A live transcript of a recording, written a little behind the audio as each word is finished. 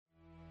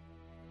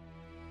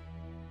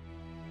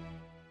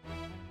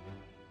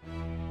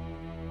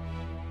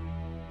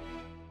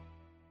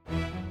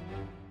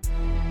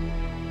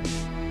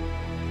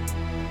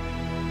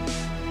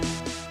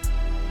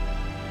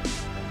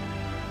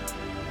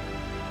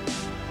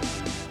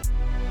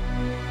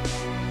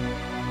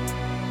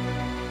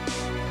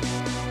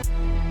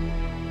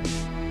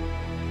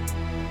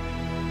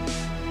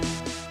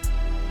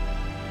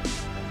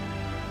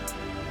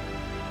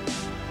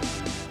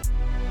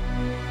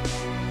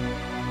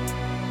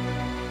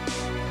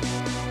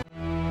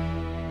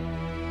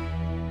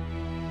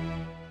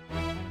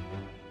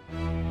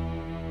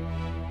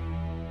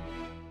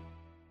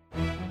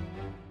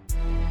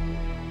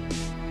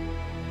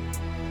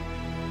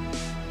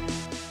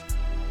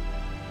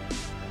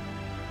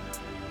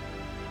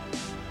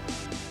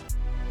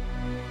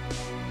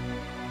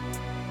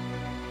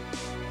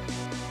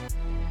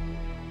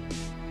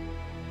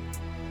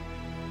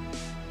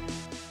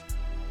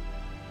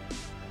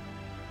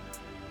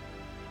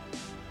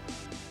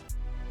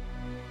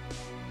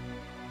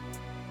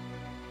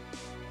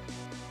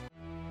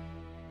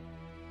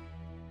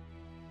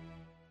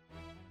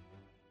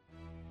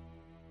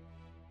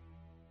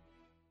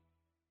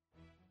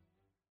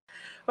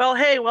Well,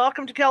 hey,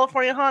 welcome to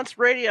California Haunts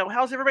Radio.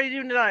 How's everybody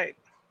doing tonight?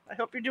 I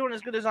hope you're doing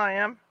as good as I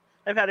am.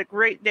 I've had a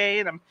great day,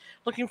 and I'm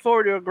looking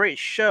forward to a great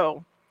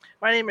show.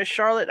 My name is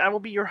Charlotte. I will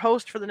be your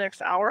host for the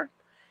next hour,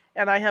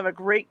 and I have a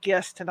great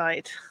guest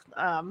tonight.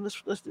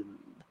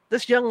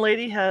 This young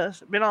lady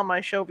has been on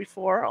my show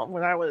before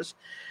when I was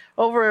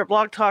over at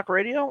Blog Talk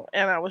Radio,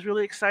 and I was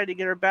really excited to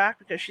get her back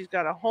because she's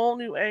got a whole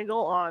new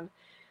angle on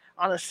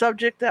a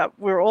subject that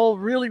we're all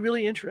really,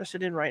 really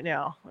interested in right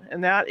now,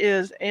 and that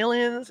is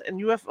aliens and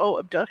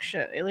UFO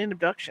alien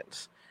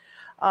abductions.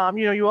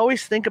 You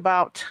always think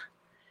about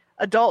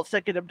adults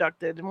that get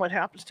abducted and what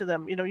happens to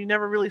them. You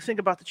never really think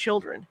about the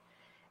children.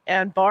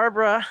 And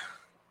Barbara,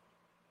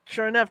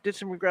 sure enough, did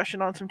some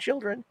regression on some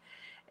children,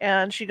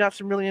 and she got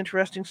some really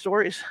interesting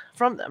stories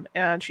from them,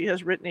 and she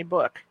has written a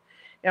book,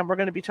 and we're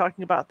going to be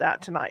talking about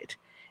that tonight.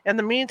 In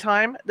the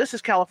meantime, this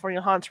is California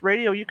Haunts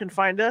Radio. You can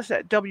find us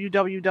at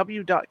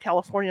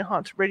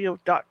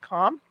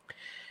www.californiahauntsradio.com.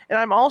 And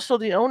I'm also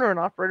the owner and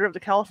operator of the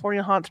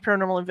California Haunts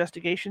Paranormal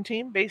Investigation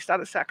Team based out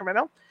of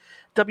Sacramento,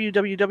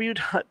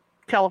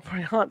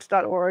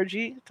 www.californiahaunts.org.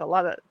 It's a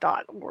lot of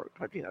 .org,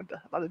 a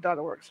lot of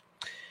 .orgs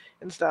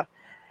and stuff.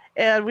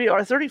 And we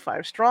are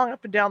 35 strong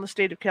up and down the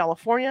state of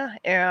California.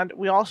 And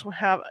we also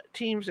have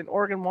teams in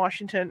Oregon,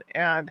 Washington,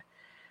 and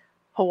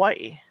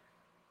Hawaii.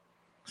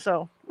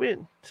 So we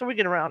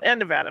get around, and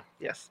Nevada,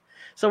 yes.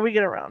 So we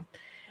get around.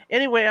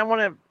 Anyway, I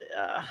want to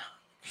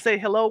say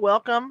hello,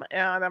 welcome,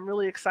 and I'm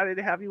really excited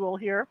to have you all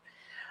here.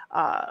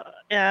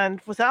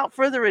 And without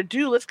further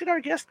ado, let's get our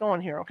guest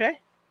going here, okay?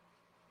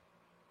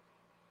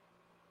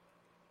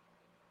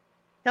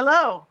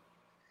 Hello.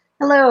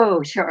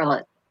 Hello,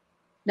 Charlotte.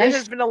 It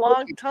has been a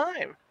long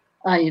time.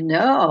 I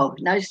know.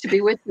 Nice to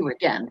be with you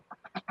again.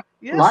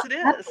 Yes, it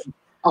is.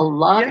 A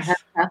lot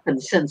has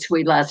happened since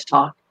we last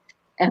talked.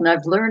 And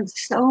I've learned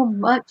so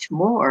much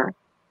more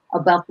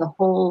about the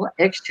whole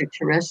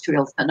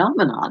extraterrestrial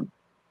phenomenon,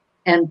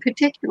 and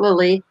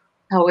particularly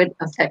how it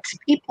affects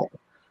people.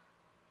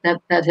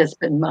 That has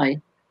been my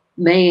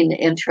main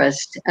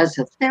interest as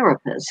a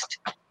therapist,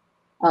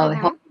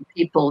 helping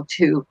people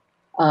to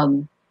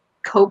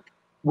cope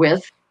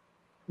with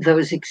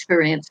those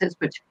experiences,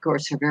 which of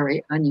course are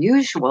very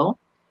unusual,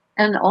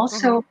 and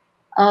also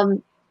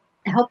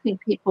helping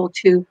people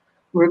to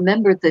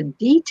remember the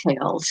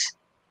details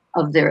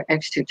of their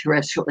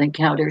extraterrestrial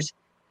encounters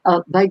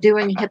by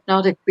doing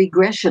hypnotic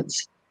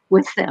regressions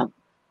with them.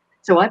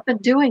 So I've been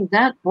doing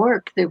that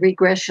work, the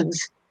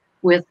regressions,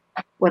 with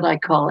what I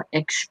call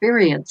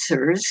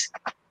experiencers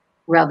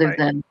rather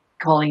than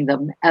calling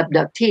them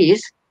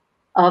abductees.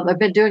 I've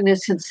been doing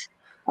this since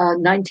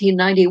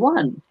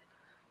 1991.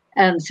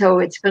 And so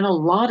it's been a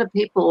lot of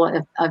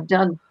people. I've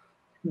done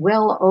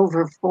well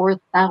over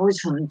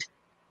 4,000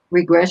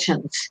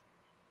 regressions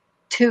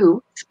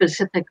to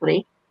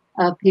specifically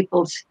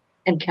people's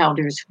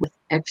encounters with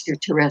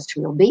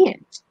extraterrestrial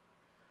beings.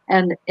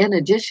 And in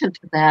addition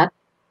to that,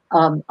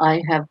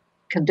 I have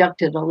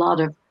conducted a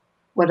lot of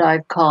what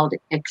I've called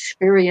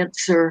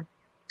experiencer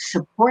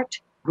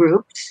support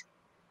groups.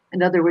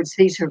 In other words,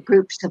 these are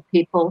groups of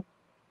people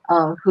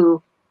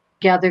who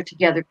gather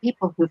together,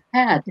 people who've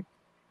had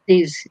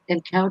these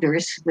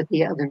encounters with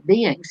the other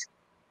beings.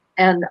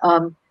 And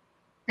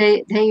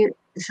they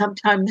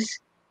sometimes,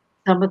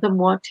 some of them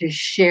want to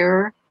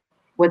share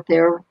what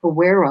they're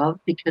aware of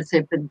because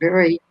they've been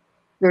very,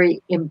 very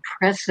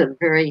impressive,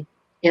 very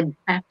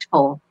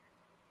impactful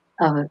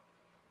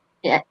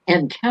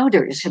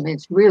encounters. I mean,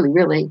 it's really,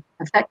 really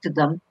affected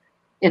them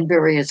in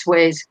various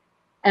ways.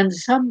 And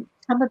some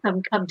of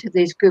them come to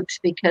these groups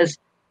because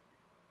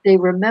they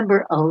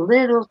remember a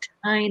little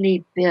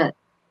tiny bit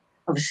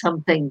of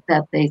something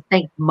that they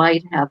think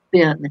might have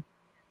been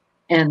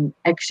an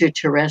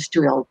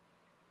extraterrestrial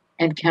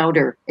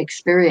encounter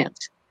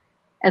experience.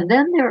 And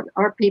then there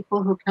are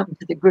people who come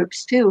to the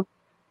groups too,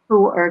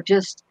 who are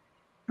just,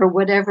 for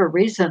whatever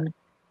reason,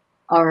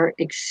 are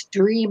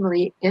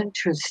extremely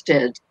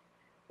interested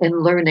in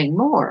learning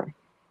more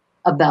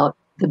about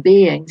the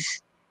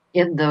beings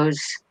in those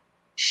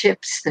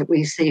ships that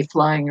we see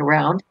flying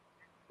around,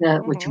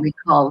 which we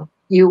call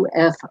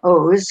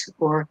UFOs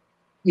or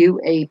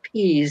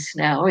UAPs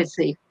now. It's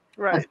the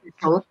Right.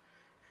 official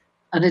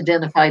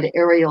unidentified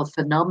aerial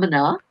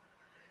phenomena.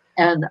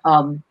 And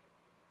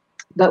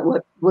but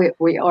what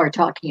we are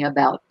talking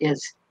about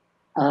is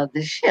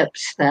the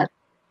ships that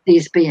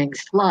these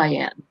beings fly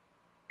in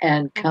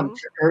and come Mm-hmm.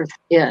 to Earth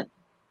in.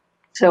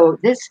 So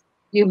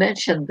you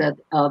mentioned that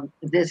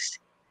this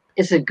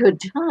is a good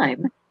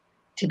time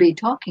to be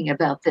talking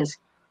about this,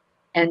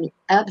 and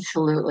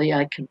absolutely,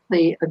 I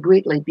completely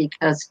agree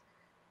because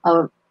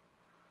uh,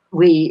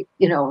 we,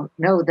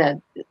 know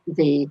that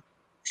the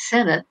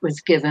Senate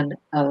was given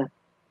a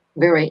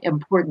very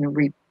important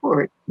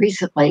report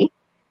recently,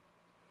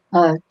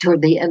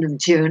 toward the end of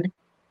June,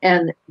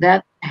 and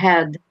that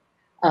had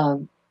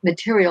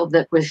material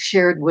that was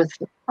shared with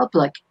the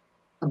public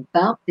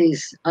about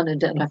these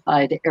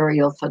unidentified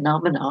aerial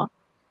phenomena,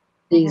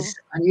 Mm-hmm. these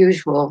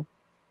unusual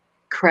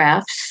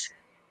crafts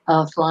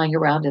flying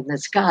around in the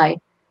sky.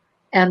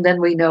 And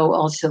then we know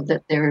also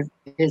that there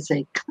is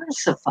a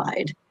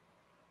classified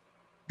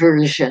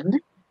version,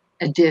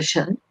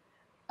 edition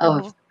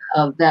Mm-hmm.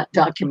 of that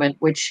document,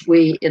 which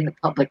we in the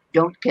public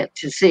don't get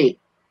to see.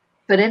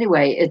 But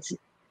anyway, it's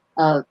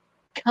uh,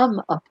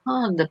 come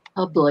upon the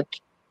public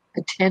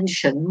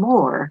attention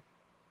more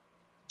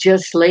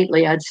just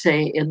lately, I'd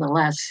say in the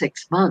last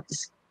 6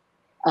 months,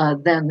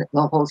 than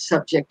the whole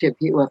subject of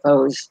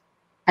UFOs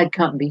had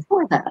come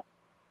before that.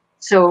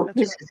 So That's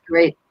this right. is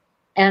great.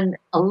 And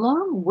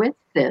along with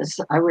this,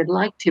 I would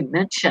like to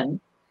mention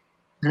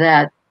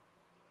that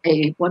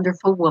a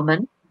wonderful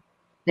woman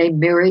named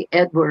Mary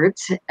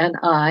Edwards and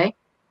I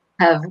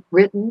have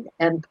written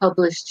and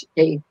published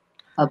a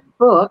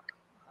book.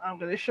 I'm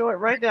going to show it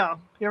right now.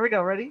 Here we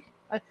go. Ready?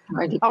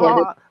 Trying to get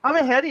it I'm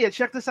ahead of you.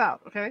 Check this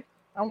out. Okay.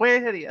 I'm way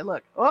ahead of you.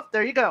 Look. Oh,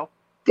 there you go.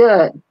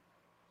 good.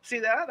 See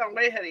that? I'm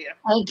way ahead of you.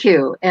 Thank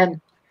you. And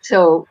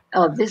so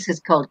this is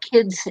called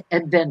Kids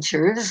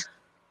Adventures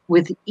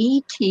with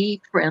ET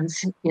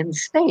Friends in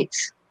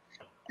Space.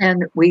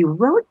 And we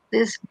wrote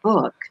this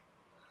book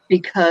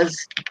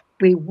because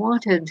we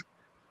wanted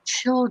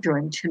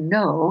children to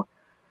know,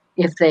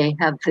 if they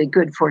have the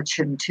good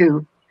fortune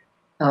to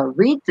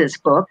read this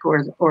book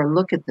or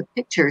look at the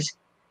pictures,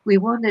 we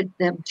wanted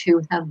them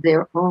to have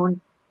their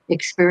own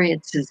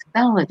experiences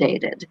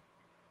validated.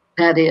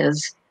 That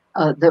is,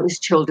 those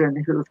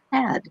children who've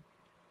had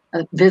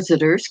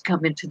visitors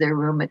come into their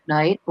room at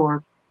night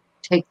or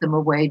take them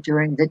away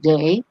during the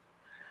day,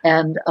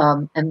 and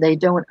they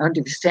don't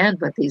understand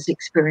what these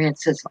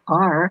experiences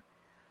are,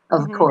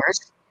 of Mm-hmm.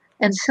 course.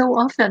 And so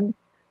often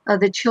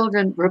the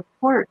children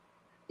report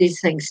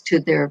these things to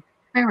their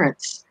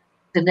parents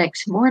the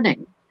next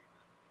morning.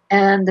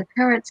 And the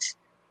parents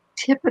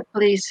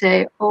typically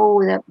say,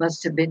 oh, that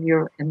must have been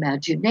your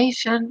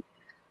imagination,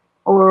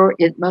 or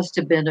it must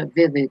have been a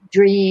vivid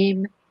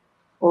dream,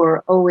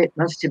 or oh, it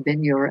must have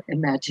been your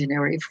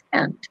imaginary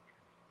friend.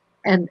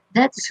 And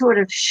that sort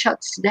of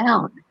shuts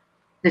down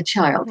the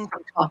child Mm-hmm.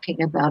 from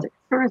talking about it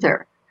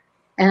further.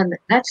 And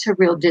that's a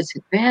real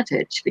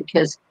disadvantage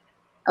because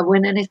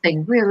when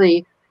anything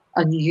really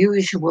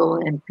unusual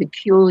and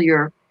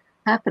peculiar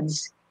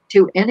happens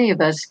to any of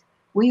us,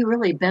 we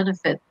really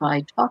benefit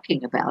by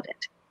talking about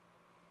it.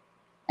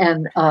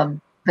 And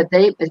but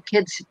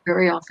kids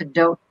very often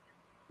don't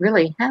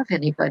really have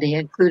anybody,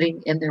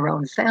 including in their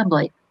own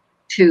family,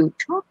 to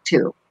talk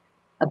to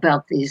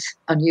about these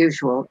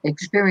unusual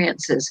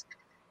experiences.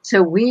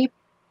 So we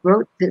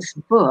wrote this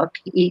book,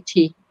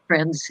 E.T.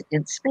 Friends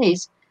in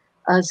Space,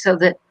 so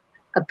that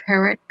a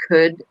parent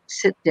could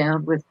sit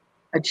down with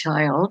a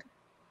child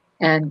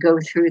and go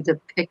through the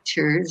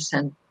pictures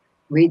and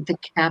read the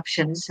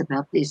captions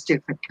about these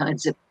different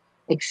kinds of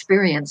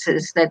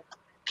experiences that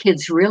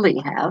kids really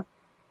have,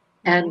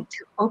 Mm-hmm. and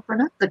to open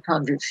up the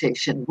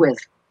conversation with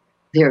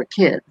their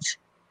kids.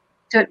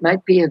 So it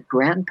might be a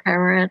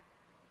grandparent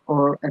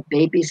or a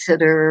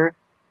babysitter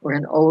or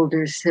an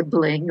older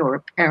sibling or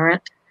a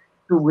parent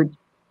who would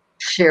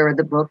share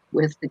the book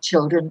with the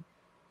children,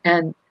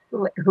 and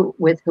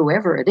with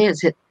whoever it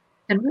is, it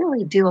can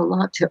really do a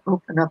lot to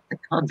open up the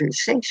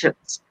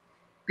conversations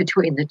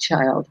between the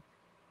child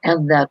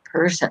and that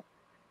person.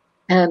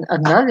 And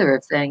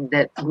another thing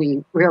that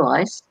we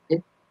realized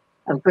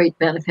of great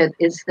benefit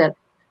is that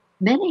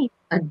many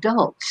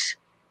adults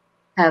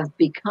have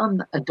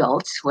become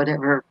adults,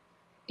 whatever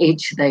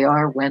age they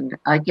are, when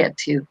I get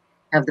to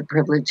have the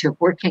privilege of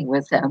working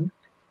with them.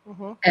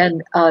 Mm-hmm.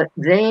 And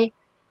they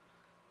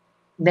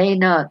may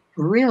not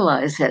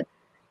realize it,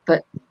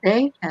 but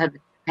they have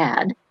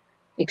had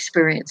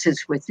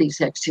experiences with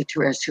these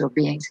extraterrestrial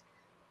beings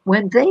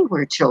when they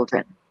were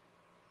children.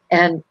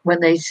 And when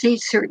they see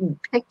certain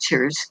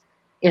pictures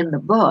in the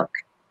book,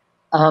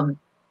 um,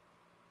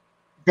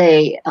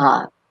 they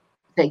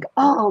think,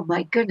 "Oh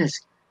my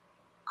goodness,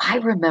 I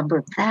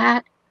remember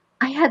that.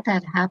 I had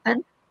that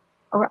happen."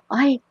 Or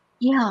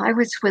yeah, I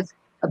was with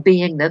a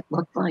being that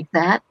looked like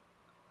that.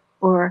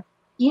 Or,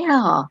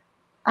 yeah,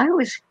 I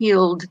was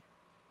healed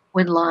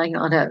when lying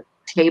on a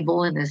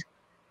table in a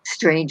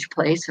strange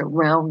place, a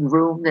round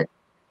room that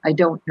I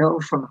don't know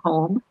from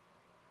home.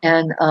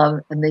 And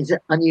these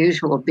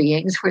unusual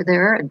beings were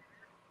there. And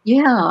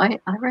Yeah,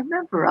 I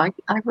remember I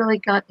really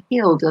got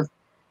healed of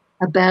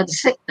a bad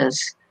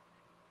sickness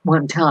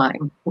one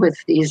time with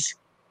these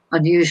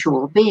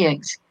unusual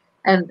beings.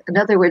 And in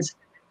other words,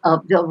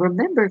 they'll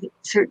remember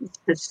certain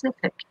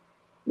specific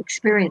Hmm.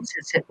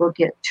 experiences that will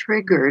get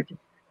triggered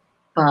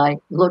by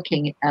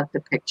looking at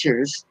the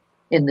pictures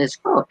in this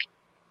book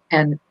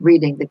and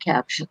reading the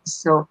captions.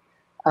 So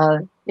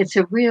it's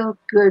a real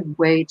good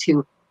way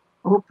to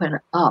open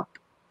up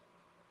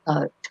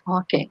uh,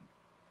 talking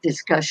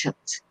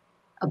discussions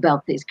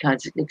about these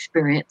kinds of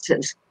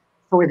experiences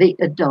for the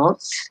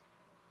adults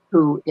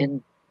who,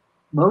 in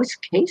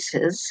most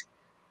cases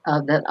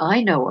that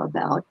I know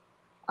about,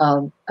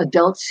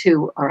 adults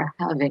who are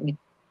having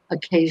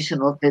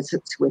occasional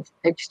visits with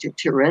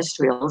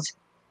extraterrestrials,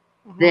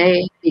 Hmm.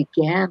 they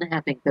began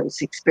having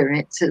those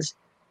experiences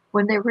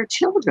when they were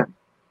children,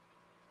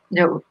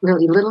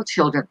 really little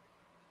children.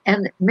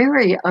 And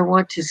Mary, I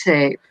want to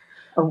say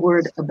a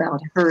word about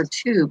her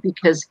too,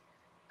 because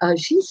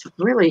she's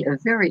really a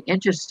very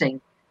interesting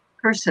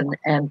person.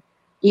 And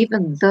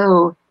even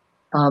though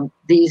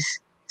these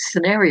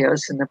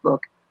scenarios in the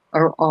book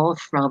are all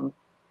from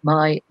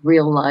my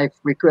real life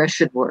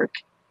regression work,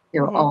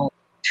 Hmm. all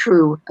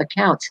true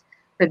accounts,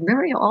 but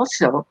Mary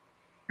also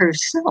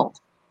herself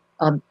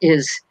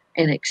is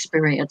an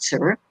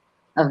experiencer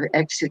of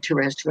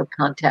extraterrestrial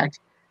contact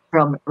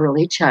from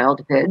early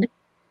childhood.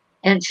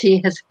 And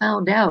she has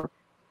found out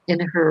in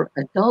her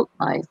adult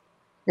life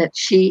that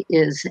she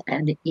is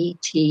an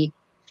ET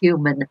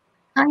human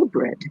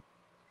hybrid,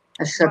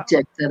 a Wow.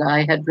 subject that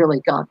I had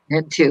really gotten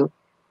into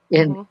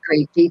in Hmm.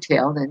 great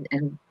detail.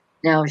 And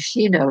now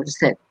she knows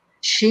that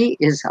she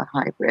is a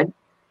hybrid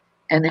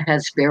and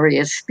has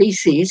various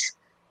species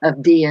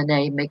of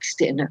DNA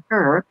mixed in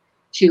her.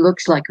 She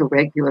looks like a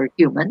regular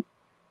human,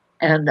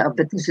 and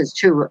but this is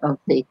true of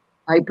the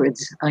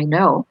hybrids I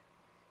know.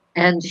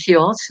 And she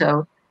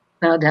also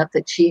found out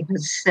that she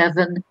has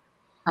 7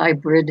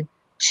 hybrid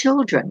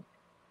children,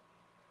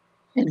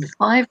 and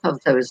 5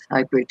 of those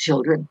hybrid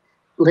children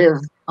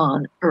live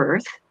on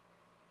Earth,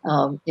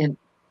 in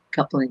a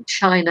couple in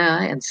China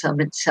and some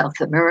in South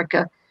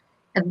America.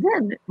 And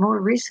then more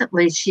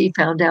recently, she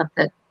found out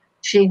that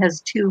she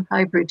has 2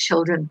 hybrid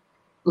children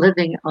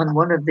living on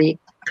one of the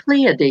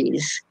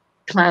Pleiades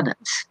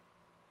planets.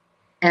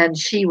 And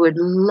she would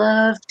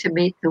love to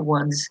meet the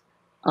ones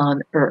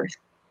on Earth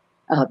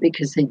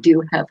because they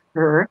do have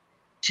her Hmm.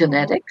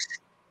 genetics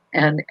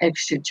and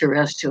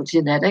extraterrestrial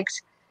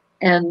genetics.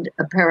 And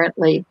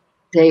apparently,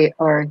 they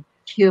are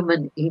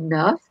human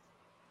enough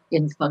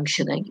in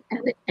functioning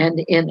and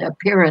in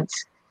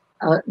appearance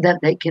that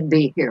they can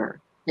be here.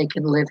 They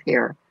can live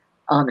here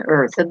on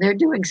Earth. And they're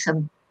doing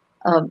some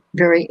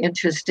very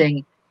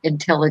interesting,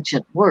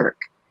 intelligent work.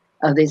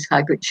 These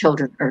hybrid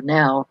children are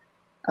now,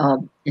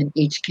 in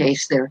each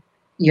case, they're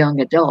young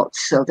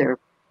adults, so they're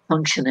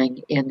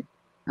functioning in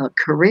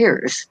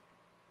careers.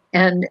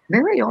 And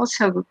Mary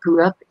also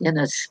grew up in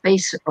a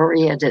space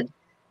oriented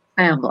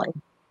family.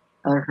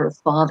 Her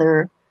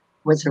father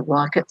was a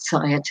rocket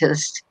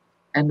scientist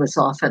and was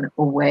often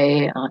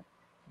away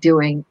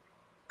doing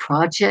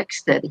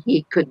projects that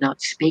he could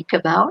not speak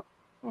about.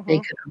 They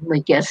Hmm. could only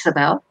guess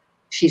about.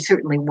 She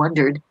certainly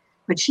wondered,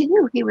 but she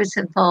knew he was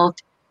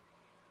involved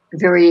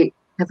very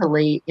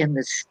heavily in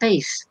the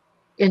space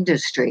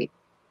industry.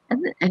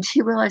 And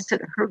she realized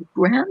that her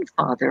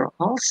grandfather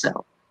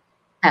also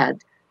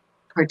had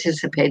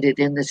participated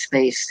in the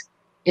space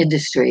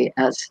industry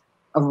as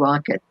a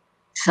rocket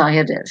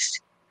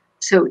scientist.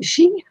 So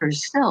she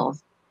herself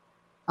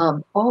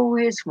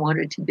always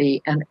wanted to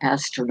be an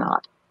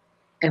astronaut.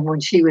 And when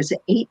she was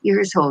 8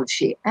 years old,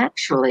 she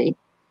actually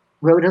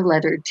wrote a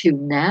letter to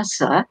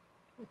NASA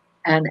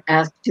and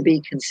asked to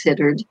be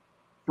considered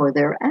for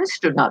their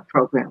astronaut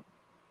program.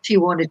 She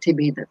wanted to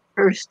be the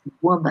first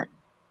woman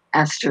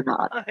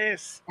astronaut.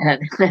 Nice.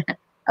 And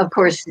of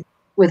course,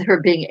 with her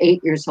being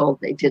 8 years old,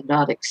 they did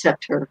not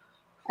accept her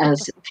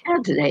as a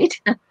candidate.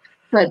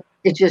 But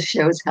it just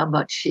shows how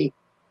much she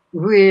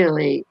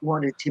really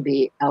wanted to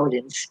be out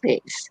in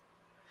space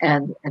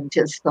and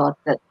just thought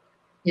that,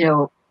 you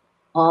know,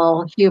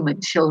 all human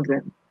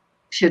children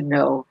should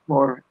know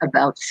more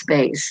about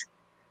space.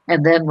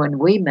 And then when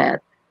we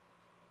met,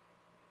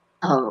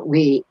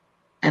 we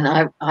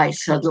and I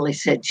suddenly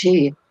said,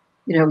 gee,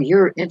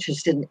 you're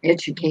interested in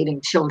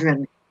educating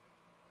children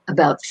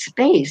about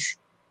space,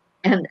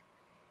 and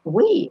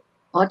we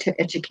ought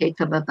to educate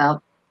them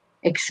about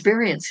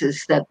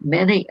experiences that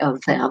many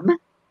of them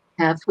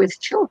have with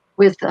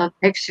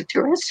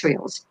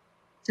extraterrestrials.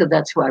 So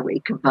that's why we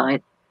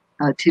combined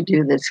to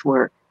do this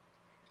work.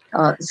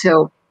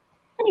 So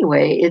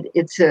anyway,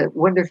 it's a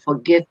wonderful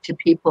gift to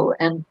people,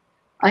 and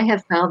I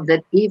have found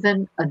that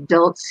even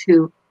adults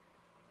who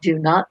do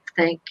not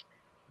think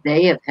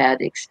they have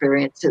had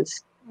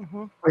experiences,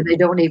 Hmm. or they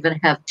don't even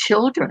have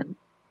children,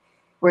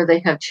 or they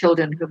have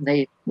children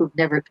who've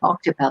never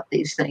talked about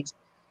these things,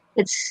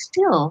 it's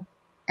still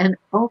an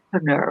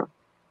opener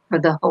for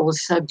the whole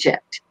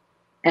subject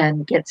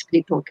and gets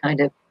people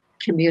kind of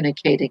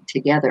communicating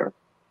together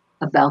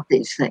about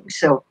these things.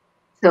 So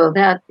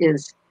that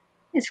is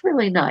It's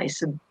really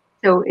nice. And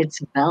so it's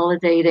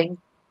validating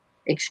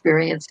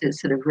experiences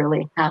that have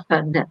really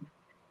happened and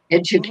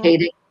Hmm.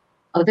 educating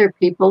other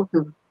people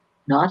who've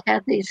not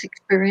had these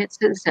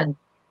experiences and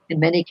in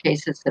many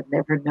cases have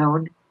never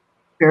known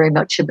very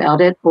much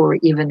about it or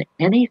even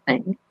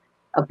anything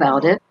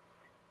about Hmm. it.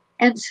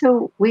 And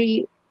so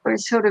we are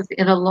sort of,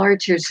 in a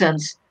larger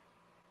sense,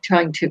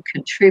 trying to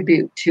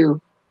contribute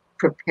to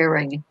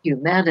preparing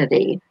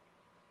humanity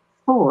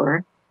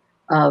for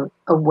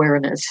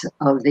awareness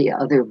of the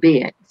other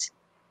beings.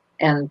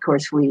 And of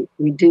course, we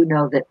do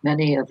know that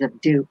many of them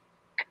do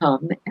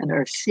come and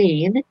are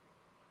seen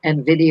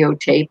and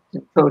videotaped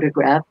and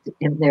photographed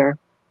in their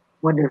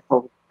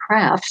wonderful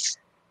crafts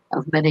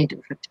of many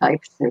different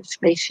types, their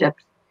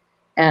spaceships.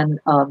 And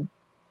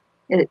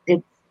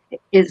it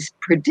is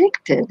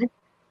predicted,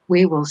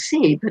 we will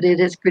see, but it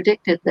is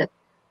predicted that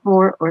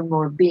more and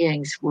more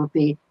beings will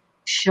be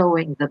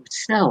showing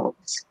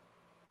themselves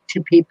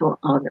to people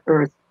on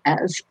Earth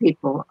as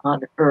people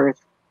on Earth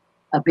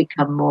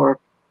become more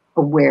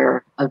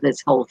aware of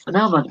this whole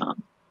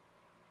phenomenon.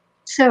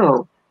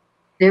 So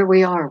there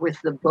we are with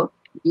the book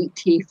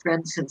E.T.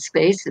 Friends in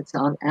Space. It's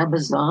on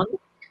Amazon,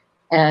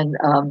 and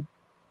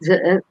it's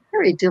a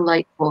very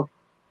delightful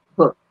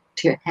book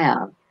to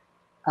have.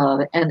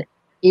 And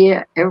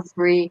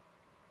every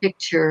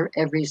picture,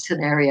 every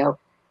scenario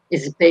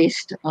is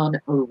based on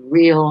a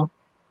real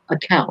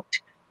account,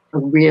 a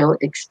real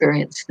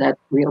experience that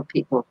real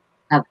people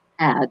have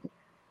had,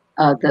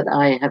 that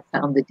I have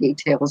found the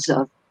details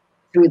of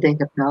through the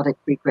hypnotic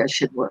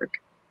regression work.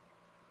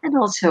 And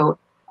also,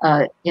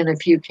 in a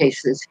few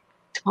cases,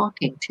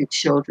 talking to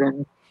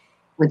children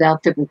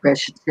without the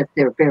regressions if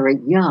they're very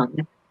young.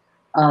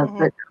 Hmm.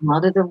 But a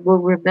lot of them will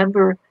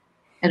remember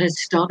an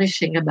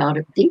astonishing amount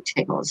of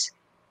details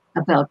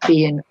about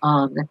being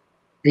on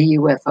the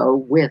UFO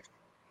with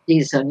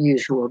these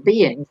unusual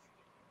beings.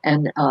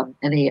 And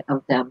many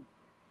of them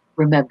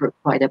remember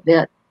quite a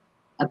bit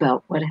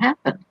about what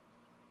happened.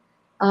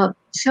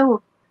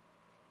 So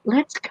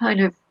let's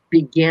kind of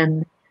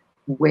begin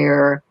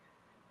where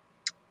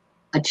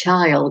a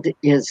child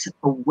is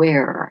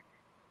aware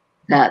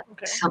that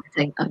Okay.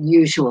 something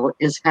unusual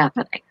is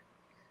happening.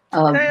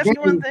 Can I ask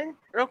you one Many, thing,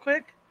 real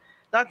quick?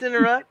 Not to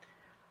interrupt.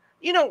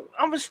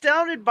 I'm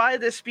astounded by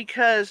this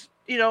because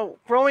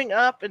growing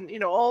up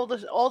and all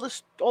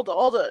the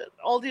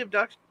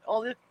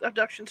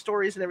abduction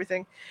stories and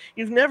everything,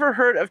 you've never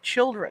heard of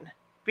children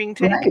being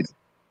right? taken,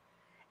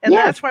 and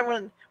Yes, that's why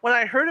when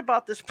I heard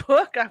about this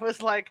book, I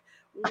was like,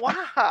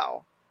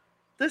 wow,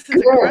 this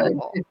is good,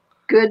 incredible.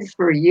 good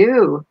for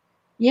you.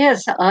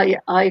 Yes, I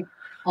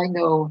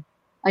know.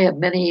 I have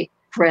many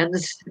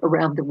friends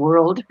around the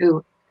world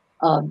who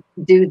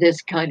do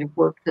this kind of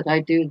work that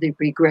I do, the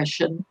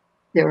regression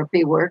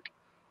therapy work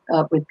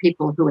with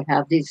people who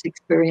have these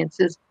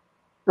experiences.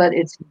 But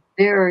it's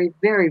very,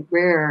 very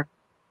rare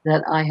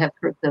that I have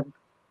heard them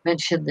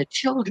mention the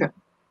children.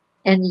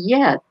 And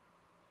yet,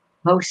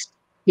 most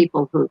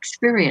people who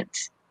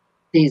experience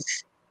these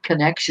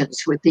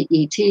connections with the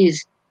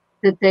ETs,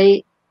 that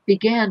they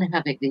began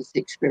having these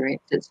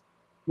experiences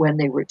when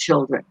they were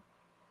children.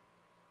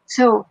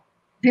 So,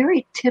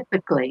 very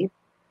typically,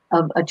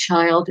 a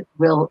child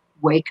will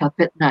wake up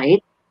at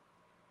night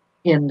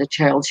in the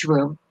child's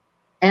room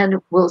and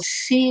will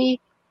see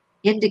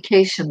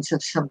indications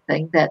of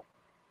something that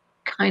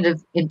kind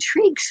of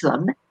intrigues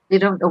them. They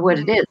don't know what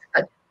it Mm-hmm. is,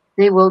 but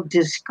they will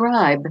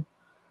describe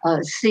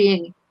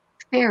seeing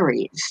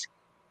fairies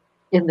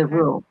in the Okay.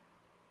 room,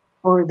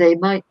 or they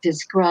might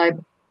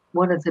describe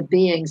one of the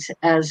beings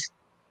as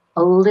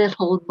a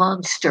little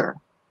monster,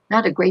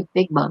 not a great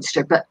big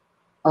monster, but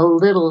a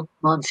little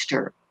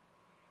monster,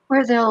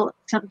 where they'll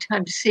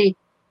sometimes see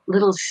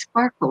little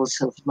sparkles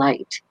of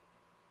light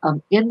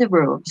in the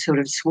room, sort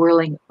of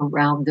swirling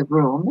around the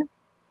room.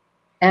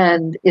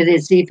 And it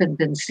has even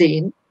been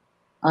seen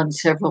on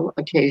several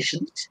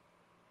occasions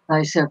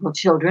by several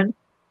children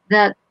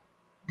that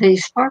the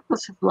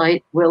sparkles of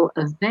light will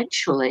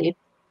eventually,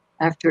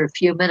 after a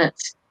few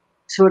minutes,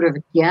 sort of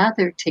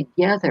gather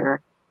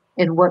together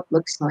in what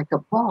looks like a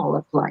ball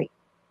of light,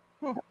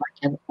 Hmm. like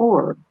an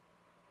orb.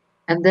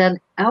 And then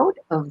out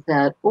of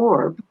that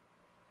orb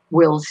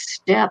will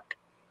step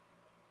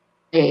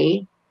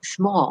a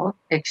small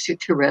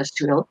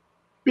extraterrestrial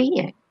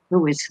being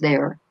who is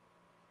there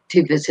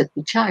to visit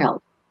the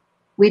child.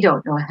 We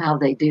don't know how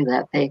they do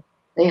that. They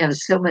have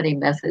so many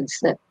methods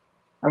that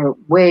are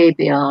way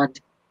beyond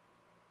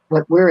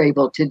what we're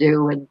able to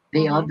do and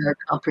Mm-hmm. beyond our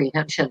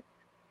comprehension.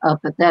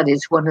 But that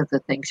is one of the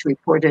things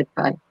reported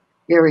by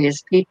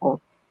various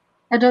people.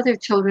 And other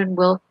children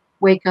will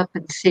wake up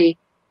and see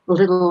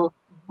little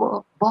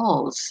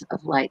balls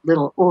of light,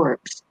 little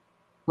orbs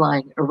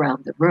flying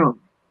around the room,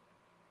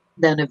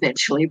 then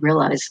eventually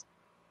realize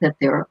that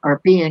there are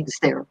beings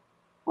there.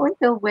 Or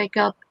they'll wake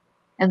up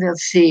and they'll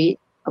see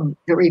a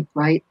very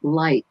bright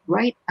light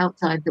right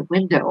outside the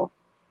window,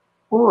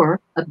 or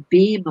a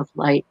beam of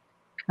light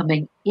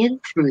coming in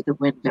through the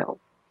window.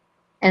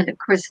 And of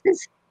course,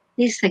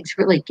 these things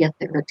really get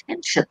their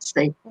attentions.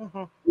 They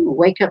Mm-hmm.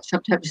 wake up,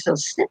 sometimes they'll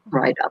sit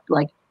right up,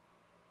 like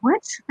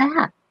what's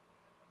that?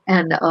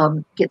 And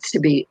gets to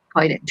be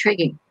quite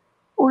intriguing.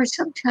 Or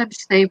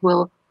sometimes they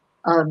will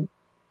um,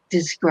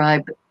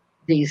 describe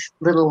these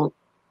little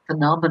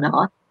phenomena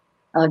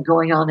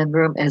going on in the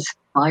room as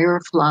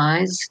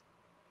fireflies,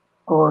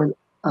 or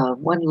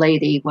one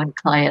lady, one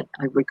client,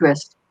 I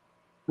regressed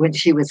when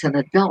she was an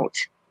adult,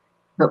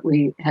 but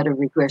we had a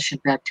regression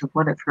back to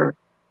one of her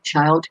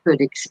childhood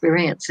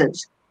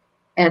experiences.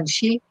 And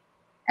she,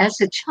 as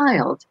a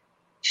child,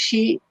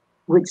 she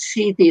would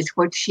see these,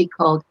 what she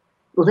called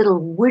little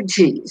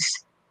woodgies,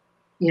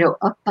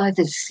 up by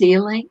the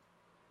ceiling,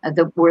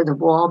 where the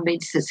wall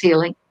meets the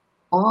ceiling,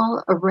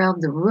 all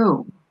around the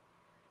room.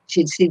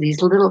 She'd see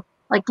these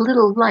like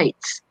little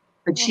lights,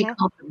 but she Mm-hmm.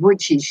 called them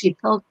woodgies. She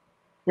felt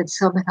that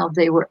somehow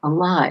they were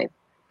alive.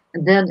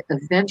 And then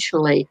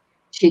eventually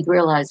she'd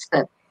realized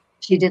that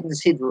she didn't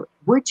see the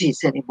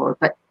woodgies anymore,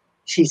 but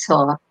she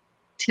saw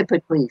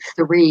typically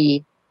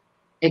three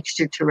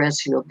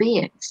extraterrestrial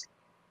beings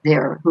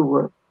there who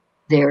were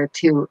there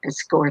to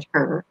escort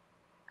her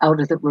out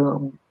of the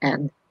room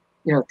and,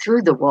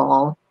 through the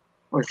wall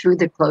or through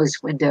the closed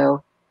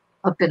window,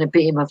 up in a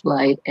beam of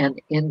light and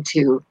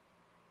into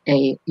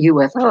a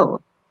UFO.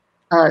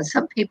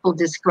 Some people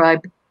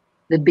describe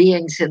the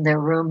beings in their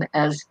room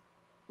as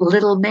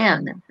little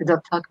men.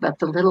 They'll talk about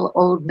the little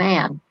old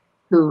man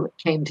who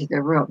came to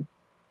their room.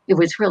 It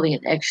was really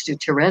an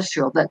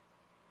extraterrestrial, but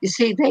you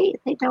see, they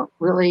don't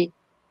really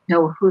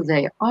know who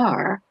they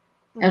are,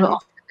 and Mm-hmm.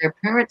 often their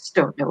parents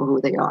don't know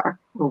who they are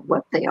or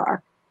what they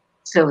are,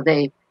 so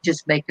they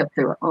just make up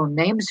their own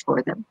names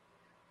for them.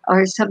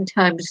 Or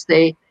sometimes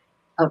they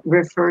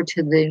refer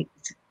to the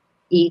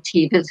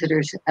ET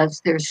visitors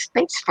as their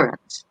space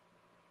friends.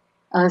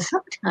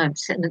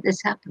 Sometimes, and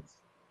this happens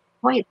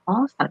quite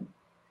often,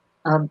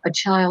 a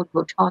child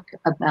will talk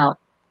about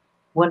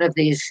one of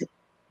these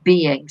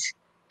beings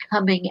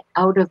coming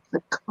out of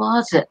the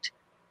closet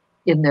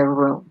in their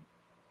room.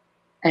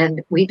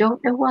 And we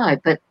don't know why,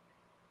 but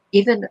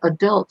even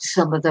adults,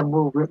 some of them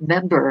will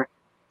remember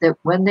that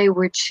when they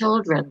were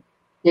children,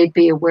 they'd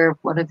be aware of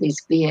one of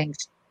these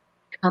beings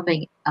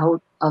coming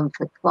out of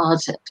the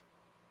closet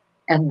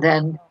and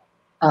then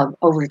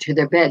over to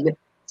their bed.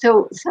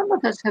 So some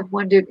of us have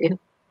wondered if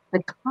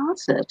the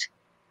closet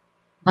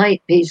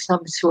might be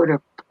some sort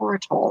of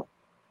portal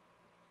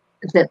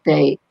that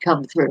they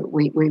come through.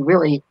 We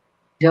really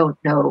don't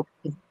know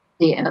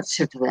the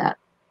answer to that.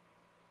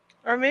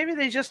 Or maybe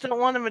they just don't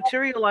want to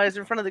materialize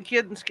in front of the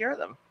kid and scare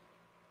them.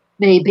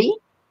 Maybe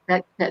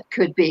that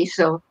could be.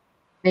 So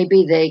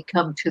maybe they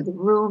come to the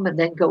room and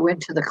then go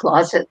into the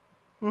closet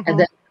and Mm-hmm.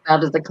 then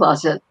out of the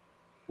closet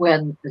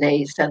when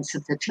they sense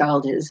that the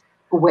child is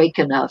awake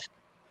enough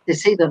to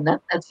see them.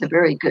 That's a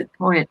very good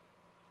point.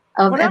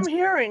 What And I'm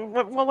hearing,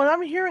 what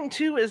I'm hearing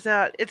too, is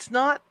that it's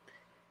not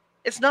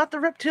the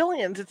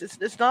reptilians.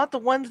 It's not the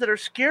ones that are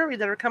scary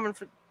that are coming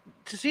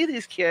to see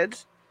these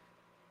kids.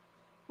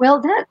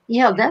 well, that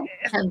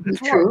It's, can be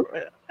it's more true.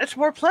 it's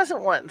more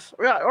pleasant ones,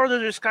 or they're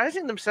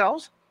disguising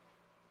themselves.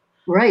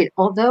 Right.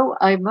 Although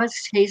I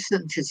must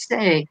hasten to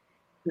say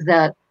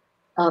that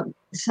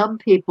some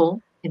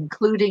people,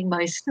 including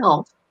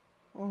myself,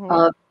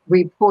 Mm-hmm.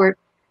 report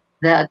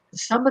that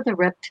some of the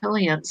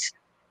reptilians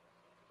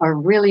are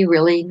really,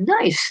 really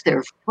nice.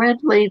 They're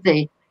friendly.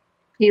 They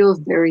feel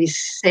very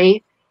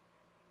safe.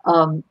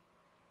 Um,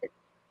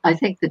 I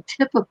think the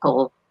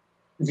typical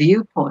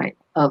viewpoint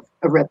of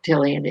a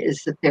reptilian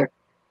is that they're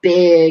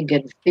big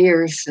and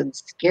fierce and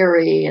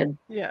scary and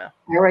Yeah.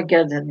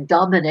 arrogant and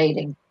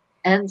dominating.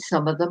 And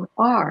some of them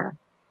are,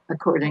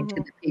 according to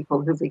Mm-hmm. the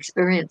people who've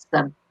experienced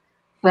them.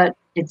 But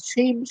it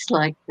seems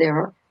like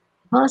there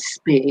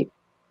must be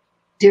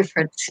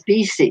different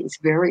species,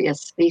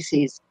 various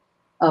species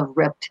of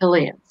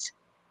reptilians.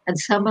 And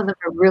some of them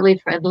are really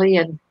friendly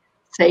and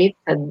safe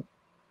and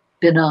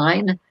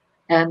benign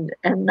and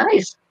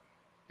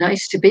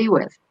nice to be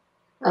with.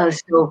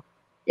 Right. So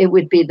it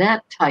would be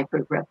that type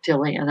of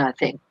reptilian, I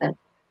think, that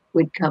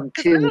would come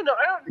Because I to don't know.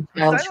 the Because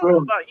I child's don't know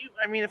room. about you.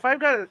 I mean, if I've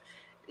got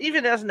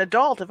even as an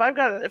adult, if I've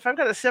got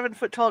a 7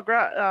 foot tall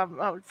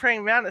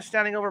praying mantis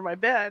standing over my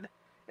bed,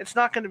 it's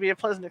not going to be a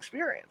pleasant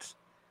experience.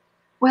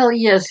 Well,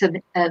 yes,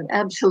 and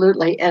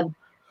absolutely. And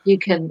you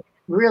can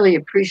really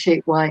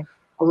appreciate why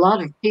a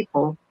lot of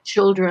people,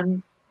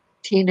 children,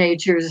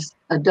 teenagers,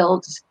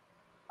 adults,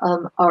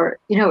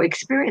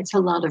 experience a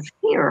lot of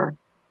fear.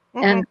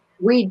 Mm-hmm. And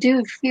we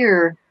do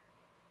fear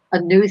a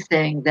new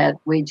thing that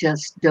we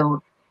just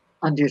don't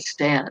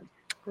understand.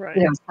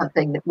 Right.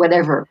 Something that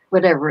whatever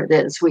it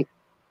is, we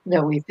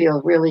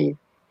feel really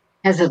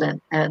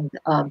hesitant. And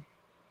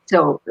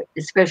so,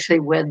 especially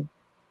when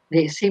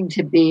they seem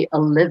to be a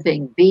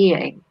living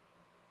being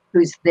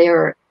who's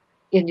there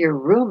in your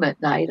room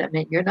at night. I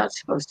mean, you're not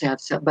supposed to have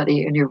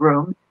somebody in your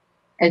room,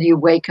 and you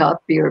wake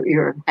up,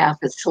 you're half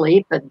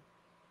asleep, and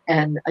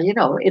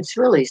it's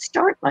really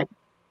startling.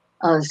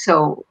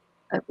 So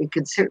we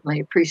can certainly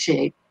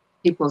appreciate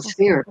people's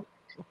fear.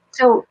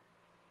 So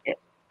eh,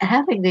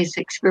 having these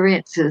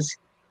experiences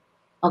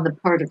on the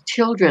part of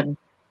children,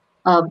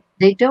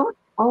 they don't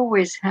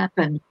always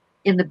happen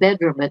in the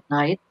bedroom at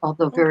night,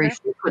 although very Okay.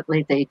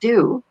 frequently they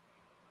do.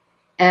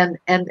 And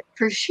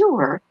for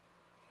sure,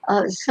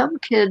 some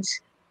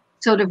kids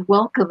sort of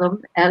welcome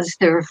them as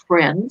their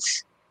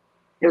friends,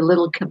 their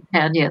little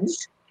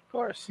companions, Of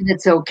course. and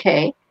it's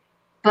okay.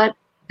 But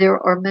there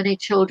are many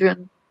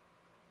children,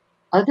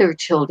 other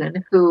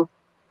children, who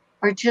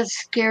are just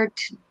scared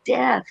to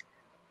death.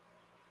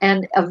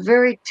 And a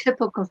very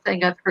typical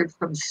thing I've heard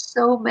from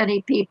so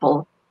many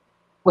people,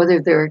 whether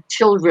they're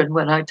children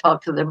when I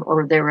talk to them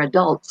or they're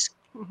adults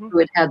Hmm.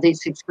 who had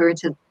these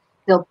experiences,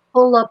 they'll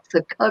pull up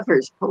the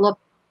covers, pull up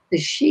the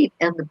sheet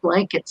and the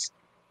blankets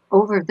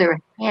over their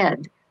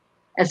head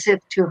as if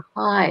to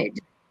hide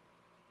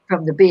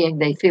from the being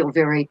they feel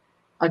very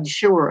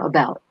unsure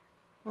about.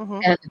 Hmm.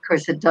 And of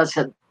course, it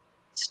doesn't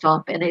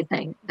stop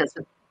anything, it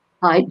doesn't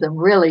hide them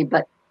really,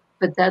 but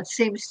that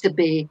seems to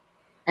be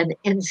an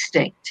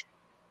instinct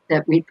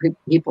that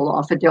people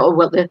often do. Oh,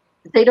 well, if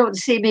they don't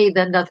see me,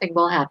 then nothing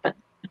will happen.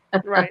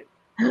 Right.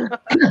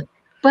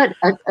 But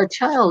a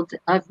child,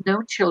 I've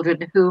known children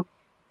who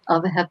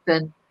have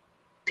been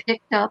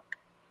picked up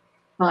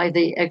by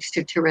the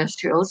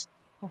extraterrestrials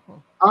Hmm.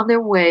 on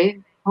their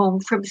way home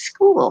from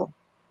school,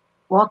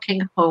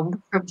 walking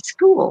home from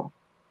school.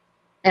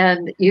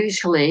 And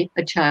usually,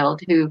 a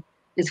child who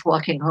is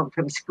walking home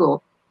from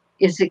school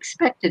is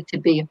expected to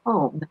be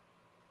home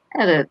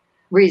at a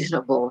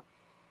reasonable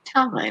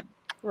time.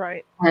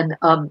 Right. And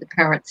the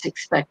parents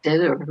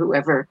expected, or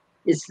whoever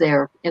is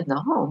there in the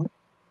home,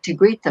 to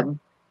greet them.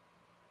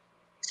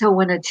 So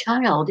when a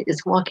child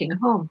is walking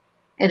home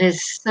and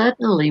is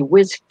suddenly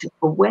whisked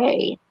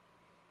away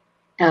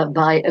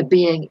by a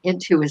being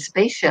into a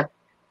spaceship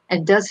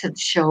and doesn't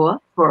show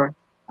up for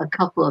a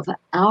couple of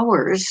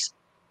hours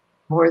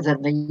more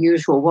than the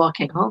usual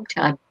walking home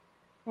time,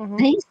 Hmm.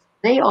 they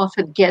they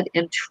often get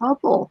in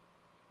trouble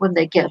when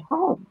they get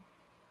home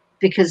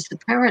because the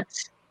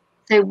parents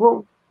say,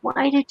 "Well,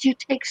 why did you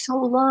take so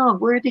long?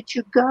 Where did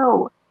you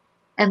go?"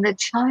 And the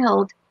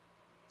child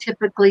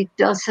typically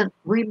doesn't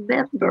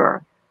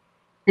remember.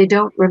 They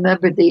don't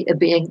remember the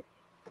being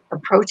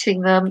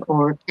approaching them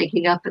or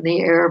taking up in the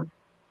air,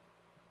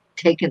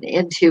 taken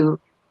into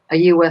a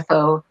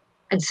UFO,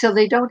 and so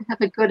they don't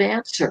have a good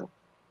answer.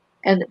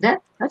 And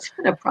that's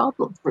been a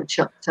problem for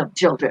some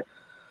children.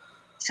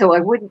 So I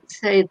wouldn't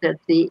say that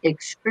the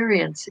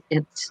experience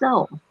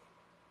itself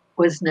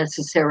was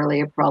necessarily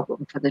a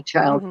problem for the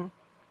child, Hmm.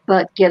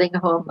 but getting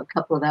home a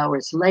couple of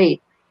hours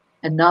late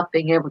and not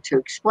being able to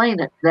explain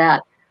it,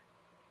 that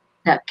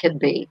can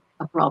be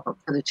a problem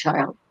for the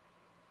child.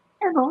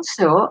 And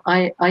also,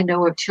 I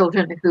know of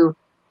children who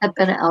have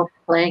been out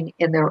playing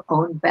in their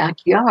own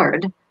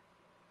backyard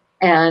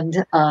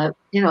and,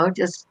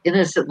 just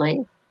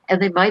innocently,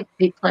 and they might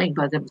be playing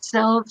by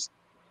themselves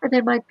or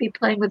they might be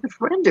playing with a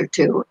friend or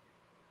two.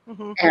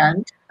 Hmm.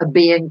 And a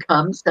being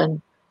comes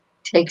and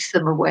takes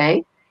them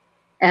away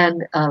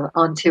and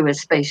onto a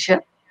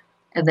spaceship,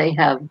 and they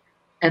have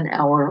an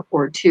hour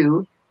or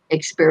two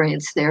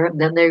experience there, and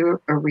then they are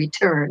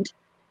returned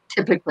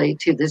typically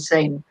to the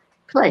same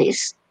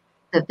place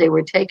that they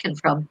were taken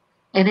from.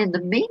 And in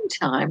the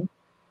meantime,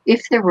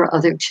 if there were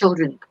other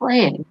children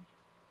playing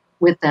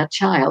with that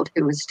child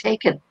who was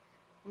taken,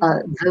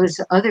 Hmm. those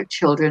other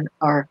children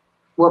are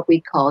what we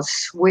call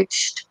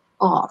switched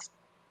off.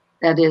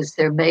 That is,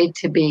 they're made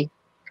to be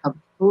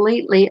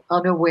completely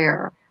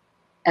unaware,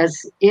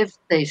 as if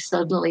they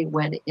suddenly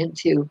went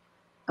into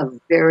a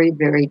very,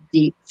 very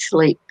deep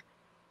sleep.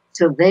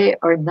 So they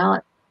are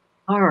not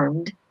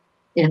harmed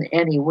in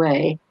any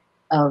way.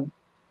 Um,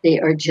 they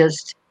are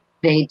just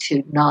made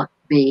to not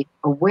be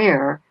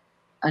aware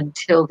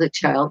until the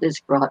child is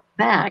brought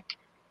back.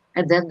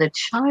 And then the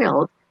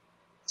child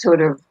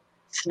sort of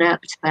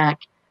snaps back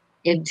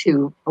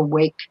into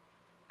awake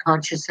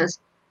consciousness,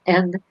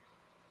 and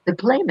the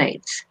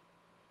playmates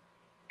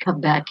come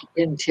back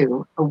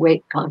into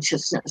awake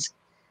consciousness.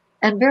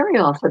 And very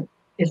often,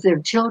 if they're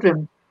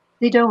children,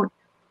 they don't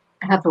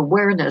have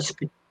awareness,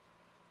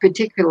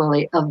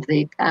 particularly of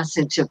the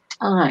passage of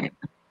time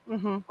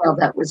Hmm. while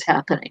that was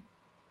happening.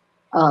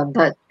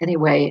 But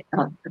anyway,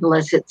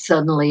 unless it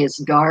suddenly is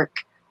dark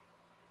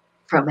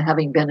from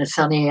having been a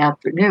sunny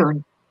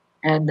afternoon,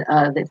 and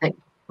they think,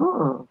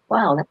 oh,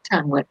 wow, that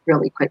time went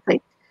really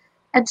quickly.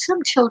 And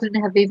some children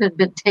have even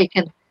been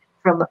taken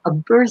from a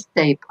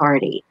birthday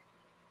party.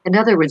 In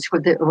other words,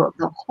 with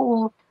the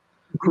whole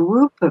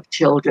group of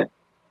children,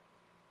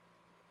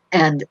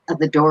 and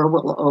the door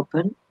will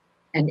open,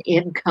 and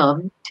in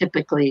come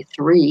typically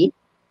three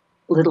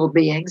little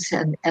beings,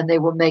 and they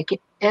will make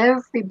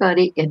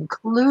everybody,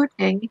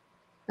 including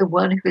the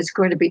one who is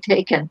going to be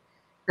taken,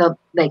 they'll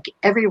make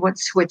everyone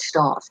switched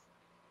off.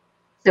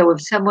 So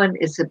if someone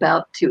is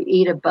about to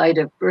eat a bite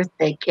of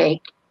birthday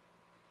cake,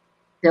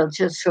 they'll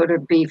just sort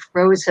of be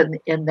frozen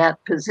in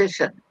that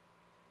position.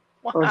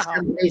 Or if Wow.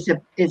 somebody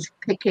is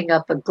picking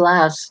up a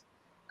glass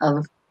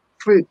of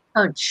fruit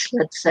punch,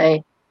 let's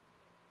say,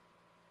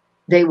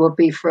 they will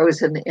be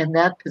frozen in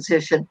that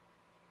position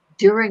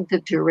during the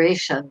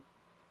duration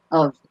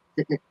of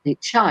the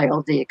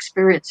child, the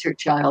experiencer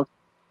child,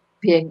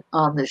 being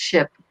on the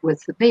ship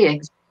with the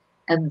beings.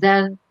 And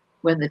then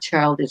when the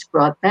child is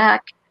brought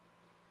back,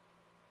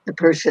 the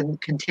person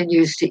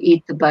continues to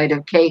eat the bite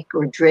of cake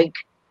or drink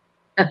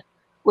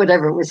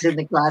whatever was in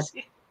the glass,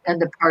 and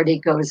the party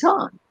goes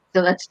on.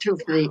 So that's true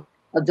for the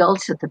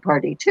adults at the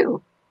party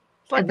too.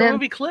 It's like And the then,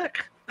 movie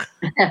Click.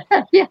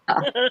 yeah.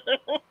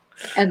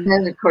 And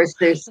then, of course,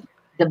 there's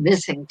the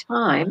missing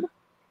time.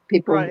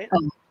 People, Right.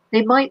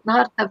 they might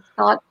not have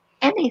thought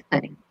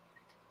anything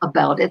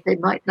about it. They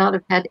might not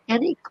have had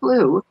any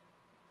clue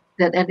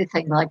that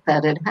anything like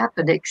that had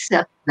happened,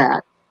 except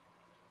that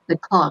the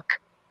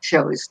clock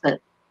shows that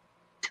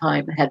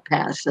time had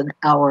passed, an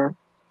hour,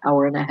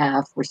 hour and a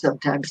half, or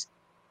sometimes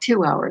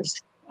 2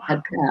 hours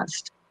had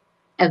passed.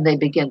 And they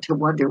begin to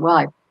wonder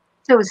why.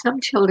 So some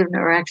children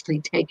are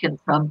actually taken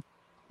from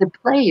the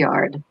play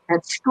yard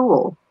at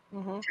school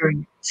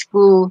during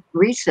school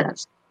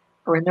recess.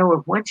 Or I know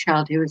of one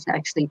child who was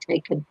actually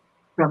taken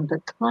from the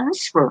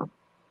classroom,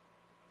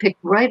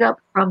 picked right up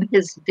from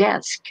his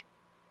desk,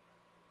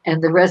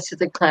 and the rest of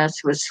the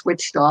class was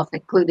switched off,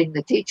 including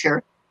the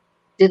teacher,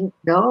 didn't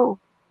know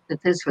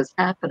that this was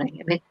happening.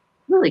 I mean,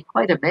 really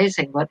quite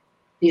amazing what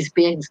these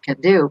beings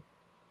can do.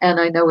 And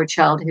I know a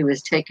child who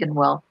was taken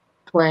while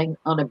playing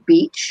on a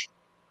beach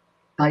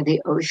by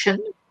the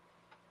ocean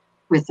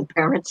with the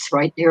parents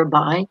right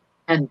nearby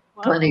and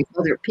plenty of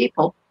other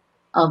people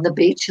on the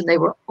beach, and they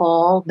were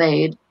all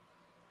made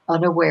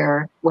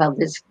unaware while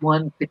this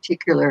one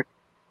particular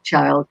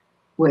child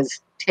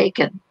was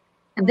taken.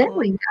 And then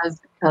we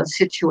have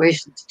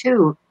situations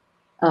too,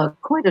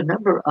 quite a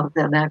number of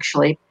them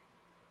actually,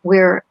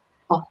 where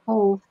a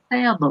whole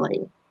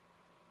family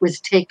was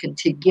taken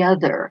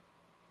together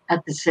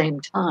at the same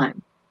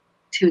time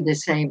to the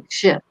same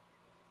ship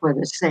for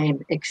the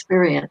same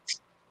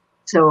experience.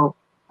 So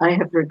I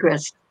have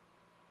regressed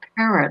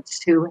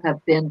parents who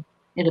have been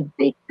in a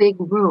big, big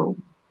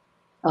room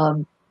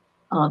on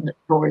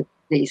board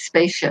the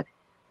spaceship,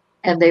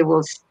 and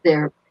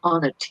they're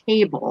on a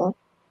table,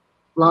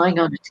 lying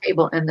on a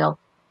table, and they'll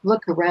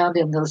look around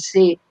and they'll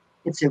see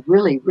it's a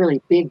really,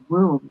 really big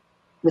room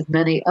with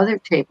many other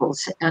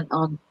tables, and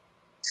on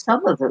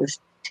some of those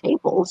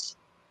tables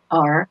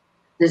are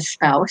the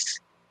spouse,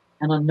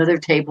 and on another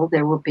table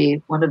there will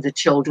be one of the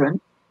children.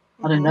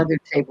 On another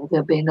table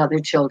there'll be another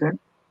children,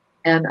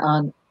 and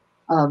on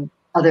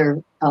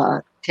other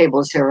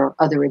tables there are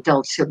other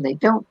adults whom they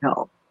don't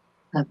know,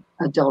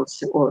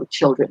 adults or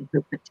children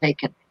who've been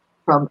taken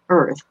from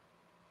Earth.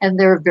 And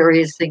there are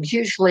various things.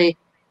 Usually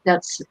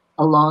that's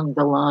along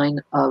the line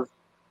of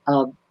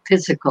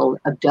physical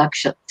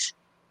abductions.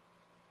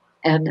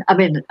 And I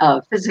mean,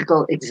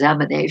 physical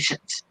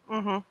examinations.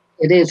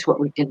 It is what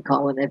we can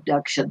call an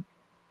abduction.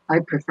 I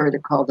prefer to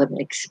call them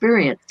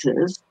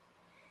experiences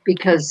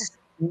because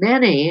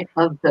many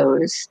of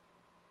those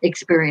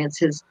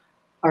experiences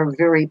are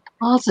very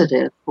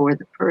positive for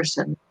the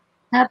person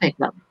having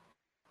them.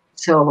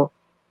 So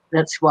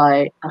that's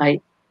why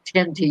I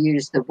tend to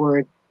use the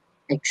word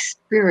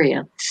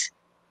experience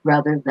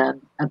rather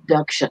than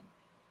abduction.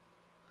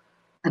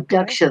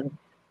 Abduction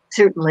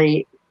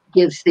certainly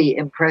gives the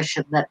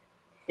impression that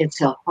it's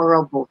a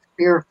horrible,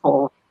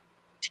 fearful,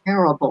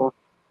 terrible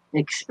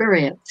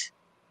experience.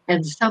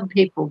 And some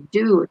people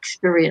do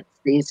experience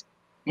these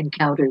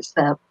encounters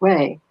that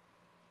way.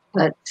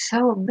 But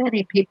so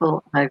many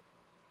people I've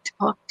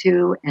talked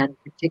to, and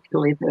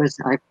particularly those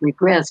I've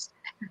regressed,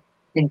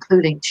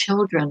 including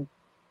children,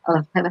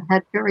 have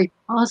had very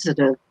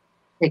positive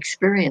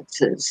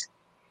experiences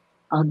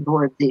on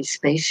board these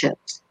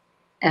spaceships.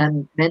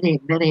 And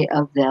many, many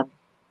of them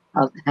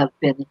have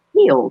been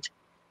healed.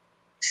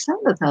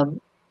 Some of them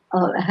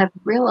have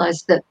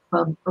realized that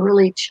from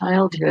early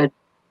childhood,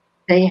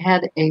 they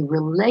had a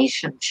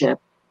relationship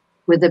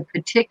with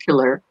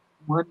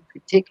one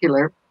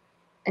particular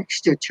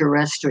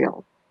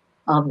extraterrestrial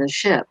on the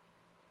ship.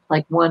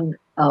 Like one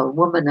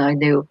woman I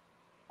knew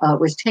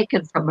was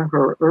taken from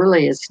her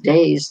earliest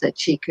days that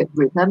she could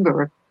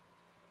remember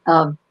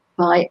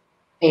by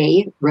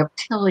a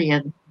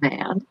reptilian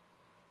man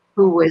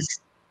who was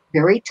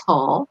very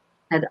tall,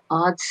 had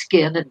odd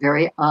skin and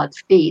very odd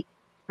feet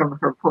from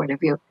her point of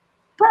view,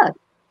 but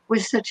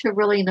was such a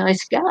really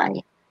nice guy.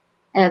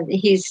 And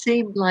he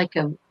seemed like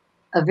a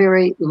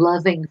very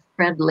loving,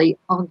 friendly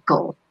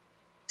uncle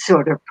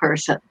sort of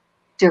person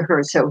to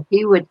her. So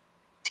he would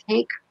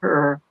take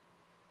her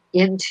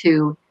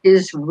into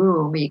his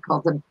room, he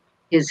called them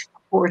his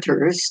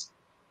quarters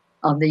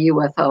on the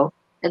UFO,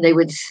 and they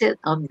would sit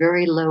on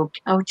very low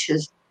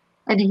couches,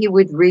 and he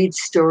would read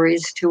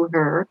stories to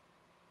her,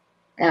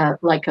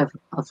 like a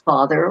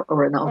father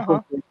or an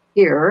uncle would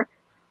hear,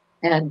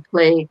 and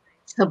play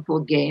simple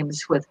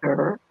games with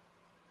her.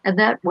 And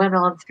that went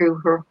on through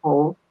her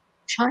whole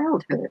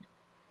childhood.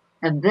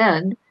 And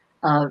then,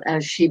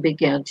 as she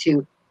began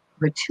to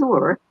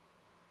mature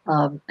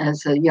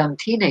as a young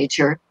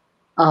teenager,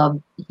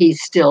 he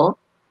still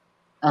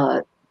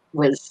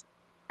was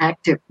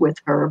active with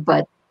her,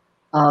 but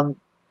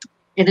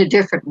in a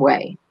different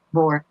way,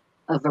 more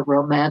of a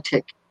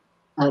romantic,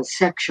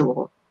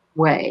 sexual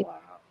way.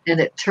 And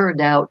it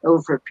turned out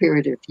over a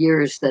period of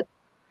years that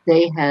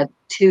they had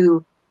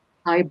two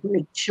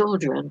hybrid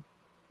children,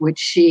 which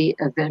she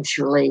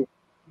eventually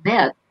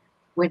met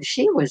when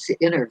she was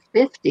in her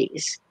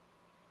 50s.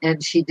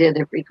 And she did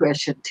a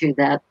regression to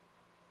that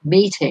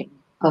meeting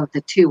of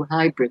the two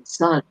hybrid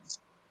sons.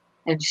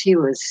 And she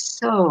was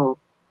so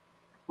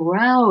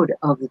proud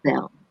of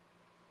them.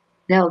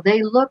 Now,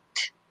 they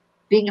looked,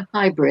 being a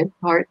hybrid,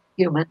 part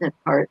human and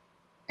part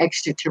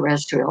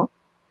extraterrestrial,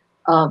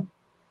 um,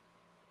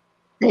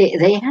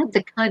 they had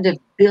the kind of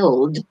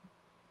build,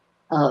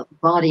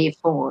 body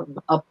form,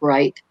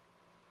 upright,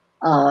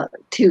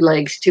 two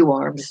legs, two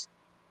arms,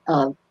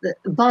 the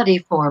body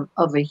form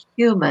of a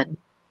human,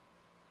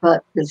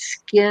 but the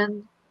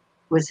skin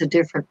was a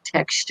different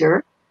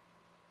texture,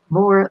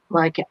 more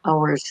like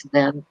ours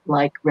than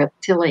like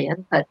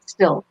reptilian, but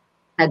still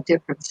had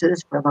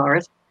differences from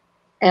ours.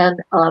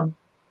 And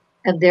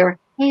their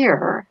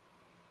hair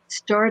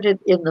started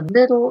in the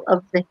middle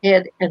of the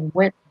head and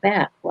went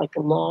back like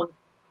a long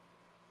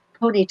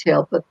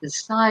ponytail, but the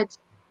sides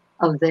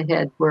of the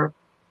head were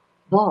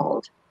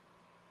bald.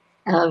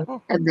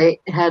 And they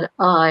had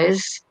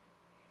eyes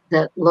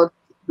that looked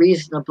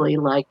reasonably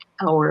like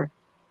our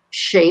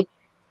shape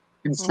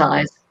and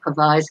size of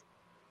eyes,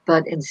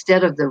 but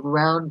instead of the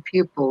round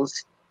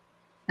pupils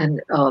and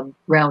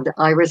round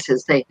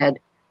irises, they had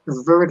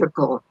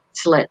vertical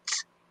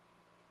slits,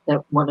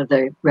 that one of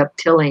the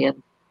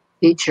reptilian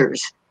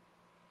features.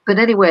 But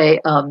anyway,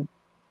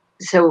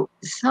 so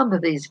some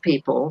of these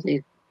people,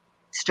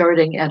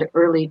 starting at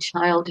early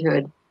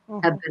childhood,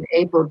 have been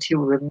able to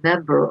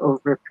remember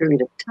over a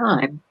period of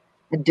time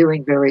and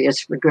doing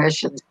various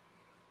regressions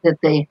that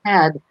they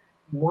had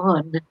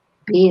one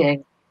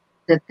being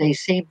that they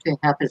seem to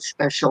have a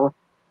special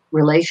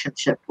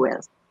relationship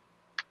with.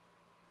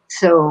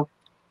 So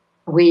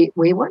we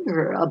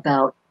wonder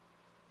about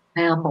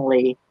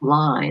family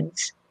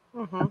lines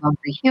among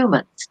the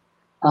humans.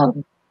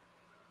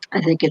 I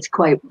think it's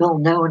quite well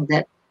known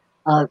that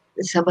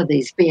some of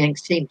these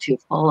beings seem to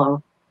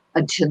follow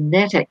a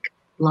genetic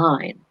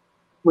line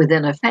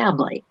within a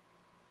family.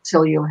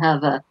 So you'll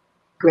have a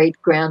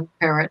great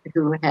grandparent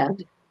who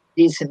had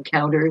these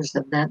encounters,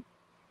 and then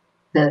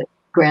the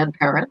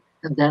grandparent,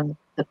 and then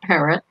the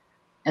parent,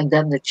 and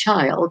then the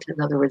child. In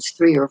other words,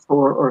 3 or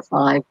 4 or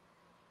 5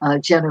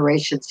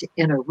 generations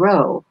in a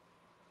row.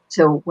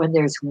 So when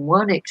there's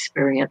one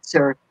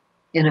experiencer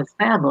in a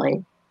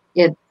family,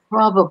 it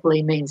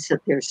probably means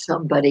that there's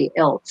somebody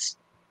else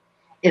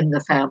in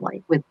the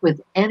family. With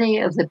any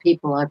of the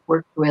people I've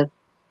worked with,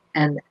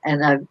 and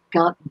I've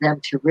gotten them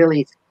to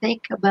really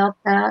think about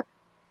that,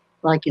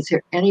 like, is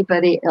there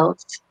anybody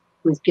else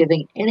who's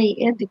giving any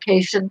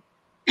indication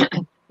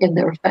in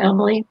their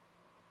family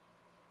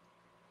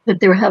that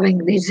they're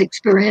having these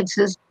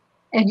experiences?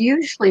 And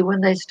usually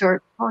when they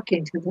start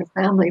talking to their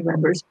family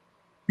members,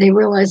 they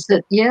realize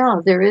that, yeah,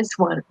 there is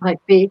one. It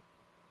might be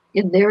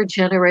in their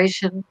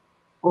generation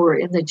or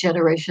in the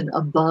generation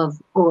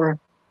above or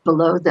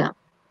below them.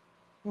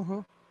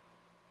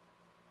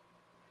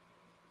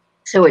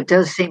 So it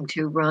does seem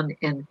to run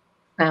in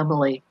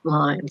family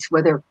lines.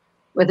 Whether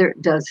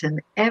it does in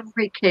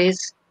every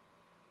case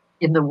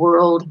in the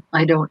world,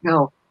 I don't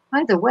know.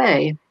 By the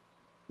way,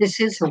 this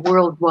is a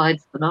worldwide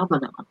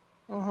phenomenon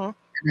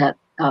that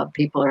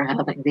people are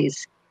having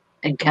these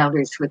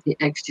encounters with the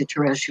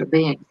extraterrestrial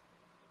beings.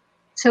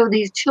 So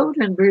these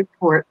children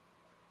report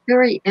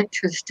very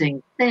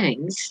interesting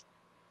things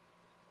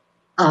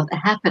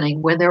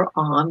happening when they're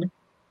on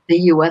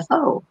the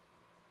UFO.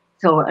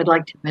 So I'd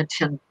like to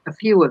mention a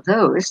few of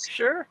those.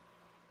 Sure.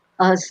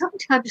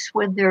 Sometimes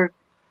when they're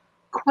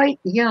quite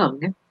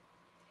young,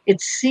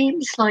 it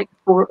seems like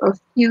for a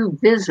few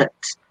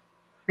visits,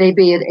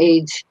 maybe at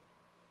age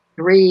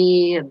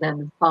 3 and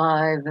then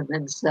 5 and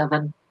then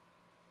 7,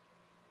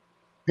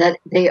 that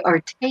they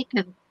are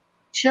taken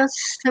just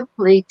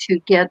simply to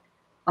get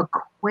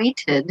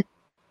acquainted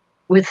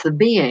with the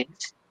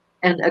beings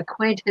and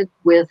acquainted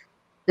with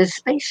the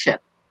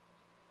spaceship.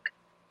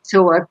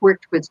 So I've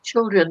worked with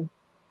children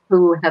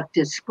who have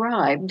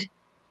described,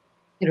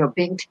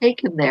 being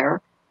taken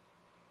there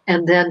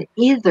and then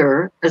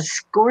either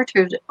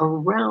escorted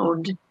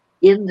around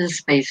in the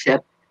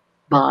spaceship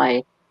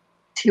by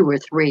 2 or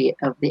 3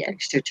 of the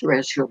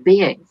extraterrestrial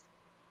beings,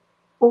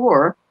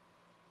 or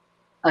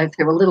if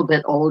they're a little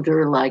bit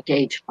older, like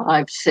age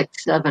 5,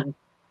 6, 7,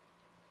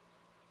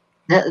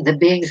 the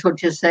beings will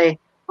just say,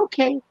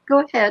 okay, go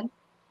ahead,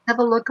 have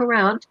a look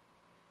around,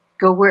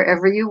 go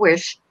wherever you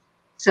wish.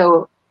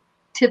 So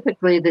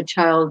typically the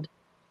child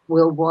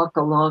will walk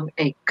along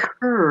a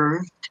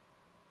curved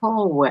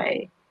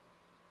hallway.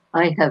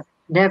 I have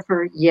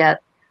never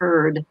yet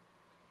heard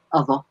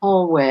of a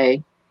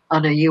hallway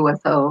on a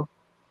UFO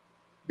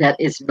that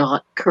is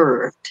not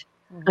curved.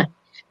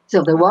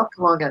 So they walk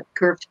along a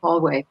curved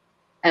hallway,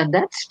 and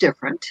that's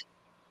different.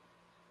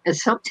 And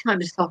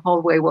sometimes the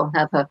hallway will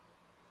have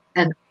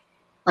an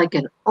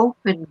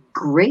open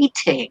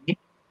grating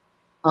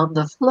on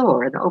the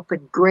floor, an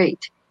open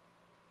grate,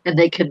 and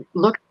they can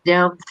look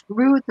down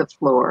through the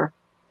floor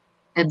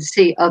and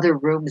see other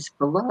rooms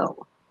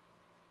below.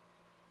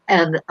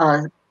 And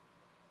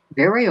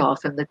very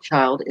often the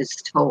child is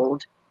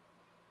told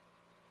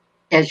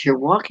as you're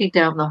walking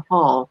down the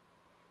hall,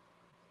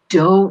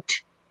 don't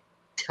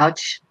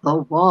touch the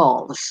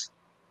walls.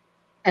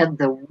 And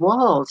the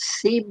walls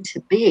seem to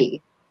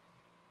be,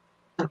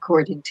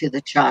 according to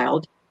the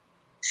child,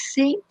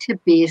 seem to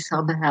be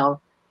somehow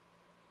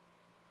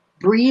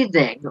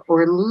breathing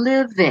or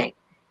living.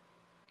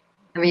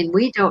 I mean,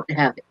 we don't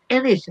have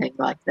anything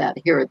like that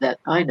here that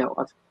I know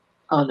of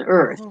on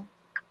Earth,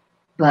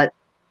 but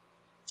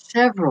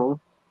several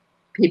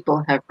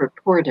people have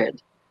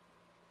reported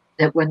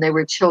that when they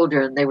were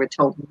children, they were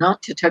told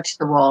not to touch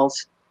the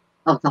walls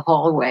of the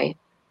hallway,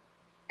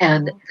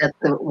 and that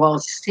the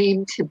walls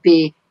seemed to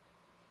be,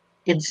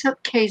 in some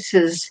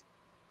cases,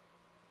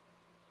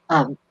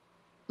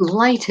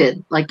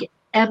 lighted, like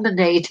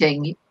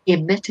emitting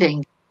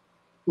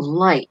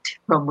light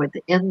from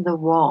within the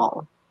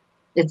wall.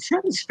 It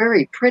sounds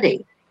very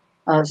pretty.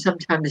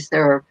 Sometimes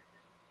they're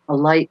a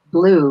light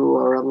blue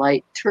or a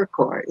light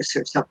turquoise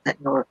or something,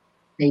 or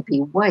maybe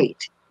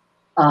white.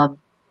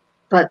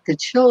 But the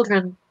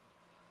children,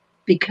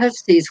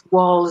 because these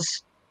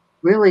walls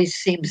really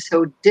seem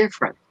so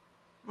different,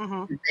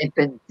 they've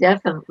been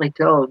definitely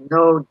told,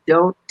 no,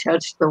 don't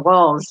touch the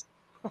walls.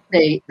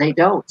 They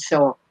don't.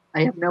 So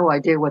I have no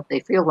idea what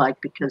they feel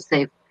like, because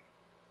they've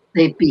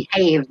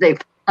behaved,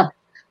 they've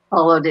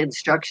followed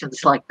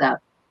instructions like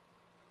that.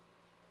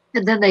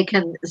 And then they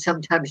can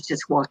sometimes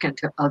just walk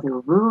into other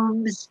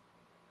rooms.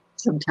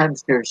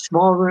 Sometimes they're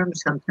small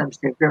rooms, sometimes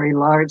they're very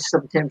large,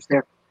 sometimes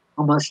they're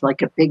almost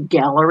like a big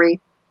gallery.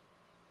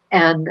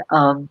 And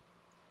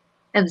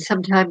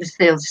sometimes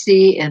they'll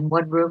see in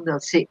one room, they'll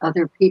see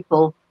other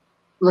people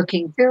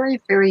looking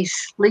very, very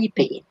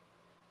sleepy,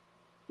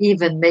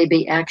 even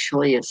maybe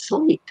actually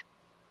asleep,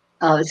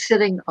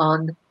 sitting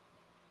on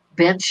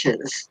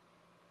benches,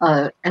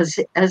 as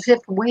if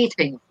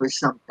waiting for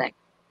something.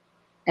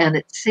 And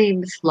it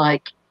seems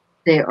like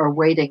they are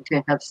waiting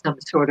to have some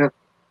sort of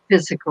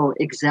physical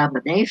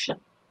examination,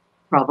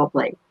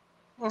 probably.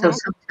 So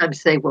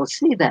sometimes they will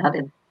see that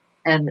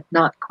and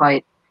not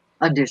quite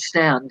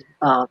understand,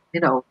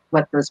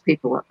 what those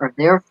people are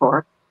there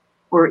for,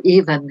 or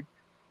even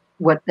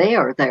what they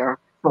are there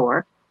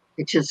for.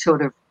 It just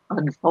sort of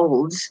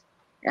unfolds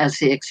as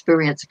the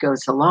experience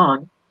goes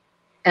along.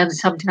 And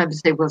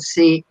sometimes they will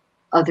see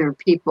other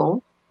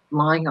people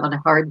lying on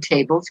hard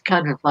tables,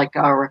 kind of like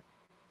our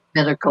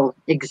medical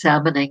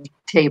examining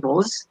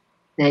tables,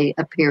 they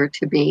appear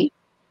to be.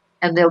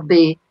 And there'll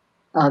be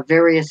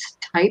various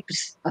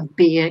types of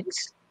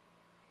beings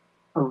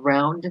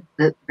around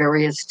the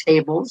various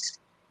tables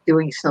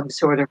doing some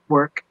sort of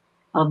work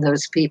on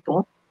those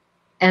people.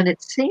 And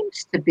it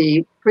seems to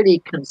be pretty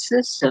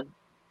consistent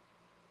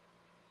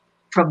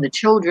from the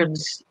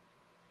children's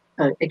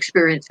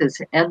experiences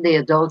and the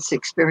adults'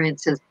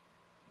 experiences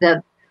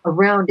that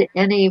around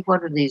any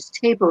one of these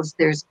tables,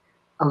 there's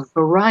a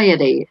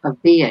variety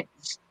of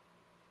beings.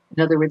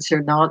 In other words,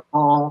 they're not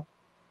all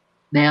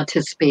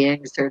mantis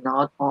beings, they're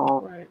not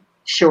all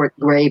short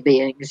gray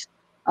beings.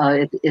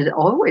 It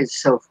always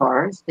so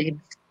far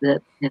seems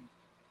that in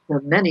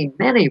the many,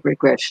 many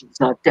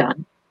regressions I've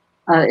done,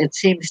 it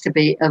seems to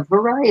be a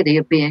variety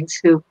of beings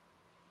who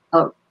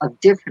of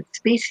different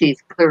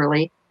species,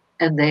 clearly,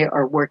 and they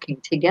are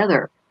working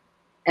together.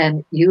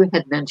 And you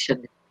had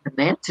mentioned the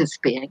mantis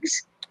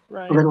beings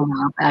a little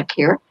while back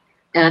here,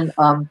 and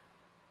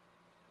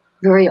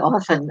very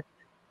often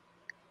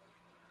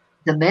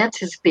the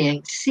mantis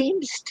being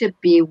seems to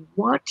be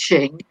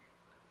watching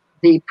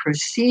the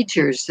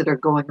procedures that are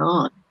going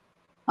on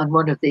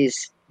one of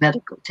these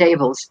medical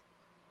tables.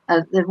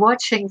 They're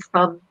watching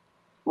from,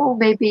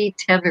 maybe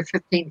 10 or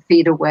 15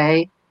 feet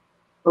away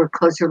or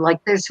closer.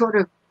 Like they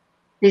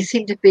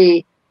seem to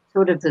be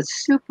sort of the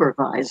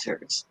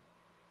supervisors.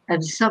 And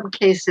in some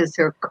cases,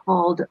 they're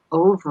called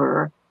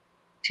over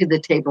to the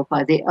table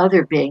by the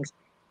other beings,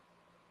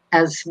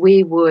 as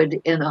we would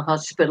in a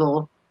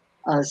hospital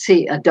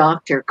see a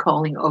doctor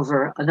calling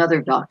over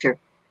another doctor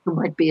who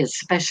might be a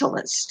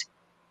specialist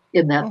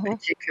in that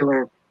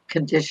particular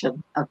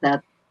condition of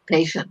that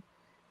patient.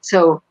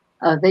 So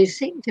they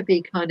seem to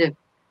be kind of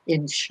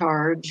in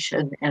charge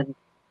and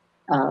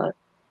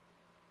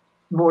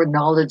more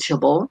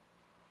knowledgeable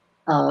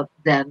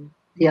than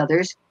the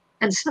others.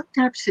 And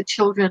sometimes the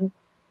children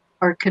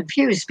are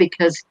confused,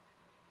 because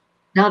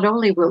not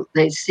only will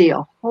they see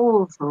a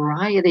whole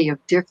variety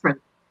of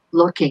different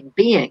looking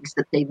beings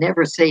that they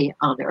never see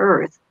on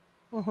Earth,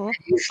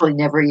 usually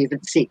never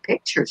even see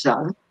pictures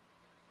of.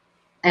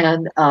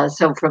 And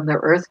so from their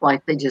Earth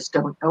life, they just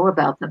don't know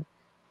about them.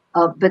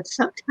 But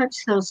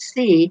sometimes they'll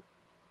see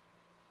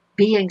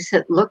beings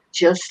that look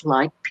just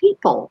like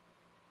people.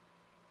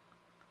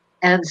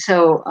 And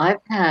so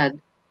I've had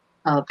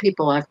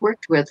people I've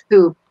worked with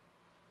who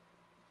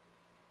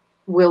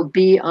will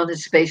be on a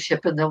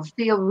spaceship and they'll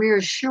feel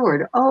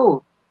reassured.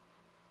 Oh,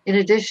 in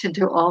addition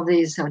to all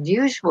these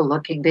unusual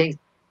looking beings,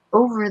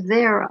 over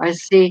there I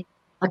see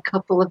a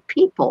couple of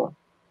people.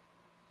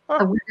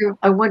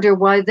 I wonder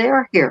why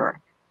they're here.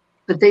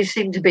 But they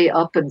seem to be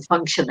up and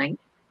functioning.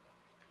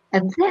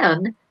 And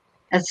then,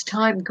 as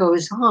time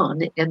goes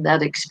on in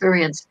that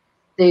experience,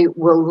 they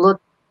will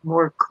look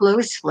more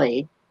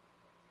closely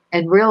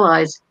and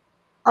realize,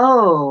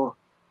 oh,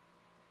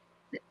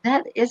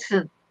 that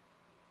isn't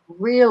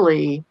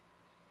really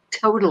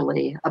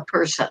totally a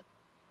person.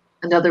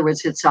 In other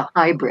words, it's a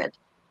hybrid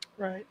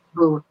Right.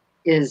 who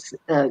is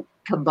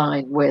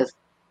combined with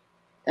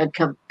a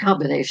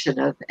combination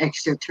of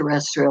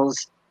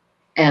extraterrestrials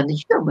and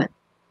human.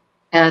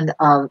 And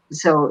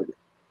so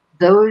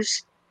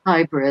those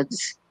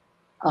hybrids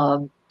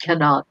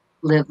cannot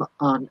live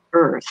on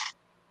Earth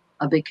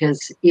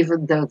because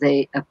even though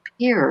they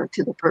appear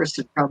to the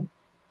person from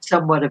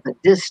somewhat of a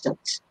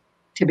distance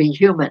to be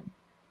human,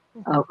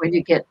 when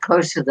you get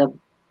close to them,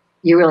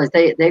 you realize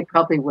they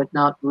probably would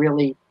not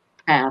really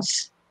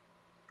pass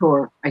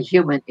for a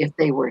human if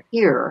they were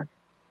here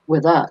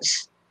with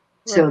us.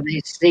 So Right.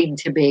 they seem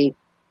to be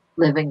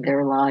living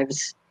their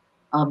lives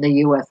on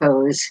the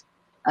UFOs,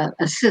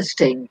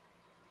 assisting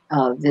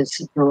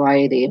this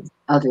variety of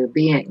other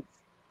beings.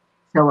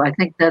 So I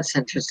think that's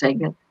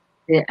interesting.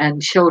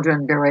 And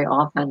children very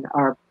often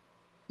are,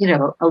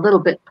 a little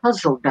bit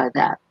puzzled by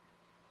that.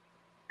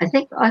 I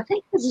think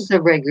this is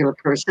a regular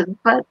person,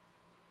 but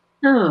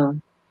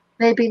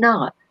maybe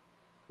not.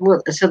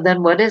 Well, so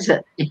then what is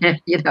it?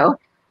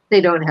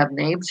 They don't have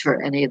names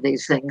for any of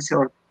these things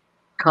or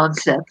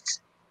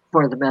concepts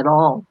for them at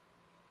all.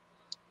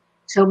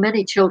 So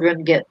many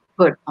children get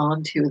put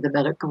onto the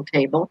medical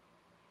table,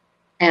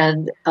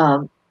 and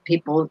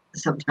people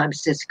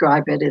sometimes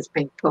describe it as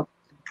being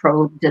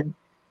probed and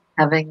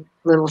having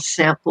little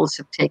samples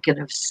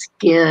taken of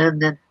skin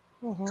and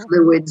Mm-hmm.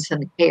 fluids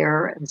and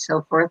hair and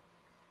so forth.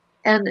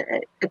 And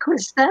of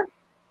course, that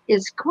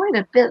is quite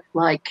a bit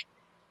like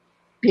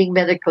being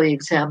medically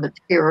examined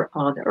here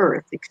on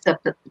Earth,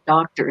 except that the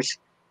doctors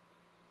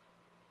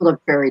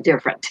look very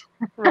different.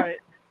 Right.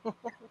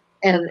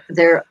 And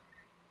there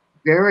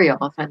very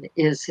often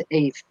is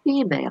a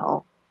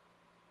female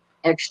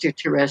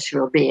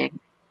extraterrestrial being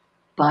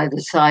by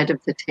the side of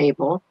the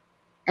table.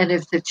 And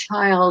if the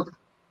child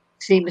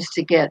seems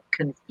to get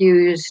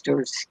confused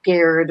or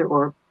scared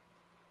or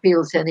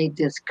feels any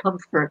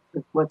discomfort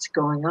with what's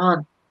going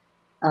on,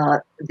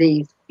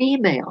 the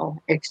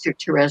female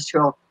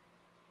extraterrestrial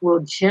will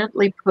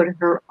gently put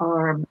her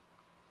arm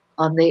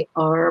on the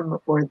arm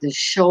or the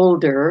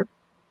shoulder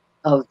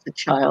of the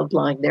child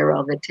lying there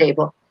on the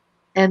table.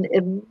 And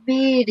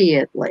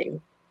immediately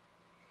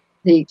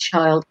the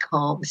child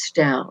calms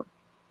down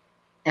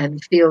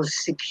and feels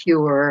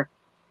secure,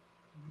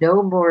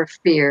 no more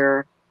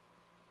fear.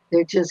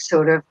 They're just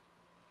sort of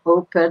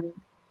open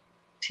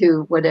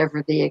to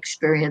whatever the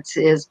experience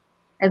is,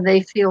 and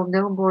they feel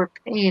no more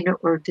pain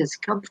or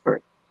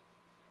discomfort.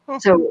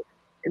 So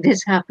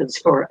this happens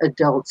for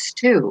adults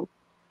too,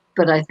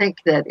 but I think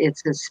that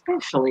it's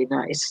especially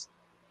nice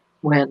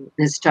when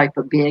this type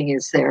of being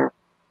is there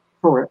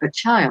for a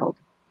child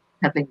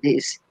having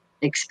these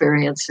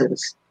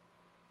experiences.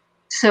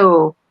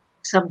 So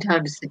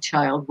sometimes the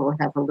child will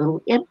have a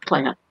little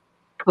implant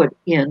put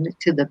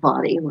into the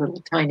body, a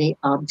little tiny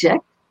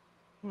object,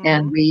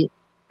 and Mm-hmm. we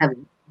have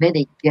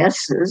many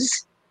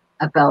guesses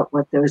about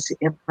what those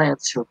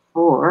implants are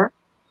for.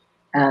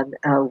 And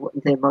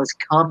the most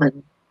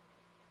common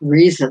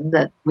reason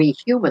that we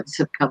humans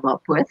have come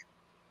up with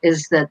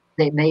is that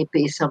they may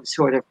be some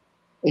sort of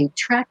a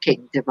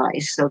tracking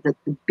device so that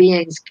the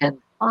beings can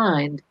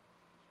find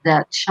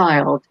that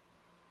child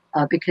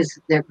because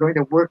they're going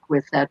to work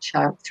with that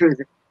child through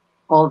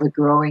all the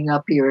growing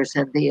up years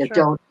and the Sure.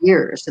 adult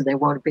years, and they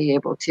won't be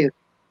able to,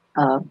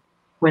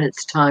 when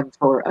it's time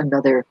for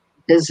another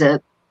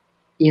visit,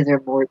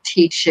 either more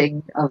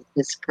teaching of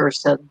this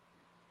person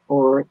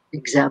or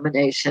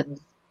examination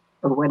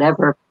or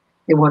whatever,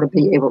 they want to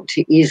be able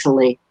to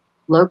easily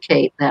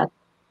locate that.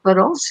 But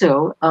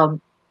also,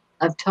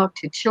 I've talked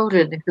to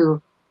children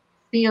who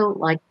feel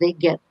like they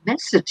get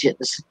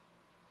messages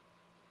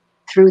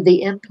through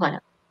the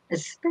implant,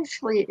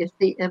 especially if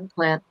the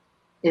implant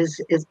is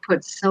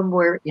put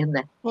somewhere in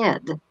the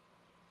head.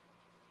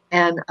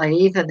 And I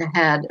even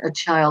had a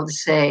child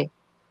say,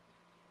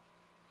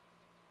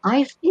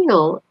 I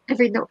feel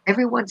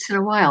every once in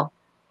a while,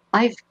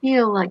 I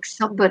feel like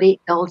somebody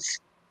else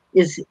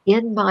is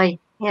in my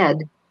head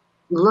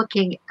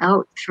looking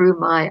out through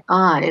my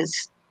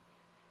eyes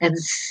and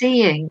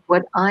seeing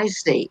what I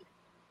see.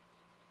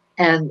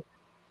 And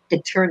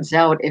it turns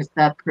out if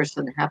that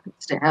person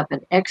happens to have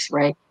an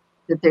x-ray,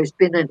 that there's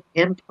been an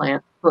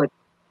implant put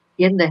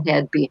in the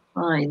head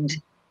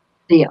behind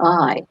the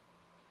eye.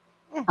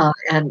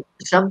 And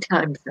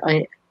sometimes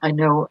I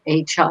know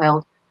a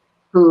child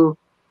who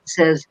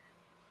says,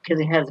 because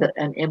he has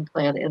an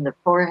implant in the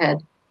forehead,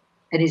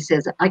 and he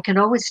says, I can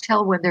always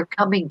tell when they're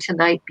coming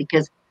tonight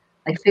because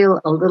I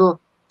feel a little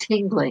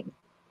tingling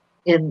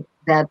in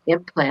that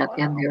implant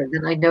in Wow. there.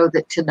 Then I know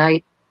that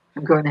tonight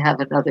I'm going to have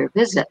another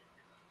visit.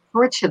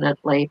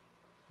 Fortunately,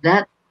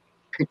 that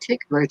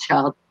particular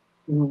child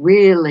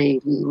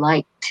really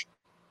liked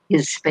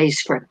his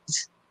space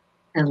friends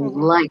and Mm-hmm.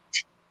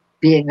 liked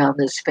being on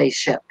the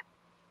spaceship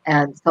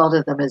and thought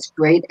of them as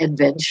great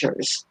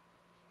adventures.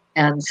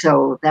 And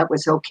so that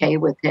was okay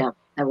with him.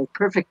 That was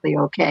perfectly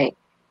okay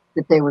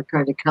that they were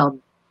going to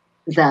come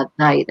that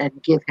night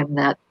and give him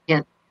that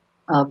hint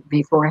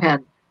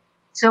beforehand.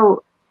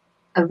 So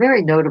a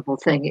very notable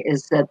thing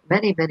is that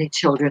many, many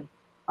children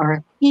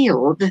are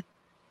healed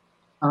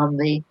on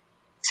the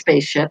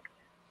spaceship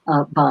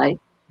by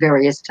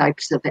various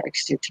types of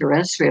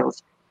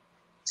extraterrestrials.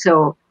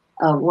 So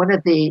one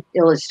of the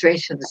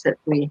illustrations that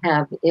we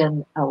have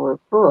in our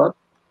book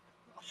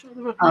I'll show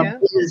the book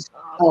again. is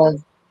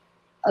of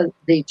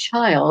the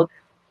child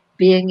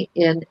being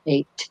in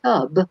a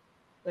tub,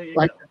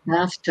 like a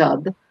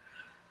bathtub,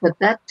 but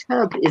that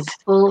tub is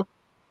full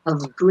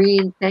of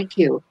green, thank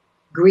you,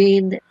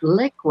 green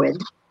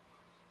liquid,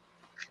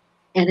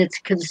 and it's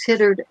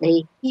considered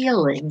a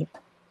healing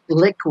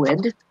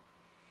liquid.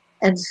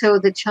 And so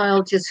the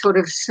child just sort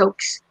of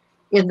soaks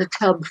in the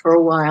tub for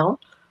a while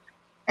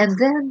and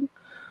then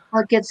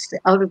gets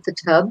out of the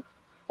tub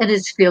and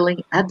is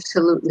feeling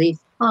absolutely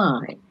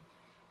fine.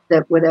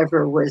 That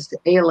whatever was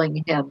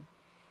ailing him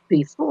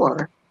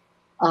before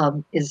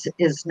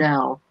is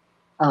now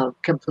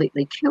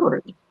completely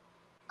cured.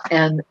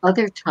 And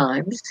other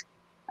times,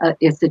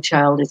 if the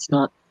child is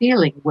not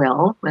feeling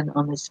well when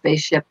on the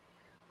spaceship,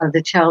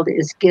 the child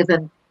is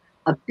given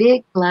a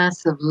big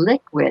glass of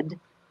liquid,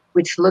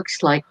 which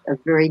looks like a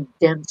very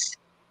dense,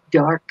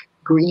 dark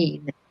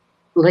green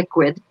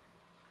liquid.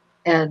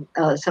 And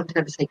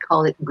sometimes they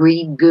call it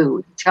green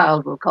goo. The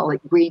child will call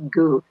it green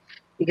goo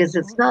because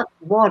it's not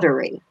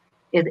watery.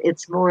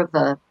 It's more of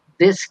a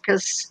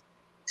viscous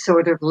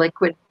sort of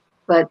liquid.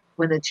 But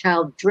when a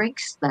child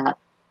drinks that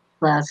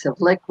glass of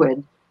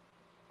liquid,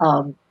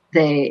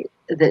 the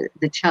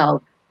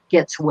child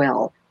gets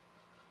well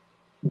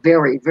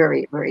very,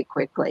 very, very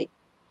quickly.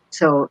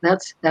 So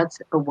that's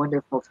a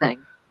wonderful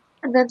thing.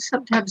 And then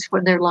sometimes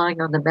when they're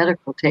lying on the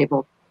medical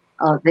table,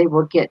 they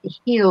will get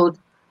healed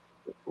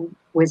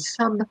with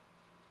some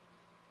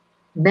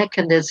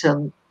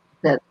mechanism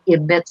that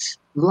emits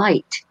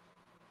light,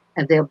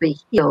 and they'll be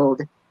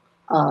healed,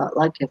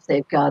 like if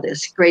they've got a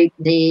scraped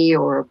knee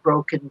or a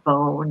broken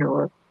bone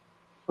or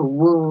a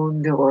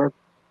wound or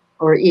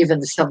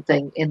even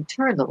something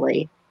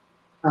internally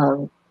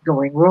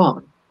going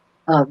wrong.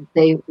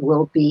 They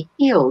will be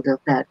healed of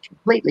that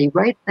completely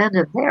right then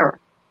and there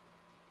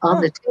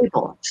on the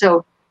table.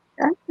 So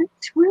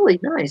it's really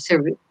nice. There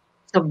are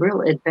some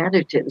real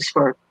advantages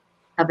for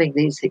having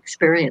these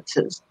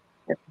experiences.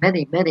 That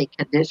many, many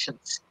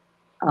conditions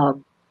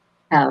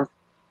have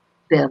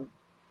been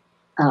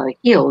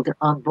healed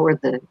on board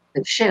the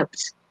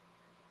ships.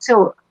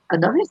 So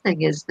another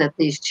thing is that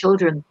these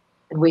children,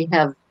 and we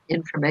have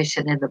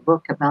information in the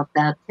book about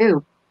that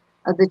too,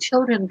 the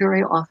children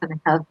very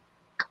often have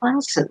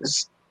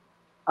classes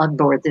on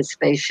board the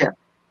spaceship.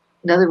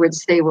 In other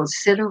words, they will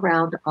sit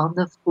around on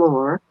the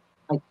floor,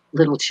 like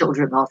little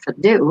children often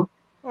do,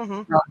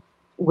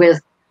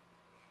 with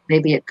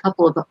maybe a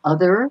couple of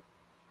other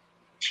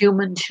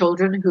human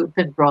children who've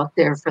been brought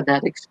there for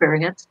that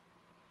experience,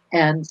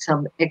 and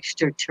some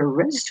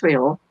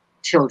extraterrestrial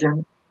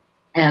children,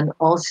 and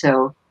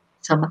also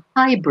some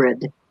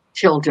hybrid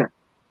children.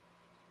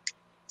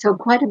 So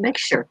quite a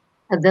mixture.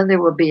 And then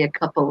there will be a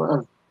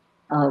couple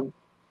of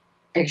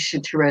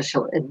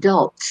extraterrestrial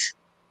adults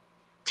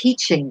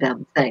teaching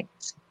them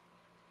things.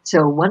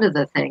 So one of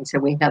the things,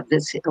 and we have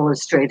this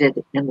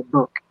illustrated in the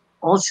book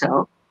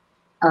also,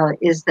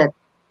 is that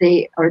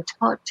they are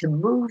taught to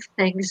move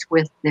things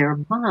with their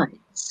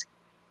minds.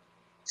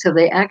 So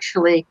they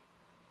actually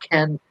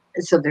can,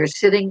 so they're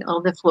sitting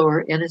on the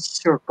floor in a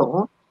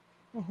circle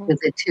with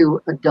the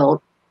two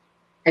adult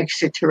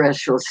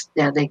extraterrestrials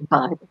standing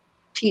by,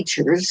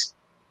 teachers,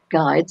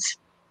 guides,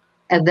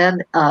 and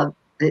then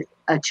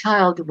a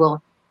child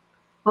will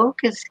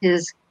focus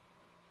his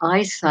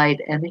eyesight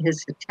and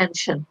his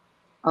attention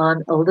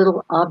on a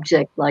little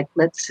object, like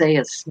let's say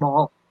a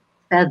small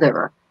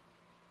feather,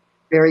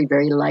 very,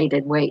 very light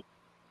in weight,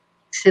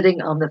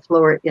 sitting on the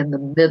floor in the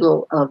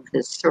middle of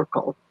this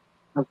circle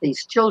of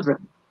these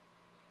children.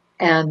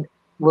 And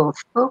we'll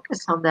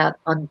focus on that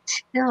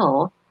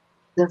until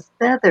the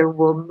feather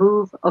will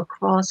move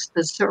across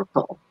the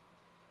circle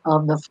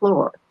on the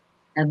floor.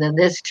 And then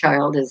this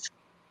child is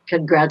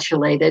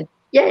congratulated.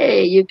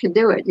 Yay, you can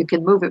do it. You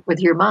can move it with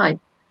your mind.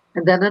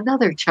 And then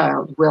another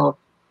child will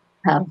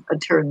have a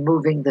turn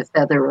moving the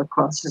feather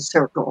across the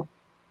circle.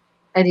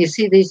 And you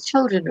see, these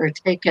children are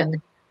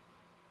taken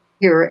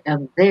here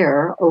and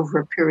there over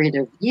a period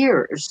of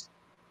years.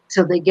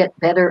 So they get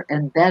better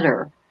and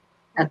better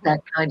at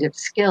that kind of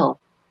skill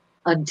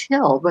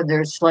until when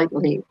they're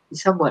slightly,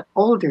 somewhat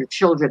older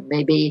children,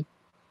 maybe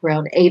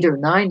around 8 or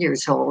 9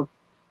 years old,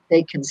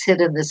 they can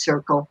sit in the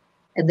circle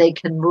and they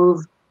can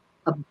move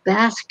a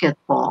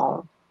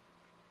basketball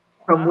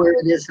from where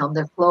it is on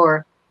the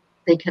floor.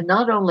 They can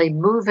not only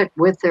move it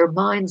with their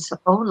minds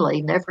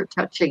only, never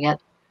touching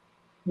it,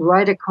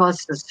 right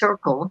across the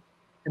circle,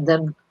 and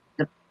then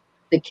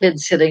the kid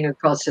sitting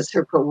across the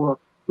circle will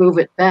move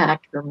it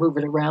back or move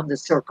it around the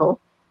circle,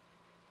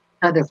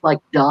 kind of like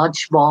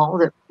dodgeball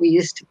that we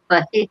used to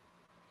play,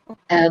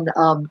 and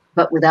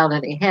but without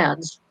any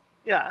hands.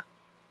 Yeah.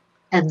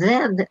 And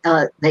then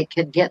they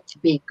can get to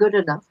be good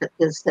enough at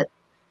this that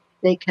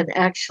they can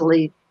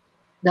actually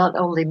not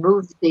only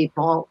move the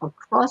ball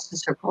across the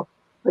circle,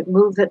 but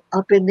move it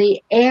up in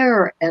the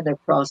air and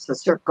across the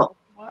circle.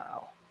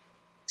 Wow.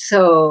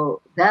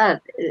 So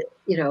that,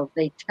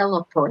 they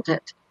teleport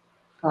it.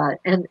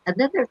 And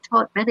then they're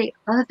taught many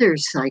other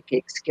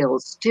psychic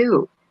skills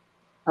too.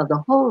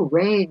 The whole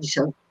range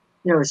of,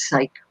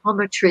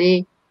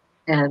 psychometry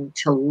and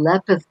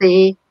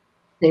telepathy.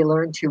 They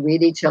learn to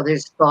read each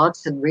other's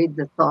thoughts and read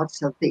the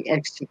thoughts of the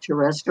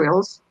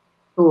extraterrestrials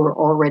who are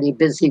already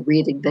busy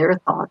reading their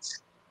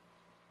thoughts.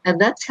 And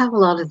that's how a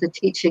lot of the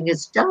teaching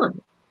is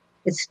done.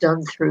 It's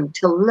done through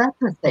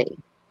telepathy.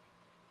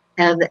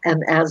 And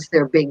as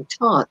they're being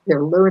taught,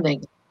 they're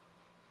learning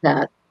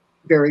that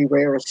very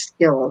rare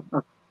skill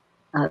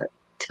of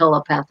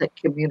telepathic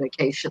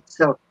communication.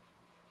 So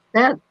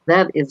that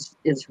is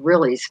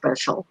really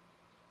special.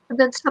 And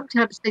then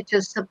sometimes they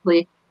just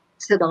simply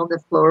sit on the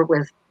floor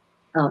with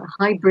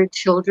hybrid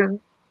children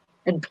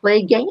and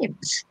play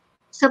games,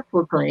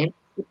 simple games,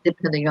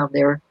 depending on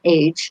their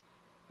age.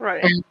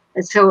 Right.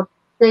 And so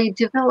they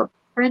develop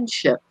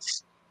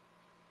friendships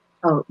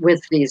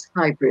with these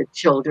hybrid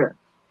children.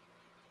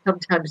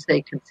 Sometimes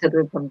they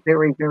consider them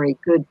very, very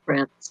good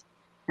friends,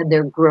 and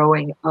they're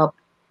growing up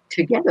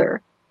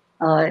together.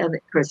 And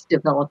of course,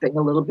 developing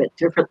a little bit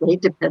differently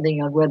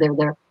depending on whether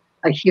they're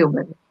a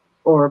human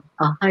or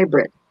a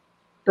hybrid.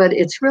 But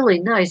it's really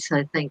nice,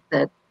 I think,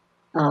 that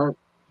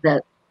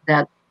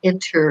that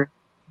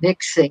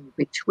intermixing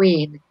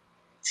between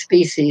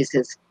species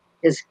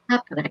is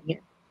happening,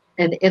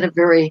 and in a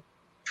very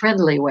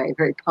friendly way,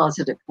 very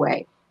positive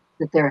way,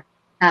 that they're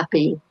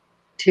happy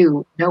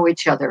to know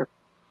each other.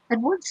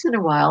 And once in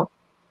a while,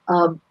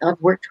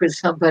 I've worked with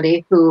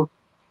somebody who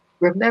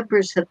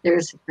remembers that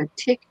there's a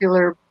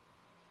particular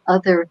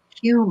other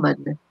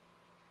human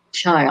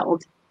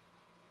child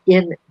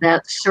in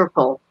that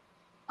circle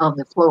on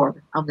the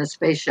floor, on the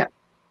spaceship.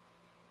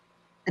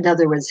 In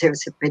other words,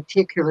 there's a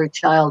particular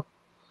child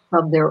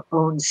from their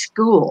own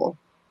school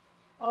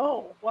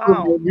Oh, who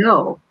wow. they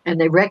know and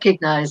they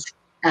recognize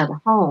at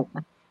home.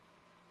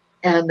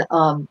 And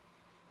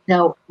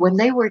now, when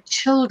they were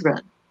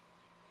children,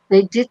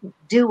 they didn't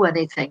do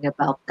anything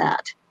about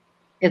that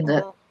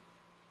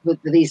with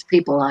these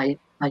people I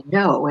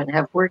know and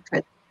have worked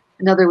with.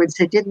 In other words,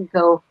 they didn't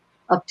go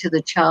up to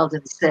the child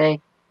and say,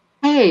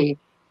 "Hey,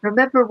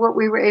 remember what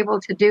we were able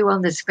to do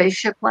on the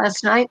spaceship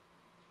last night?"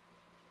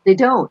 They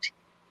don't.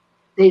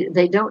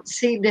 They don't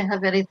seem to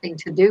have anything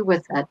to do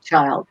with that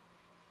child.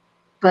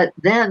 But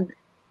then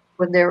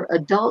when they're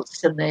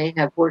adults and they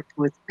have worked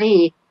with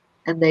me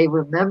and they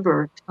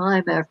remember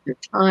time after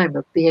time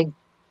of being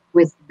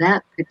with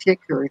that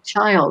particular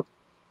child,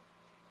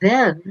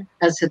 then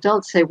as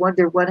adults they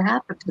wonder what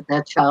happened to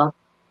that child.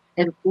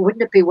 And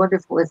wouldn't it be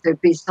wonderful if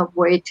there'd be some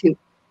way to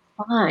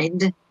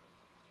find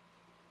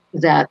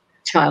that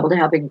child,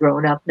 having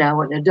grown up now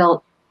an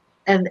adult,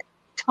 and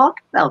talk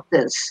about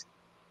this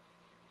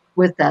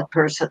with that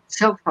person?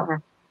 So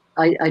far,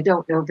 I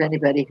don't know of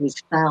anybody who's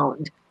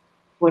found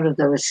one of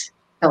those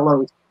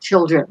fellow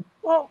children.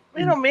 Well,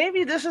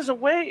 maybe this is a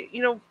way,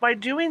 by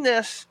doing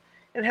this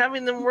and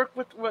having them work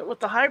with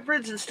the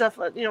hybrids and stuff,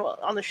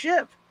 on the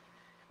ship.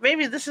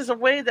 Maybe this is a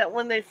way that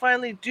when they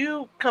finally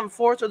do come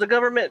forth, or the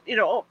government,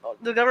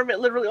 the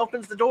government literally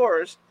opens the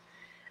doors,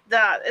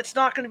 that it's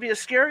not going to be as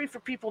scary for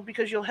people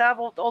because you'll have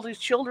all these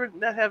children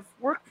that have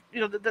worked,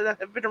 that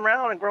have been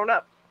around and grown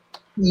up.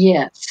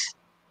 Yes.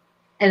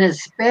 And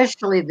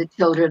especially the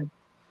children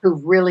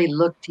who've really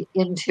looked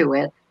into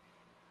it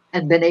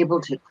and been able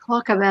to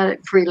talk about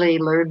it freely,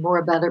 learn more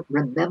about it,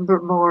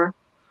 remember more,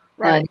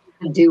 Right.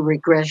 and do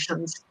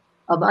regressions.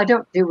 I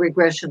don't do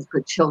regressions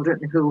with children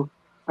who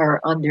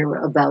are under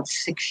about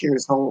 6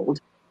 years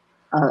old.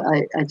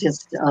 I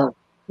just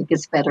think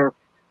it's better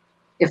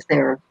if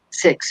they're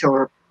 6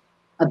 or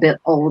a bit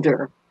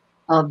older.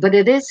 But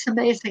it is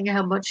amazing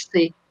how much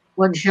the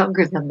ones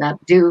younger than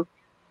that do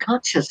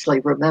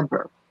consciously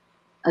remember.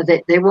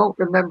 They won't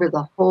remember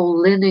the whole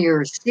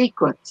linear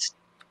sequence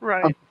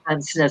of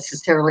events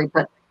necessarily,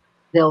 but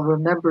they'll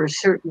remember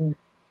certain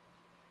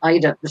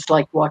items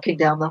like walking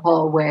down the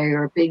hallway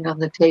or being on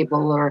the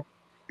table or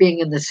being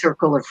in the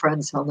circle of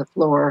friends on the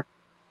floor.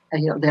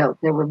 And they'll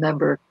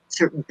remember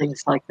certain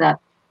things like that.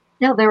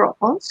 Now there are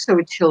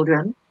also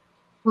children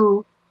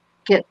who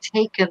get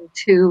taken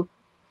to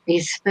a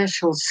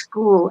special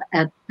school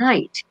at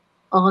night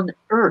on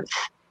Earth.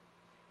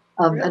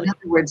 Really? In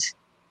other words,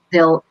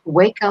 they'll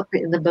wake up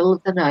in the middle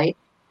of the night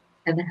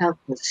and have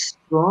the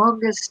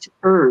strongest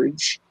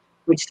urge,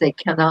 which they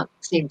cannot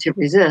seem to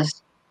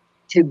resist,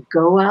 to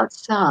go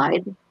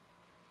outside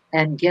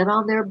and get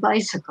on their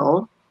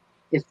bicycle,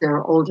 if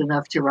they're old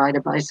enough to ride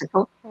a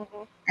bicycle,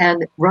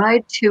 and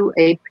ride to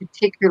a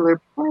particular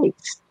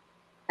place.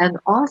 And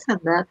often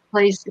that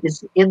place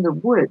is in the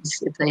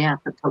woods, if they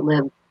happen to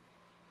live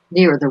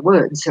near the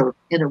woods or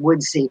in a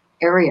woodsy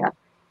area.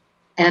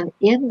 And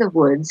in the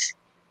woods,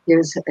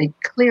 there's a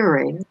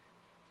clearing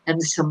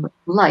and some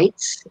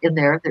lights in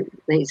there that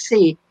they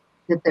see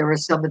that there are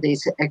some of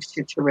these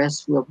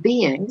extraterrestrial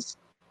beings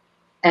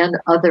and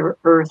other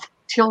Earth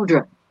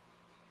children.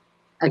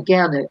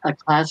 again, a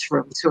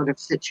classroom sort of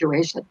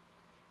situation.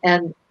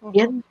 And Mm-hmm.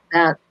 in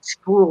that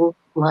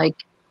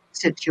school-like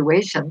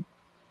situation,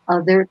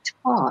 they're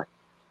taught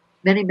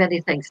many,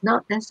 many things,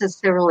 not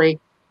necessarily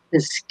the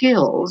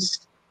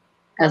skills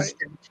as Right.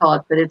 they're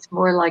taught, but it's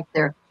more like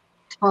they're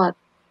taught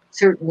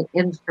certain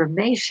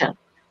information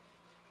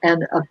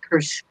and a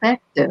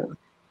perspective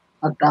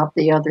about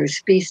the other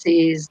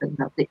species and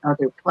about the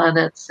other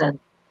planets and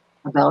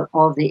about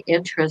all the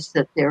interest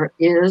that there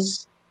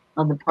is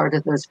on the part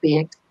of those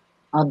beings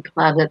on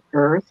planet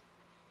Earth.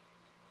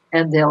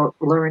 And they'll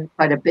learn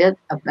quite a bit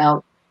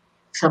about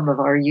some of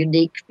our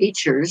unique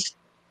features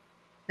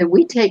that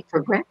we take for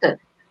granted,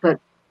 but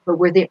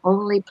we're the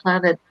only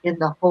planet in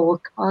the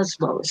whole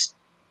cosmos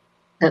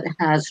that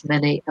has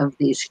many of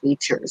these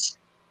features.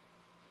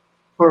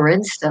 For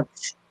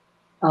instance,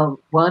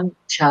 one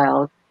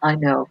child I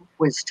know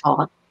was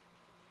taught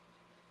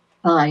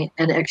by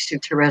an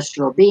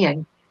extraterrestrial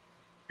being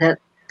that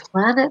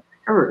planet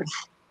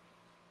Earth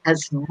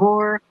has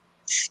more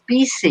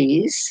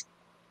species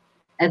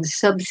and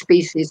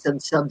subspecies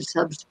and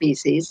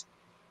subspecies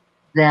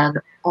than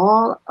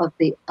all of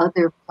the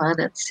other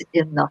planets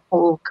in the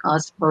whole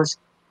cosmos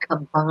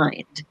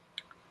combined.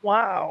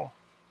 Wow.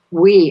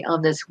 We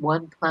on this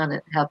one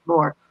planet have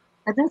more.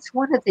 And that's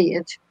one of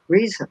the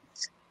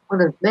reasons,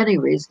 one of many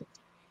reasons,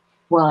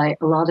 why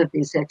a lot of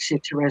these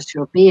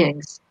extraterrestrial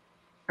beings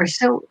are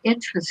so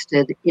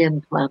interested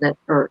in planet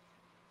Earth.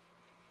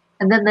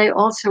 And then they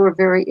also are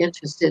very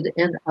interested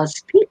in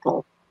us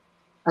people,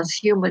 us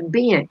human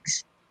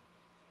beings.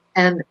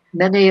 And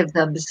many of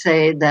them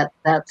say that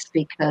that's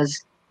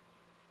because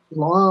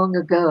long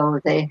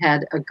ago they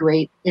had a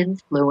great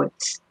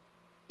influence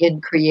in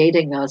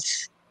creating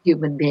us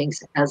human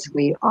beings as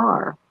we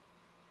are.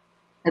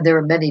 And there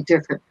are many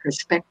different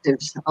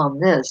perspectives on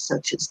this,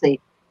 such as the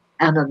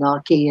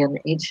Anunnaki in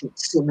ancient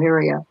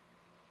Sumeria,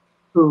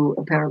 who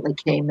apparently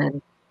came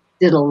and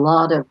did a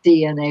lot of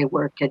DNA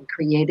work and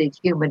created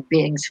human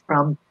beings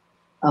from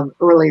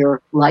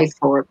earlier life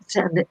forms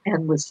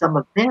and with some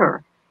of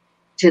their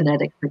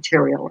genetic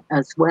material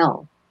as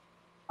well.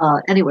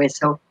 Anyway,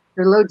 so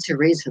there are loads of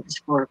reasons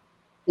for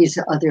these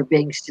other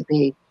beings to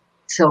be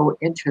so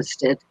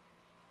interested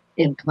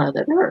in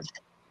planet Earth.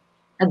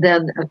 And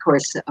then, of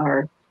course,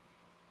 our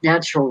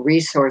natural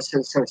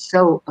resources are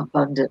so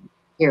abundant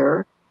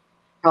here,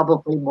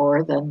 probably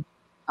more than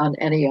on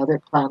any other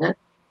planet.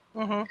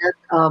 Mm-hmm.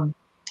 And,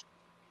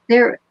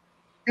 they're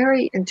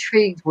very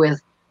intrigued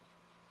with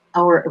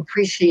our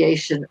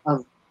appreciation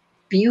of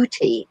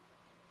beauty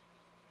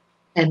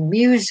and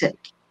music,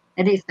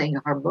 anything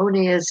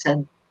harmonious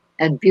and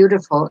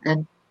beautiful.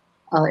 And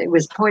it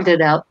was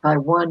pointed out by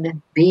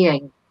one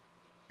being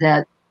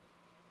that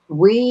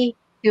we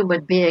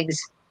human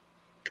beings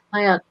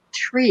plant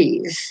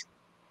trees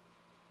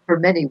for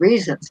many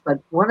reasons, but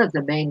one of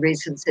the main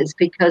reasons is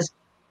because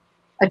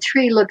a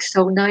tree looks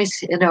so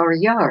nice in our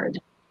yard.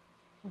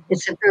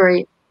 It's a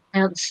very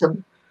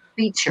handsome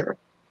feature.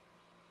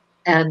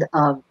 And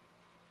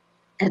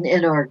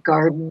in our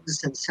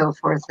gardens and so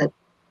forth, that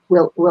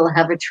we'll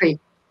have a tree.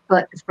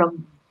 But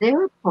from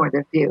their point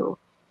of view,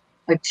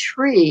 a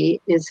tree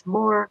is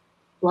more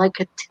like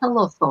a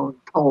telephone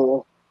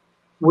pole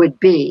would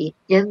be,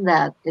 in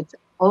that it's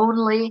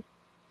only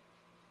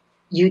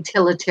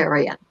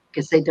utilitarian,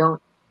 because they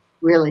don't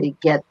really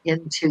get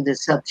into the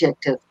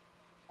subject of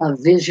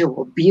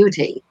visual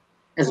beauty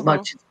as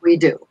much as we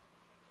do.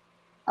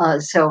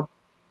 So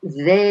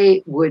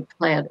they would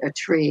plant a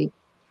tree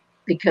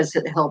because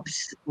it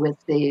helps with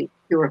the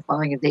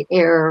purifying of the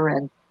air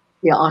and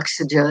the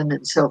oxygen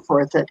and so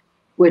forth, that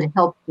would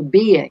help the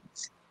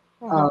beings.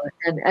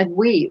 And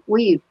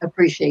we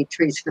appreciate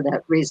trees for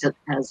that reason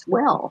as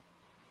well.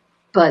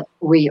 But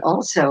we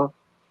also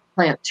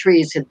plant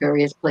trees in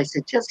various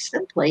places just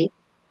simply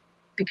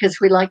because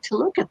we like to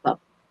look at them.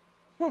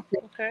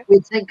 Okay. We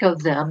think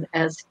of them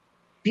as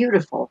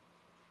beautiful.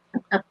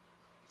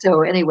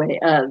 So anyway,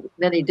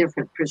 many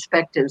different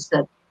perspectives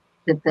that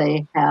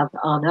they have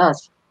on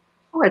us.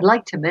 Oh, I'd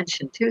like to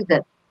mention too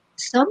that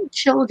some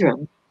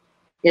children,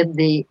 in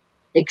the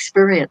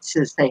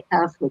experiences they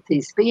have with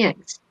these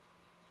beings,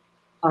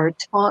 are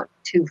taught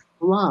to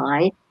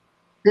fly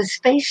the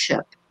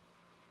spaceship.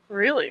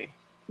 Really?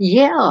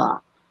 Yeah.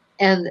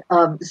 And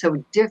so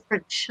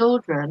different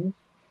children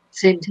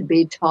seem to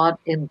be taught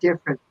in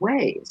different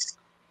ways.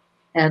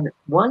 And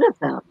one of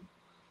them,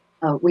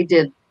 we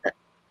did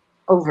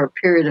over a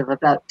period of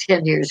about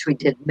 10 years, we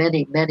did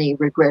many, many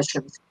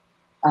regressions.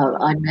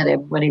 I met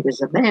him when he was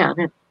a man,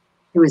 and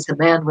he was a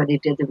man when he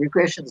did the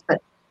regressions,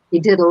 but he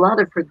did a lot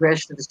of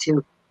regressions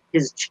to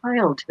his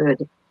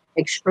childhood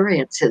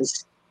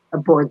experiences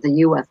aboard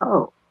the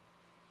UFO.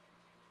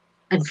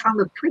 And from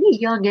a pretty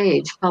young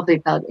age, probably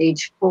about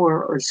age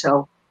 4 or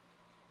so,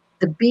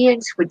 the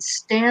beings would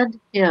stand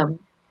him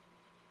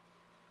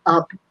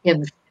up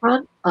in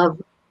front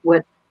of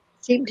what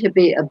seemed to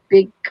be a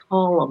big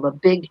column,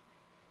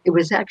 it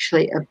was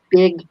actually a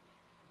big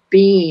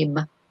beam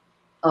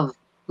of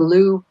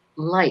blue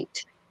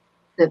light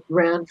that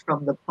ran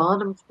from the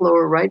bottom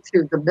floor right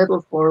through the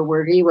middle floor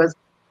where he was,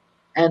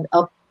 and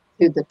up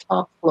to the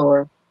top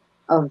floor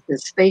of the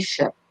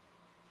spaceship.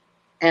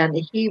 And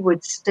he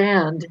would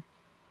stand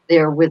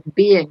there with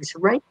beings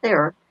right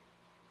there,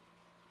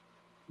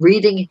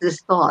 reading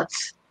his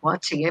thoughts,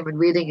 watching him and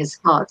reading his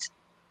thoughts.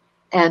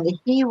 And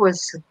he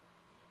was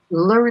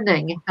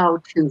learning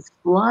how to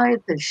fly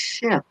the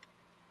ship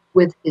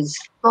with his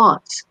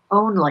thoughts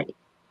only.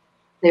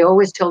 They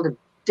always told him,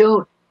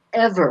 don't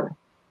ever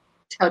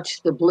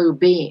touch the blue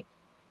beam.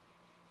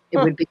 It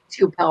would be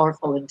too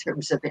powerful in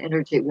terms of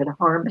energy, it would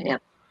harm him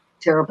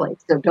terribly.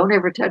 So don't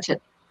ever touch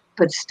it,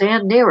 but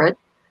stand near it,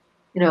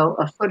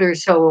 a foot or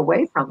so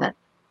away from it,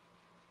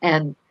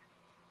 and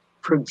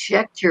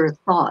project your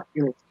thought,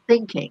 your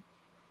thinking.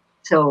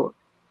 So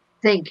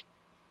think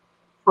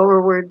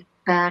forward,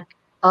 back,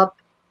 up,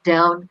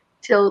 down,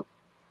 tilt,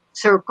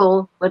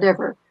 circle,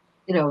 whatever,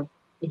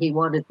 he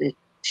wanted the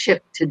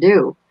ship to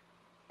do.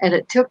 And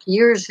it took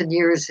years and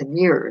years and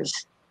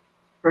years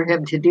for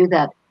him to do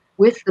that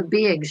with the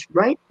beings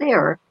right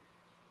there,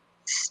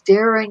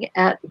 staring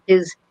at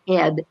his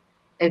head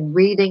and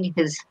reading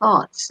his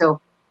thoughts.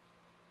 So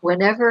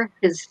whenever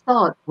his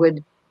thought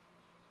would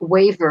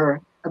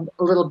waver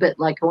a little bit,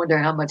 like, I wonder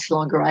how much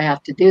longer I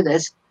have to do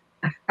this,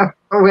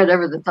 or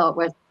whatever the thought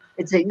was,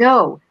 it'd say,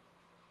 no,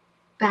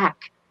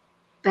 back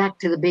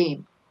to the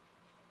beam,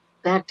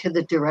 back to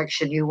the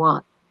direction you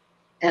want.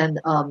 And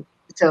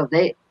so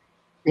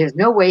there's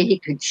no way he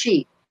could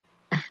cheat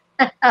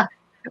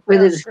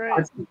with his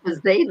thoughts,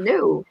 because they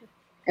knew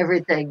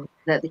everything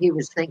that he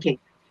was thinking.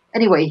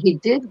 Anyway, he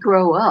did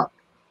grow up.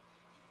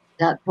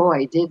 That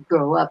boy did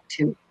grow up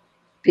to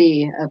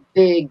be a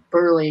big,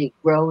 burly,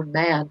 grown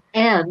man,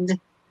 and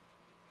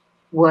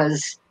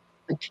was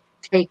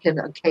taken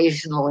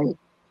occasionally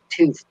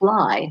to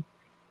fly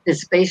the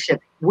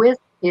spaceship with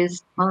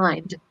his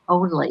mind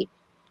only.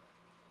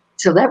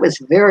 So that was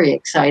very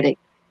exciting.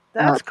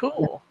 That's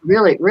cool.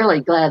 Really,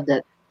 really glad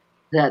that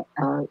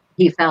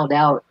he found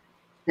out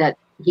that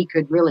he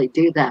could really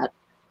do that.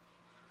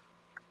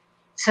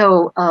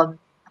 So,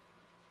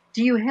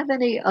 do you have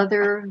any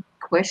other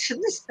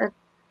questions?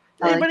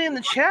 Anybody in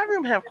the chat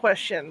room have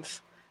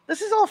questions?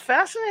 This is all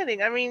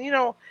fascinating. I mean,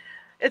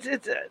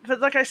 it's but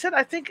like I said,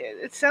 I think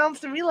it sounds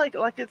to me like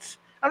it's.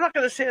 I'm not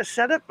going to say a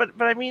setup, but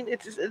I mean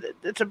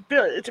it's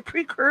a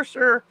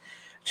precursor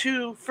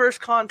to First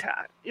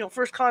Contact.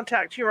 First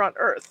Contact here on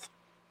Earth.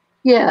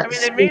 Yes. I mean,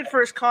 they made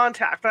First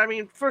Contact, but I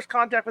mean First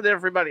Contact with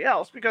everybody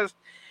else, because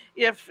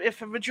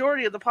if a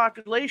majority of the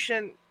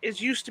population is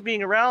used to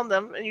being around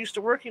them and used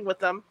to working with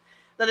them,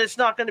 then it's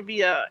not going to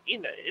be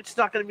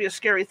a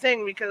scary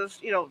thing, because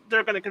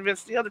they're going to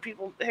convince the other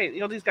people, hey,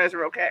 these guys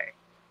are okay.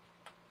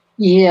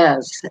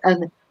 Yes,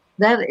 and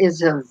that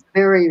is a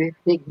very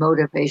big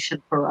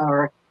motivation for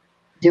our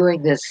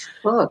doing this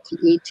book,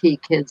 E.T.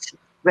 Kids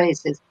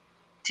Races,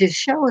 to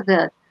show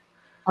that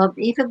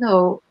even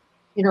though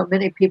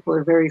many people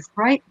are very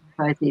frightened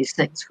by these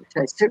things, which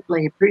I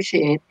certainly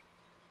appreciate,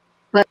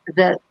 but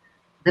that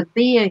the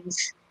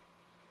beings,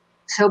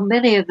 so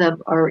many of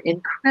them are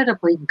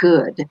incredibly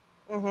good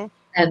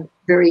and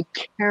very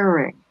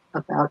caring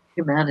about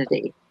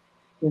humanity.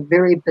 They're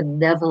very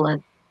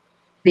benevolent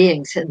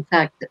beings. In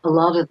fact, a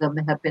lot of them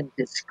have been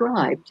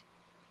described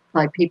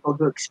by people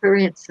who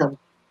experience them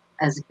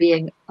as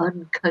being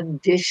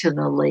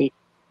unconditionally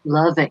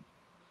loving.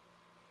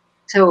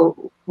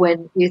 So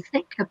when you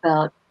think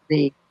about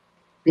the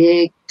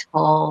big,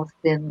 tall,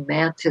 thin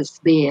mantis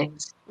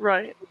beings,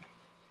 right,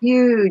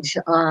 huge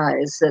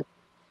eyes that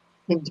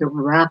seem to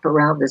wrap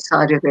around the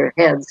side of their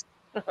heads,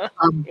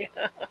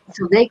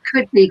 so they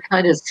could be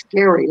kind of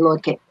scary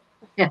looking.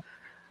 Yeah,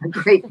 a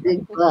great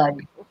big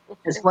bug.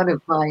 As one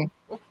of my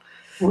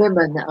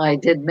women I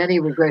did many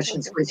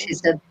regressions with, she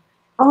said,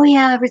 oh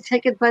yeah, I was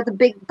taken by the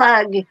big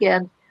bug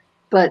again.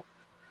 But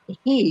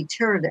he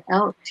turned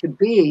out to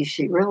be,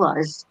 she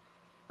realized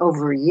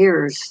over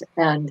years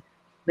and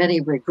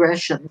many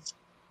regressions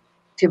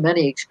to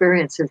many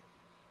experiences,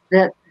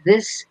 that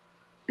this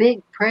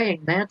big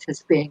praying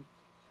mantis being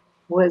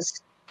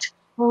was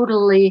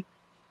totally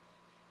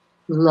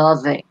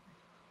loving.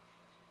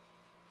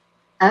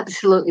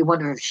 Absolutely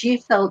wonderful. She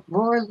felt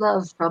more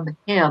love from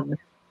him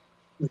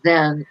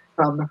than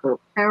from her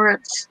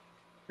parents,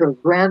 her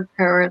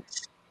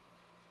grandparents,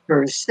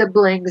 her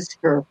siblings,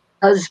 her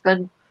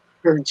husband,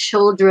 her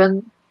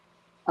children.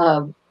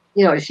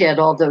 She had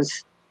all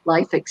those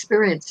life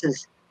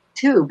experiences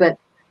too, but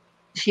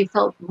she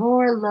felt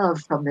more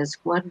love from this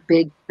one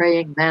big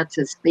praying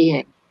mantis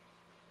being.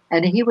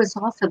 And he was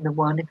often the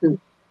one who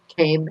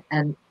came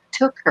and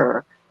took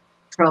her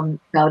from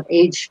about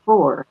age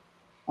 4,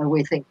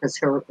 we think was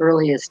her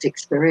earliest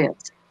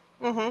experience.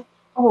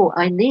 Oh,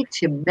 I need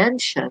to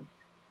mention,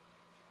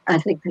 I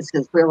think this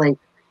is really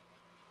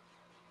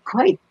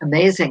quite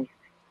amazing,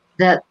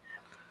 that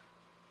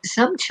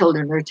some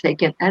children are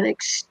taken at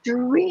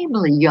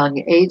extremely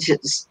young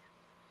ages.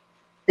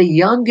 The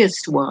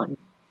youngest one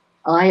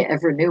I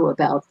ever knew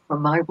about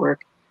from my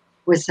work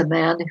was a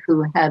man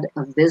who had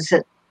a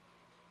visit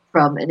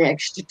from an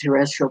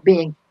extraterrestrial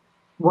being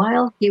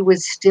while he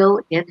was still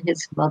in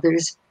his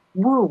mother's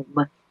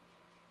womb.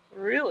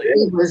 Really?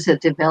 He was a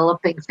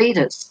developing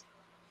fetus.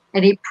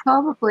 And he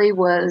probably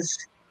was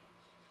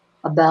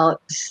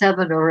about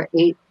 7 or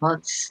 8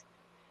 months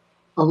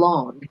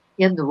along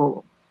in the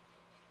womb,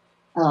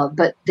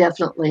 but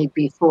definitely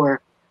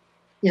before,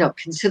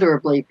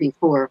 considerably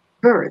before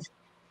birth.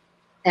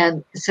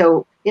 And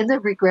so in the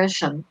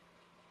regression,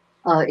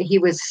 he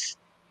was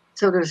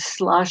sort of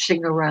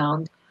sloshing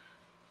around.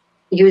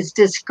 He was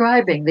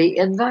describing the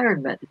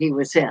environment he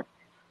was in. It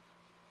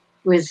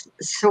was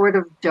sort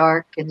of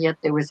dark, and yet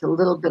there was a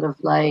little bit of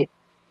light.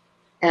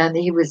 And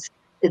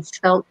it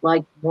felt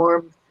like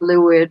warm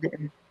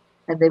fluid,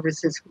 and there was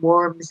this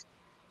warm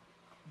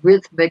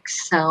rhythmic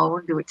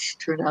sound, which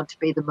turned out to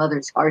be the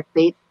mother's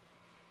heartbeat,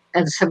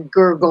 and some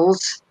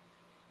gurgles,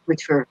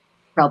 which were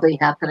probably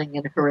happening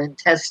in her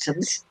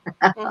intestines.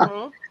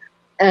 Mm-hmm.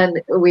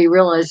 And we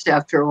realized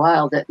after a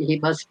while that he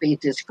must be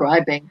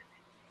describing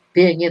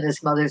being in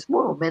his mother's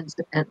womb, and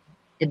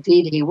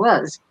indeed he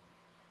was.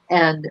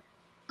 And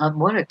on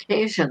one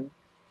occasion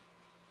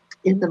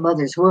in the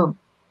mother's womb,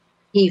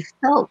 he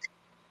felt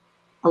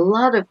a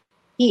lot of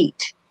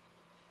heat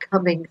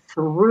coming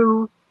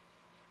through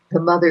the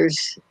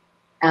mother's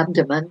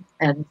abdomen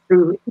and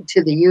through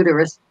to the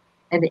uterus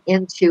and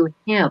into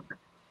him.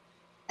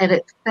 And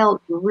it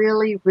felt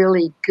really,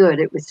 really good.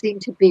 It would seem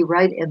to be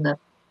right in the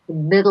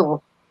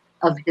middle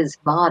of his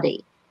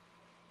body.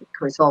 Of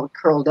course, all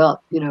curled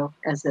up,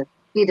 as a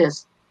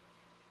fetus.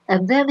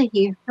 And then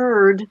he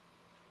heard,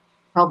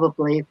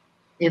 probably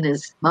in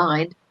his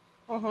mind,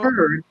 Mm-hmm.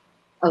 heard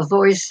a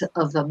voice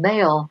of a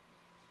male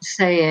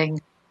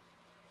saying,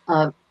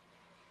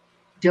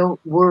 don't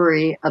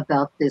worry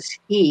about this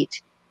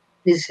heat.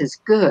 This is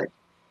good.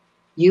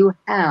 You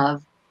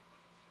have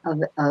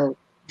a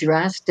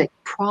drastic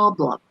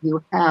problem.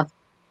 You have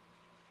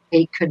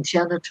a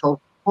congenital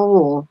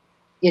hole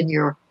in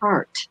your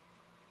heart.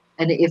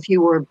 And if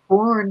you were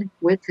born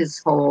with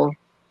this hole,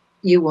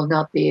 you will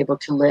not be able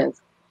to live.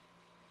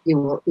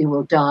 You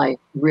will die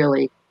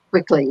really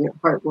quickly. Your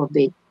heart will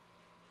be,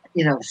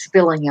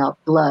 spilling out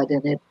blood,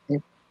 and it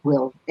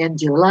will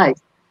end your life.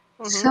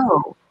 Mm-hmm.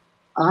 So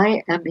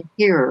I am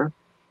here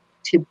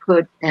to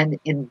put an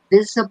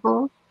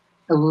invisible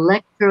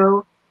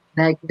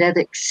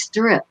electromagnetic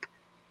strip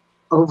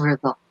over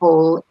the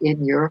hole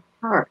in your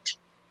heart.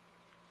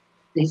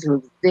 These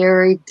were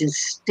very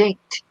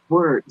distinct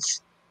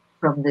words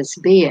from this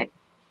being.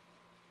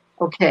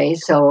 Okay,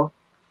 so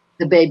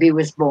the baby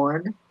was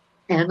born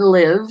and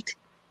lived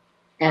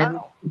and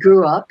Wow.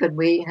 grew up, and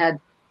we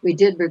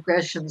did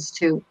regressions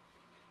to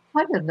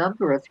quite a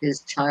number of his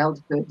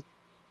childhood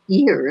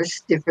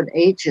years, different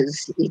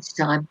ages each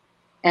time.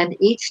 And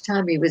each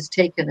time he was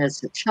taken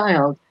as a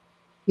child,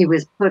 he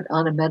was put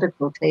on a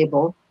medical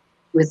table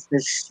with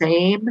the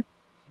same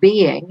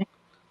being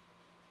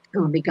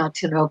whom we got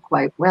to know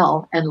quite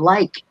well and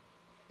like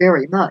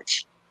very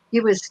much. He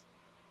was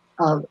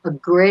a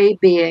gray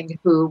being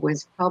who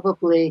was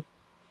probably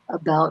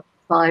about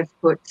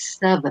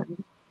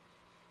 5'7",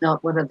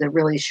 not one of the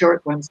really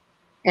short ones.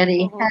 And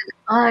he Mm-hmm. had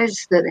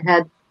eyes that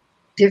had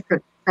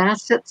different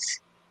facets.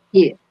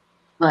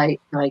 My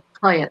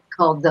client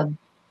called them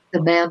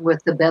the man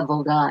with the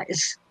beveled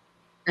eyes.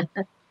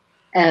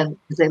 And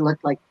they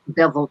looked like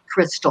beveled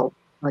crystal,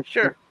 like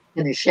Sure.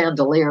 in a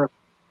chandelier.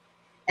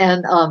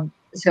 And the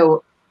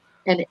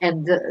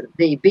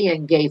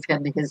being gave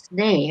him his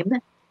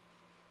name,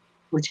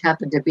 which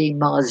happened to be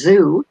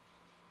Mazu.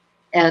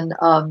 And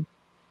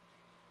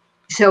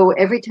so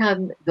every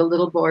time the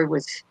little boy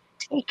was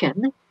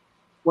taken,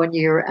 one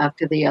year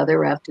after the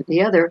other,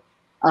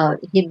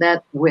 he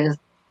met with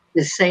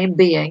the same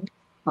being,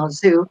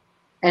 Mazu,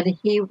 and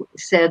he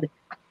said,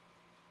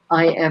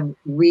 I am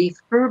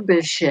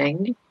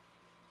refurbishing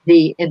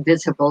the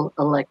invisible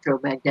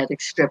electromagnetic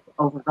strip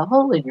over the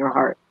hole in your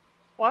heart.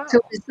 Wow.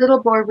 So this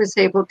little boy was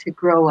able to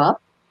grew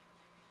up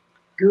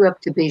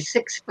to be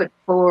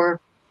 6'4",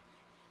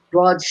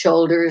 broad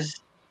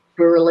shoulders,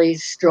 burly,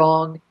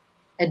 strong,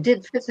 and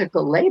did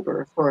physical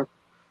labor for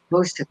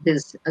most of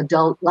his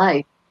adult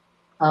life,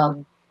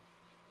 and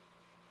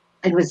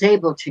was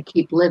able to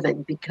keep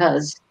living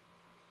because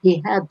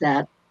he had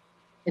that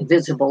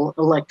invisible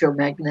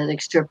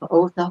electromagnetic strip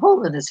over the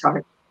hole in his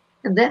heart.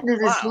 And then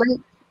in his Wow.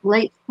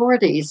 late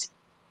 40s,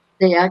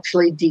 they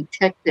actually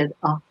detected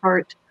a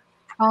heart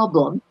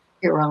problem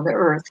here on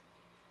Earth,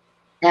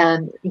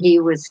 and he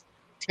was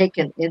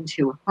taken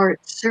into heart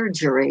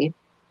surgery.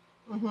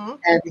 Mm-hmm.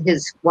 And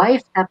his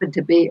wife happened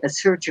to be a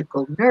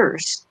surgical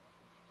nurse,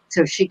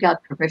 so she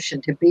got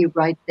permission to be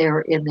right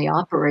there in the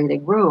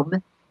operating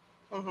room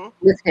Mm-hmm.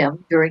 with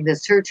him during the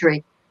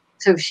surgery.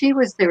 So she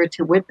was there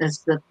to witness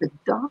that the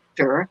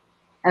doctor,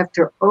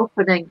 after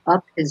opening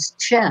up his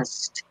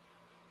chest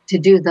to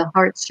do the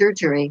heart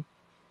surgery,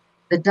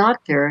 the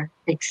doctor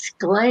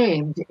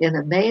exclaimed in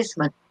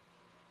amazement,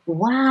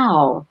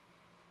 wow,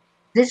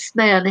 this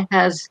man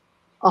has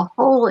a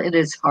hole in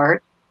his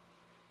heart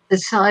the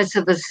size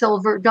of a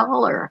silver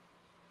dollar.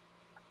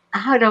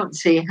 I don't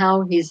see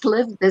how he's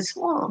lived this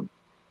long.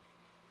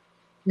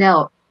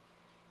 Now,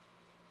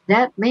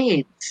 that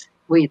means,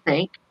 we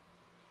think,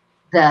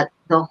 that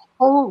the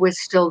hole was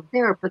still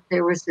there, but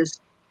there was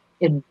this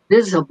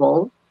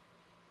invisible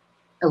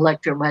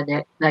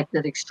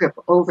electromagnetic strip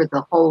over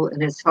the hole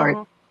in his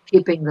heart,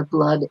 keeping the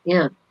blood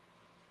in.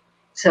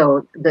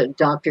 So the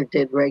doctor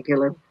did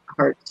regular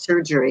heart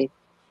surgery.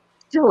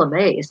 Still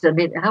amazed. I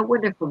mean, how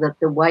wonderful that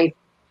the wife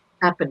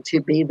happened to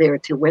be there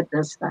to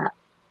witness that.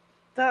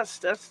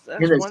 That's in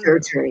the wonderful.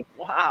 surgery.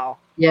 Wow.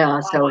 Yeah,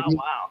 Wow, so wow, he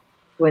wow.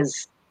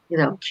 was,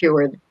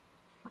 cured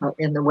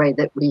in the way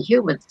that we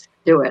humans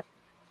do it.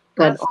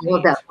 But That's all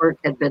of neat. that work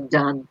had been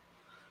done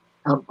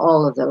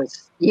all of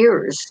those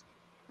years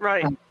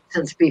Right.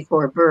 since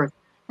before birth.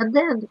 And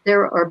then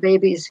there are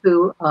babies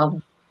who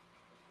are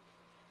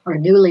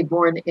newly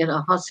born in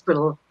a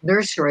hospital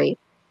nursery.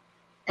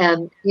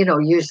 And,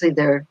 usually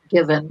they're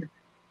given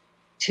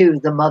to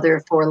the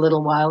mother for a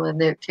little while and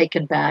they're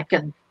taken back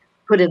and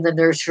put in the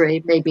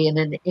nursery, maybe in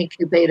an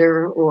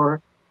incubator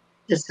or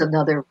just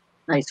another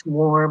nice,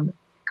 warm,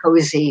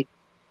 cozy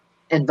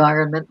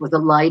environment with a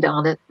light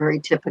on it, very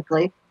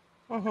typically,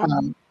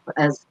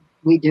 as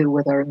we do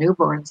with our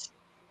newborns.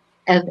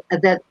 And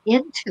that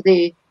into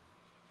the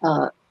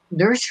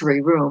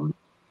nursery room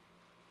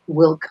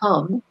will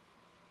come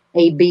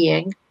a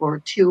being or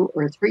two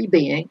or three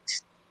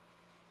beings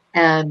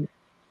and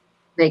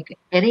make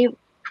any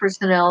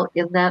personnel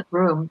in that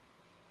room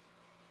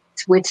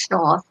switched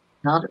off,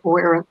 not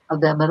aware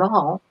of them at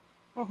all,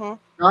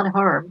 not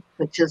harmed,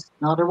 but just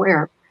not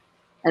aware.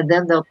 And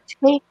then they'll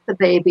take the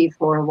baby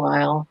for a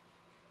while,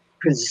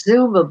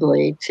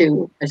 presumably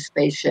to a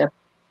spaceship,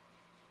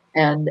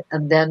 and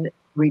then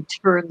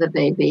return the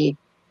baby,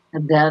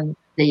 and then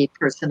the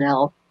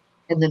personnel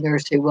in the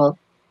nursery will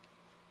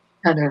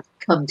kind of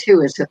come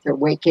to as if they're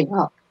waking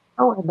up.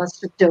 Oh, I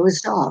must have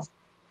dozed off.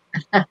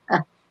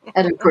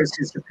 And of course,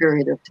 there's a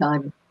period of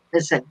time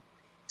missing.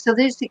 So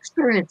these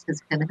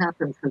experiences can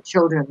happen for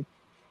children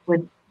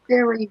when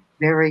very,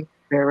 very,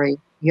 very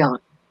young.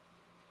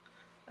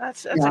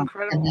 That's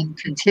incredible. And then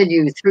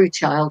continue through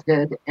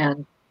childhood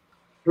and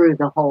through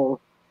the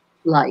whole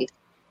life.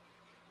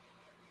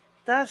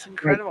 That's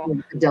incredible.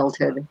 Right,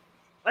 adulthood.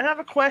 I have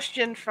a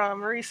question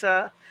from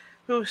Marisa,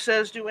 who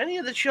says, "Do any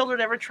of the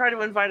children ever try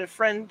to invite a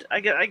friend? I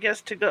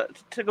guess to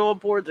go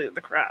aboard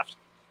the craft."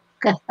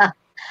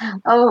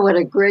 Oh, what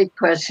a great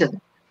question!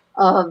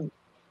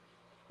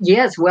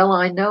 Yes, well,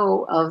 I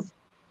know of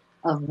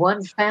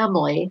one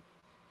family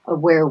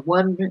where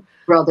one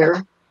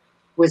brother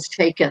was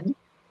taken,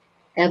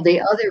 and the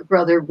other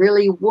brother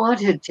really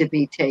wanted to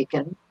be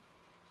taken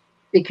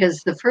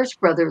because the first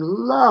brother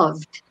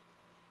loved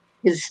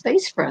his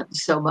space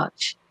friends so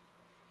much,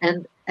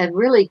 and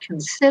really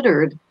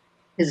considered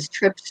his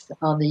trips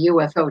on the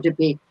UFO to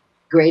be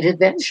great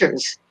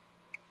adventures,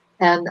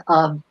 and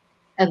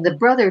the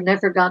brother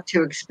never got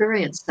to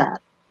experience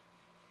that.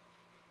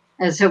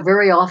 And so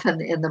very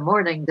often in the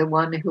morning, the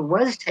one who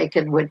was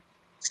taken would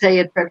say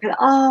at breakfast,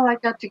 "Oh, I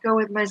got to go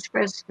with my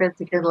space friends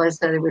again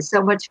last night. It was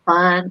so much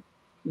fun.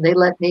 And they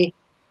let me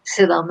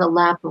sit on the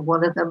lap of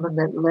one of them, and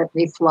then let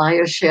me fly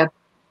a ship."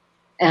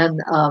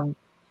 And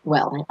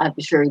well, I'm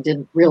sure he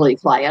didn't really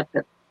fly it,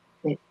 but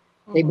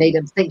they made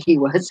him think he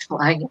was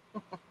flying it.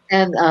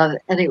 And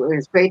it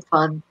was great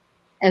fun.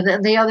 And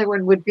then the other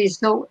one would be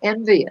so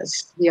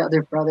envious, the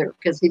other brother,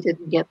 because he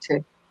didn't get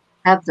to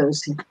have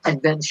those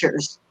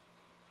adventures.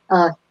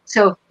 And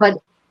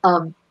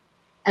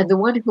the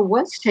one who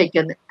was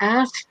taken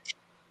asked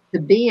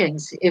the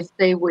beings if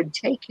they would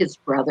take his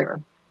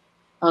brother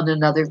on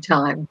another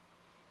time,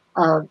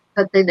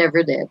 but they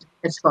never did,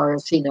 as far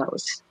as he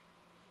knows.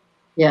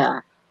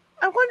 Yeah.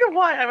 I wonder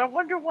why. I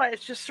wonder why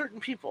it's just certain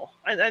people.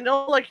 I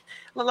know,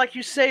 like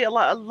you say, a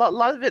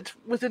lot of it's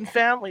within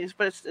families,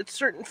 but it's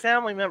certain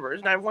family members,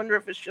 and I wonder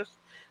if it's just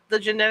the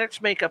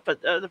genetics makeup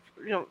of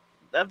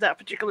of that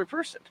particular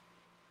person.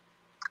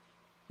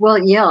 Well,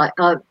 yeah,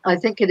 I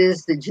think it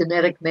is the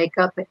genetic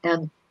makeup,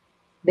 and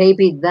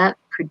maybe that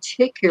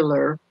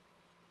particular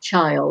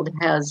child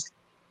has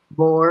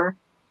more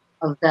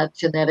of that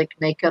genetic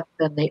makeup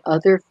than the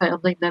other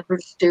family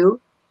members do.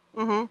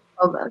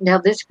 Now,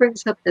 this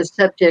brings up the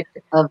subject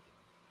of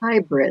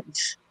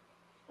hybrids,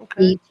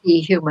 ET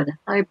human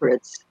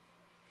hybrids.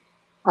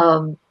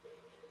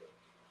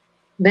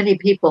 Many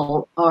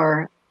people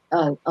are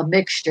a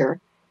mixture.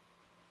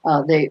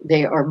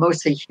 They are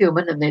mostly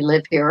human and they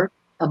live here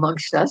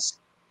amongst us,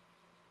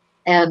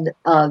 and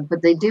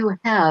but they do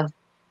have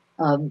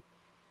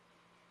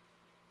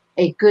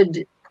a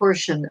good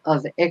portion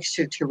of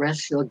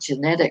extraterrestrial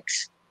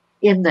genetics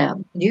in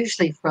them,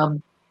 usually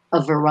from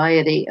a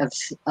variety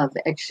of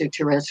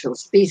extraterrestrial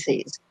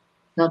species,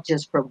 not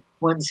just from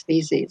one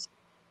species.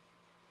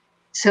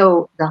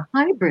 So the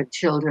hybrid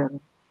children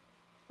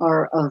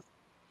are of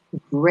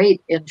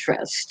great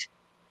interest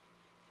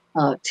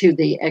to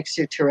the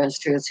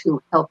extraterrestrials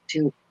who help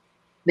to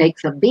make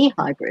them be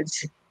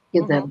hybrids,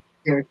 give them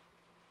their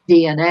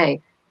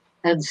DNA.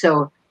 And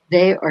so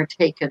they are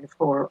taken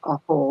for a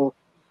whole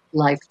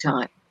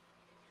lifetime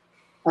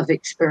of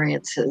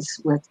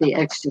experiences with the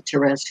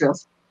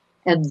extraterrestrials.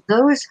 And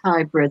those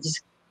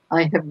hybrids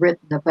I have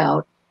written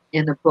about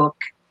in a book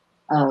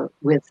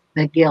with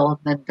Miguel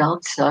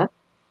Mendonça,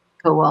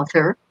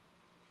 co-author,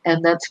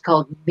 and that's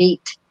called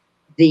Meet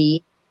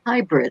the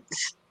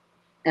Hybrids.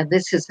 And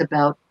this is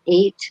about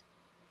 8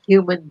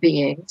 human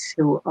beings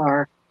who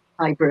are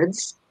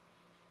hybrids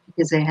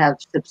because they have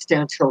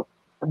substantial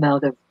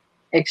amount of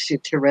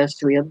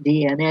extraterrestrial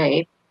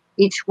DNA,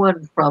 each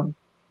one from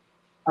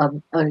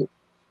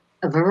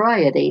a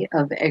variety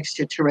of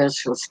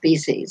extraterrestrial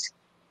species.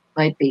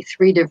 Might be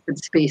 3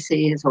 different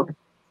species, or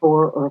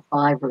 4 or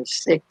 5 or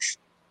 6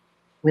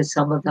 with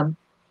some of them.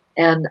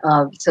 And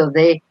so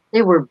they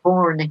were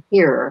born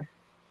here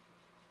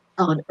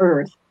on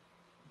Earth,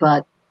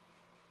 but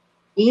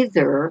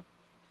either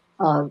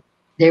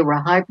they were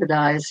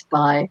hybridized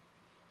by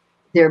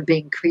their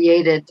being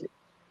created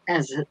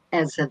as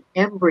an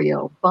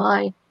embryo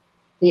by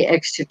the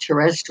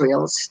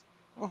extraterrestrials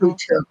who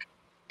took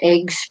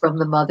eggs from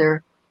the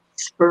mother,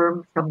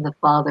 sperm from the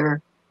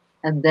father,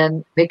 and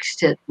then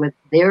mixed it with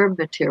their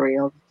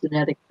material,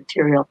 genetic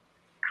material,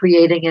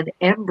 creating an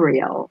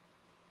embryo.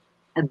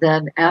 And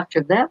then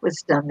after that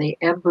was done, the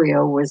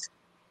embryo was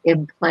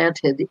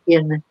implanted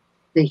in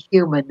the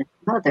human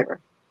mother.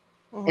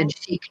 And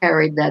she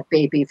carried that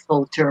baby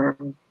full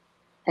term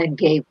and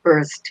gave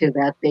birth to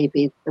that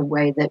baby the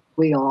way that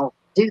we all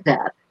do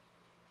that.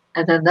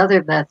 And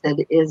another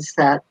method is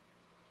that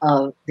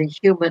the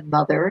human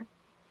mother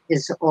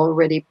is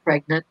already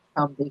pregnant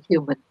from the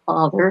human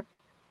father.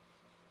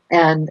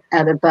 And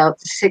at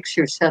about 6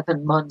 or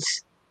 7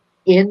 months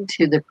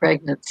into the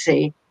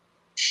pregnancy,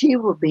 she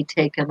will be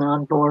taken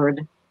on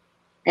board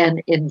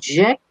and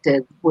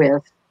injected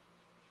with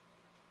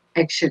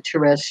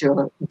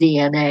extraterrestrial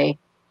DNA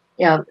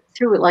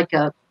through like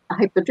a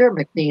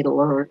hypodermic needle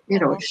or,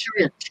 a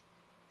syringe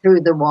through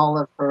the wall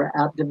of her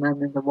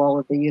abdomen and the wall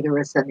of the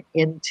uterus and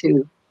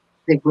into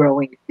the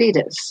growing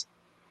fetus.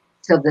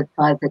 So that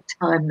by the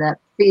time that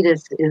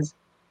fetus is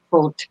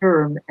full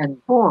term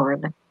and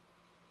born,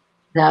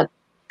 that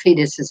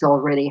fetus is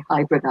already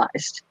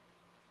hybridized.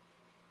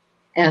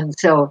 And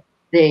so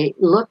they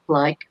look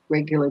like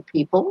regular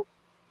people,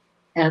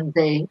 and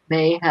they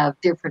may have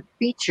different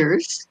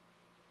features.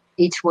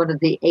 Each one of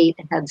the 8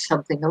 had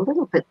something a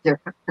little bit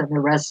different than the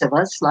rest of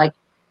us. Like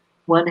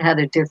one had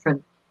a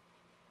different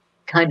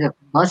kind of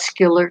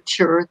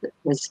musculature that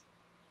was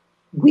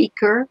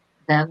weaker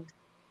than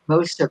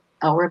most of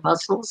our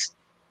muscles.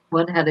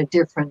 One had a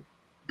different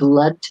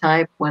blood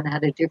type. One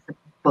had a different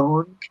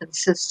bone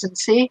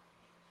consistency.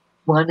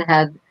 One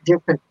had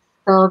different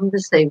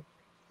thumbs. They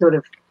sort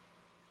of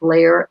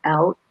flare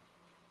out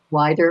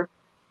wider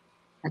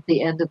at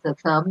the end of the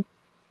thumb.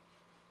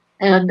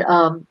 And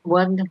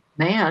one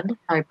man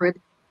hybrid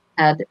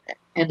had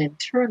an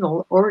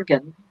internal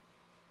organ,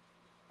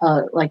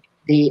 like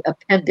the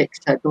appendix,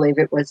 I believe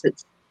it was.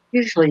 It's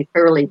usually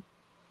fairly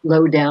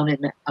low down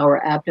in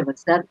our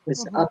abdomens. That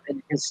was up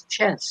in his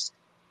chest.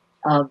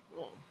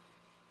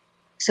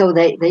 So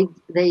they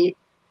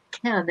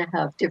can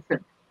have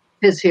different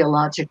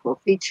physiological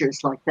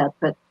features like that,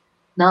 but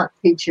not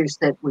features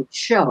that would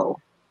show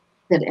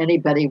that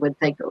anybody would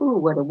think, oh,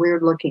 what a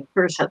weird looking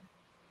person.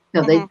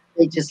 No,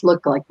 they just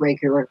look like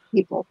regular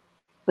people,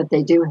 but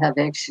they do have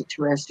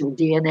extraterrestrial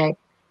DNA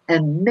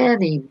and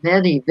many,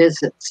 many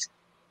visits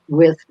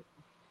with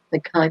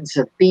the kinds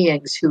of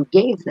beings who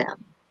gave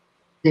them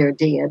their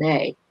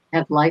DNA,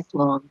 have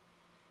lifelong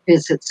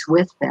visits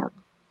with them.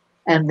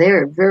 And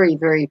they're very,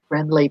 very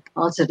friendly,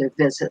 positive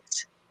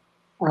visits.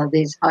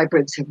 These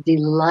hybrids are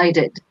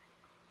delighted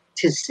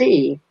to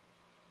see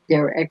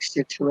their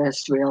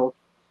extraterrestrial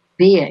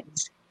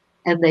beings,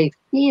 and they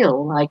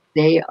feel like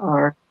they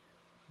are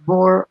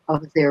more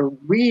of their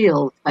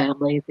real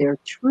family, their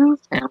true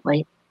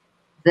family,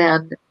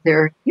 than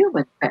their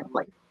human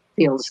family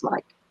feels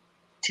like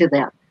to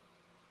them.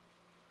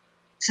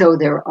 So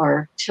there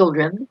are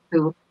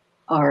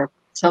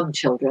some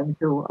children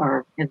who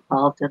are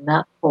involved in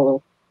that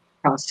whole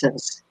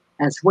process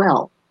as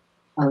well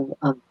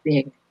of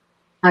being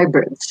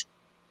hybrids.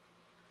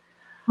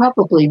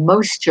 Probably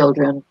most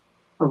children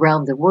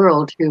around the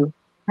world who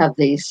have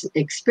these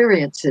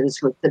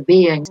experiences with the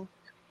beings,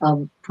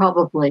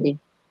 probably,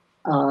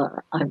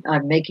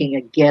 I'm making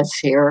a guess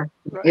here,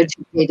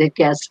 educated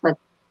guess, but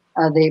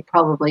they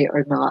probably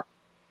are not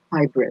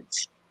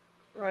hybrids.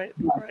 Right.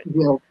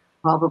 Will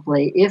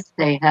probably, if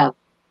they have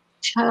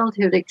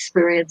childhood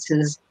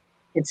experiences,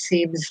 it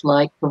seems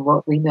like, from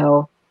what we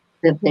know,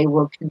 that they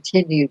will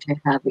continue to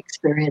have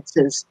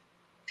experiences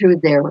through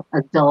their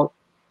adult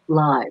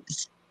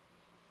lives.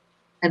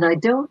 And I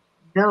don't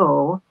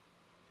know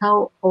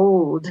how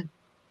old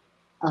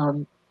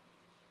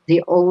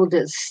the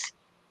oldest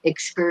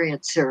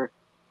experiencer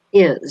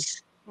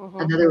is.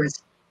 In other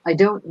words, I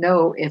don't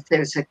know if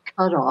there's a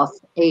cutoff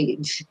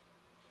age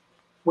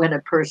when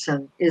a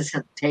person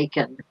isn't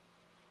taken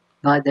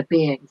by the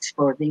beings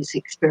for these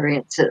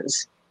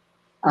experiences.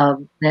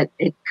 That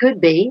it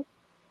could be,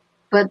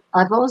 but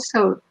I've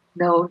also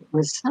known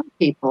with some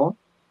people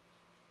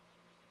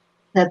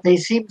that they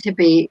seem to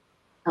be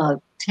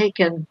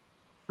taken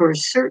for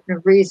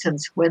certain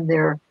reasons when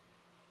they're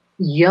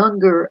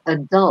younger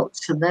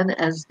adults, and then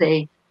as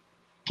they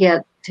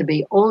get to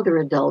be older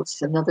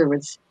adults, in other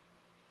words,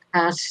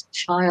 past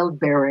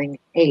childbearing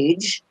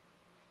age,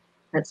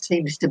 that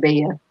seems to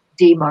be a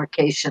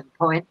demarcation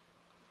point.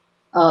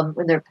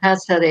 When they're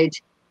past that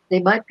age, they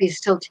might be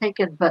still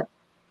taken, but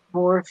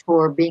more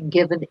for being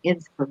given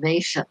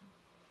information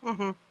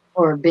Mm-hmm.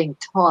 or being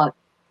taught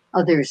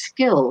other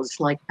skills,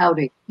 like how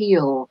to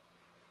heal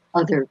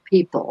other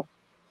people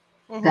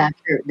Mm-hmm. back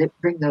here, that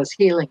bring those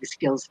healing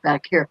skills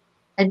back here.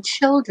 And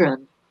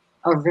children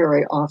are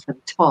very often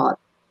taught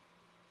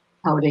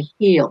how to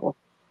heal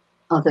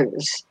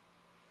others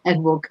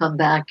and will come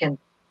back, and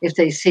if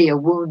they see a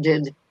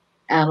wounded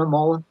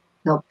animal,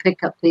 they'll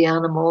pick up the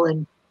animal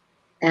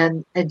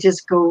and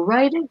just go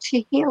right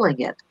into healing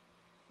it.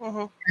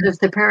 Mm-hmm. And if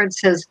the parent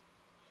says,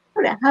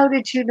 how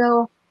did you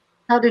know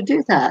how to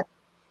do that?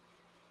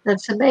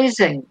 That's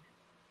amazing.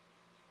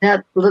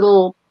 That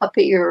little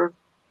puppy or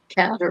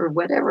cat or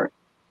whatever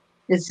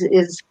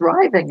is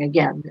thriving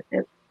again.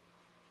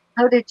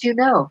 How did you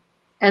know?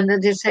 And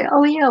then they say,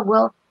 oh, yeah,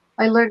 well,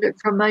 I learned it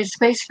from my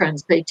space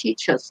friends. They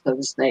teach us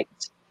those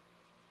things.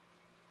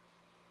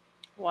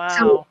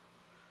 So, Wow.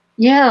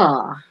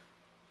 yeah.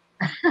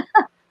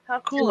 How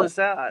cool So is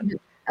that?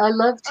 I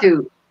love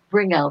to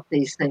bring out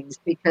these things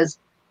because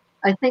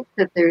I think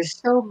that there's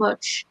so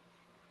much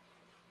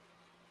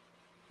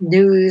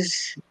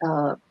news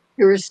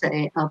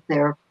hearsay out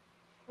there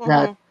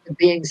that Mm-hmm. the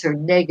beings are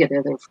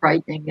negative, they're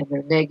frightening and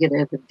they're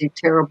negative and do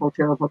terrible,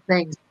 terrible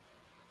things.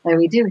 And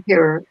we do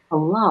hear a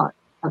lot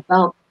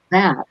about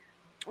that.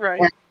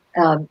 Right.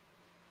 And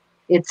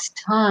it's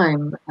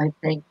time, I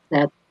think,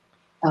 that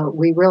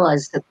we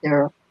realize that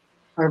there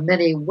are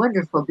many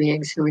wonderful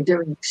beings who are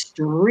doing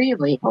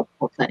extremely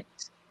helpful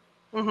things,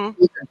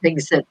 Mm-hmm. even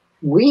things that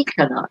we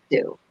cannot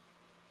do.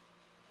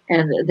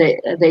 And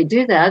they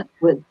do that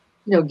with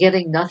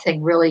getting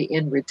nothing really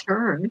in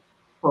return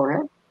for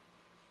it.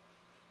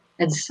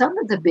 And some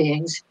of the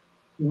beings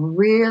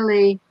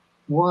really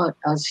want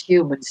us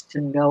humans to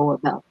know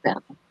about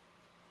them.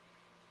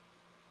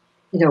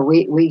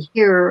 We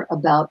hear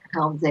about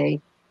how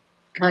they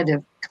kind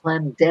of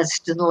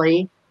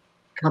clandestinely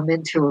come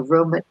into a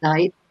room at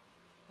night,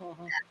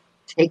 Mm-hmm.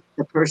 take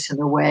the person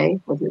away,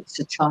 whether it's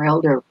a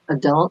child or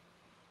adult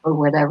or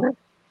whatever,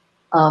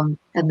 and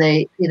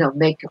they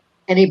make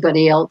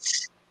anybody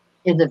else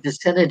in the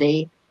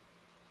vicinity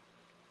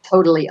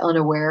totally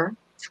unaware,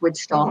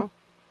 switched off. Mm-hmm.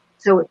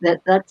 So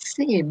that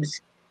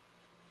seems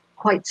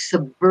quite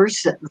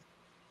subversive,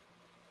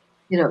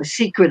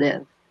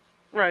 secretive,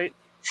 Right.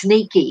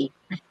 sneaky.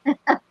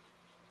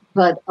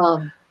 But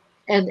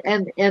and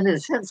in a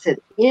sense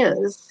it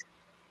is,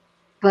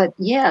 but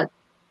yet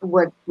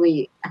what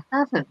we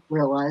haven't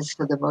realized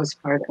for the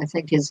most part, I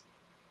think, is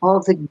all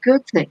the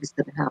good things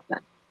that happen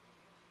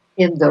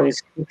in Right.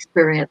 those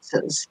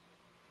experiences.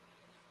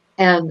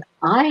 And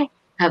I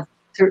have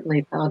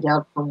certainly found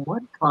out from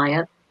one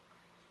client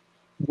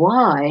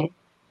why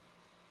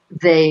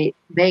they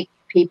make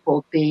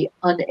people be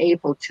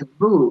unable to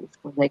move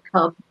when they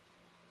come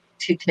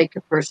to take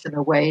a person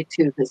away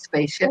to the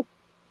spaceship.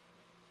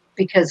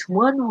 Because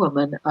one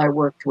woman I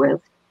worked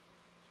with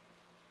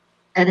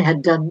and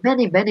had done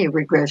many, many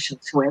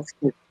regressions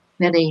with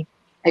many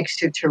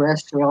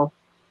extraterrestrial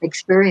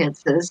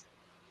experiences,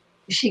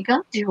 she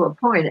got to a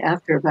point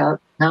after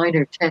about 9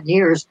 or 10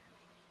 years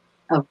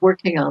of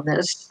working on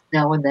this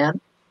now and then.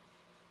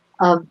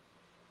 Um,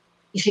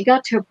 she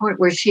got to a point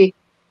where she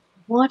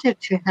wanted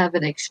to have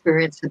an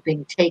experience of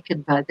being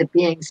taken by the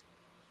beings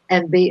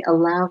and be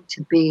allowed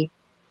to be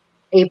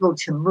able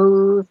to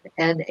move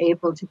and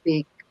able to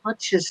be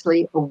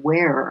consciously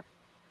aware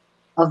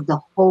of the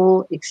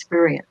whole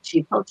experience.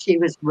 She felt she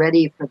was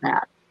ready for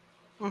that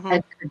Mm-hmm.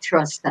 and could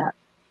trust that.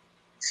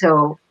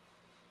 So,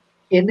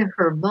 in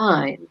her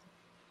mind,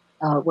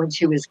 when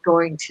she was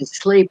going to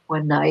sleep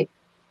one night,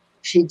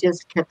 she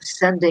just kept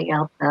sending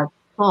out that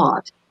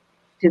thought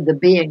to the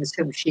beings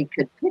whom she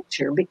could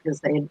picture because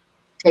they had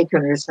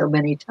taken her so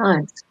many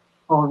times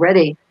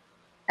already,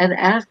 and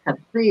asked them,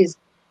 please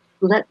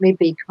let me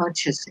be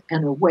conscious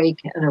and awake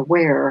and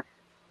aware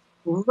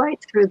right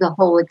through the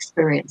whole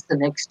experience the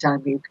next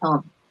time you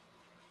come.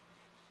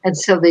 And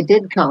so they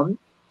did come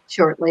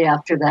shortly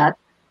after that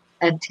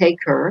and take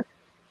her.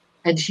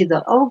 And she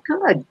thought, oh,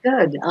 good,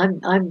 good.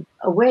 I'm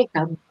awake.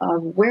 I'm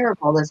aware of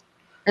all this.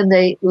 And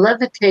they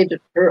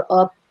levitated her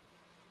up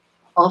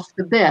off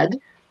the bed,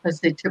 as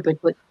they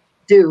typically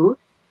do.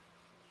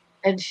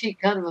 And she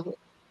kind of,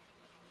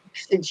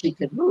 since she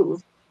could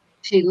move,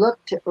 she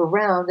looked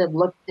around and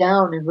looked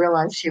down and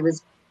realized she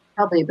was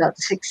probably about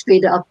 6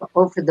 feet up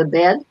over the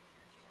bed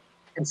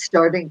and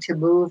starting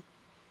to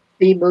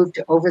be moved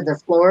over the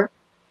floor.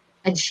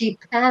 And she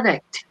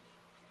panicked,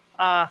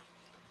 Ah.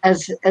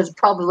 as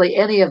probably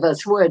any of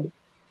us would.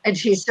 And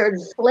she started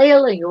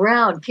flailing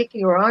around,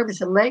 kicking her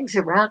arms and legs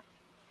around.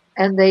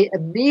 And they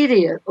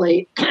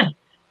immediately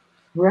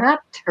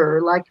wrapped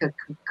her like a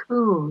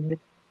cocoon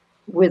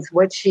with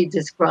what she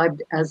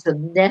described as a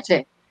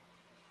netting,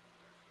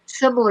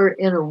 similar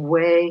in a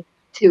way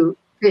to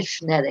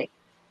fish netting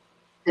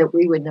that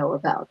we would know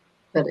about,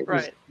 but it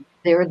was Right.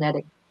 their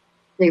netting.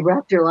 they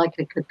wrapped her like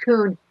a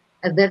cocoon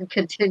and then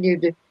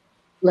continued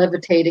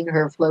levitating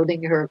her,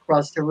 floating her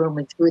across the room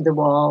and through the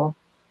wall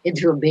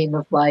into a beam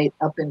of light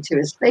up into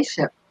a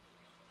spaceship.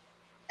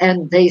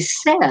 And they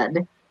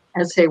said,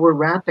 as they were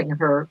wrapping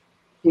her,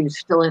 she was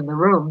still in the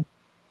room,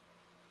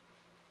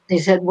 they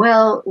said,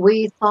 well,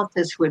 we thought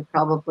this would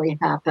probably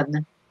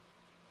happen,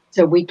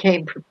 so we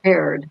came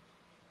prepared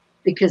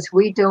because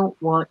we don't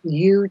want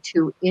you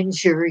to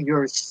injure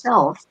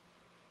yourself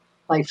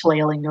by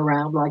flailing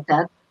around like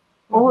that,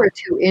 or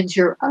to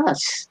injure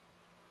us.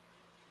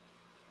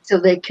 So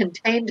they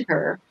contained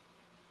her,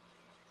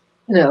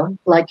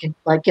 like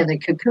in a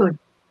cocoon,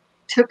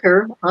 took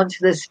her onto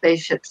the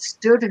spaceship,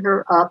 stood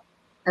her up,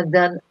 and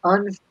then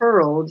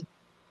unfurled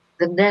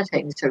the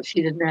netting so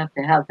she didn't have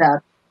to have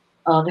that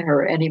on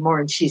her anymore,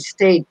 and she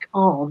stayed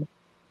calm.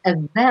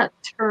 And that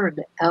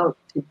turned out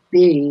to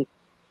be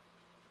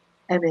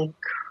an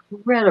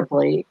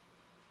incredibly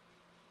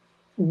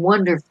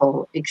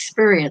wonderful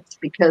experience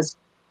because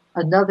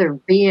another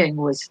being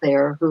was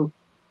there who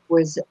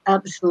was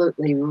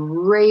absolutely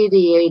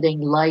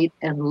radiating light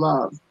and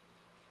love,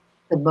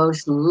 the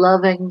most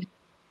loving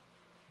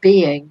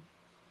being.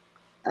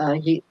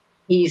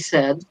 He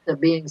said, the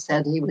being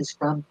said he was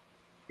from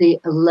the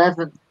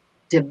 11th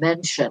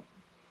dimension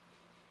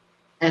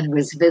and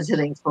was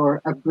visiting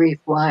for a brief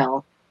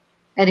while.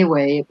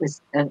 Anyway, it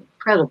was an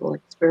incredible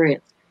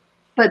experience.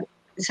 But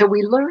so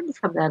we learned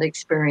from that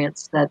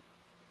experience that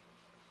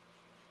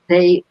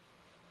they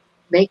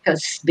make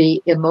us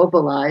be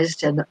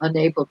immobilized and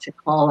unable to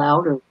call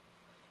out or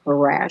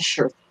harass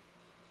or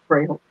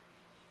pray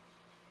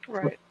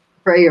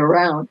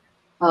around,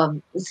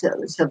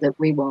 so that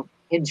we won't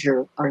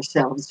injure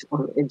ourselves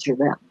or injure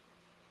them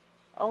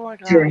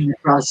during the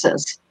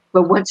process.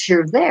 But once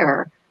you're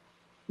there,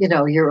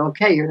 you're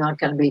okay. You're not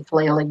going to be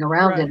flailing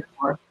around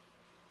anymore.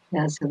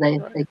 Yeah, so they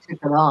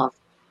took it off.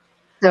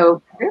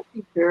 So very,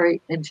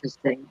 very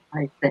interesting,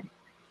 I think.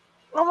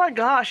 Oh my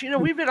gosh,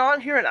 we've been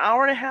on here an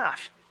hour and a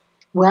half.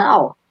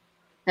 Wow.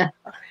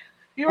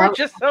 You were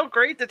just so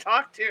great to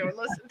talk to and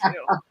listen to,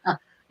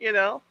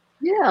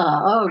 Yeah,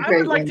 oh, great. I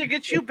would like to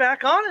get you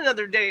back on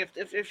another day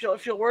if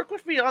you'll work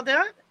with me on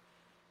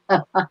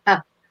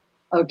that.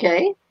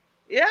 Okay.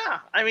 Yeah,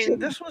 I mean,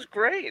 this was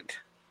great.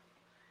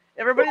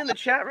 Everybody in the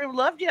chat room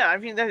loved you. I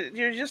mean,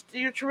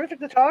 you're terrific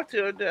to talk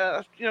to. And,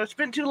 it's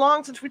been too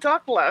long since we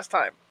talked the last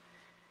time.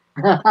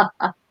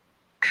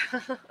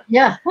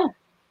 Yeah.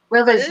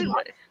 Well, there's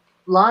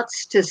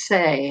lots to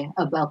say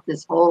about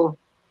this whole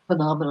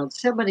phenomenon.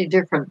 So many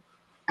different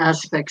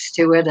aspects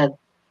to it. And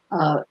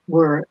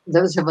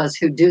those of us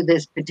who do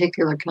this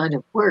particular kind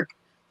of work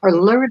are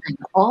learning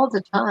all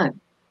the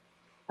time.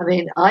 I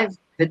mean, I've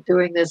been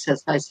doing this,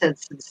 as I said,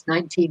 since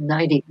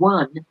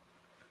 1991.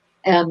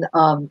 And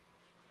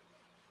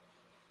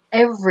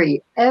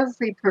every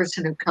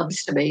person who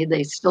comes to me,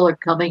 they still are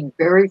coming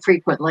very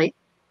frequently,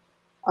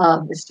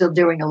 still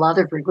doing a lot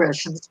of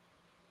regressions,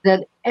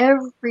 that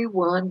every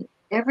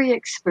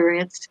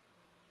experience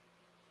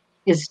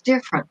is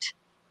different.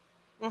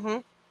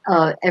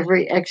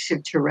 Every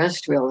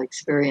extraterrestrial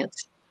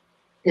experience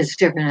is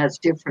different, has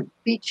different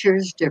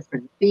features,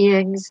 different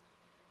beings,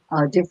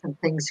 different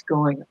things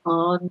going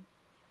on.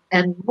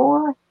 And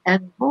more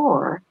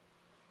for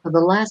the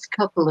last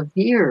couple of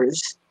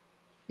years,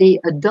 the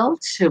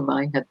adults whom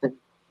I have been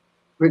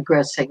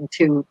regressing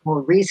to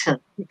more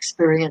recent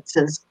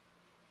experiences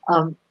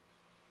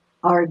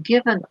are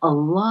given a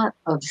lot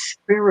of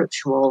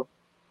spiritual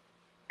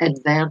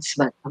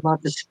advancement, a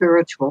lot of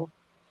spiritual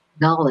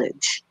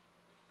knowledge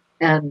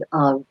and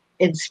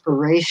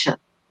inspiration.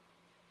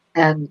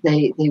 And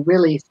they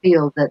really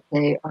feel that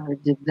they are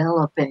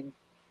developing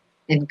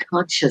in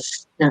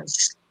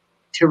consciousness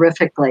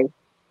terrifically.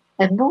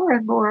 And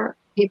more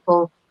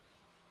people,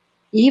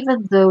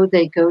 even though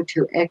they go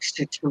to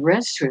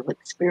extraterrestrial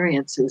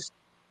experiences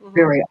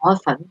very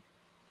often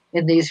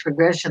in these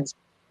regressions,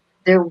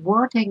 they're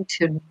wanting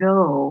to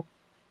know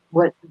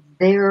what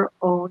their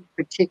own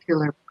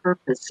particular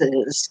purpose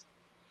is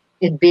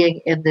in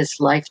being in this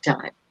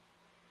lifetime.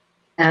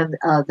 And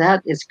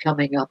that is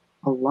coming up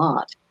a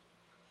lot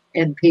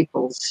in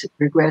people's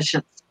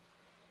regressions.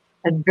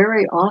 And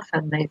very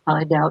often they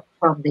find out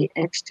from the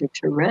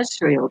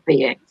extraterrestrial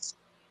beings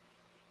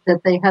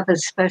that they have a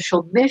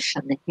special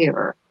mission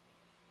here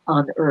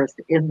on Earth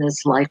in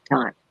this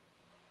lifetime.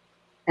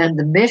 And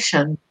the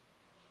mission,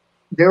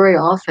 very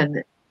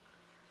often,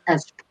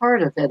 as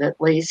part of it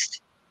at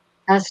least,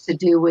 has to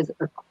do with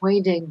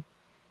acquainting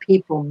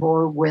people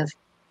more with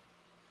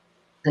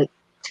the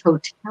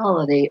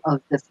totality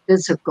of the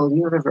physical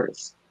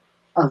universe,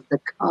 of the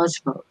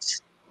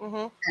cosmos,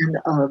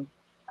 and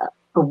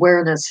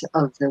awareness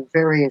of the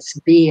various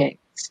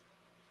beings.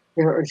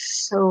 There are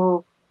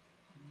so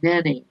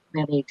many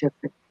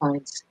different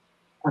kinds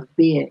of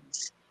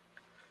beings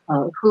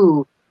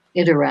who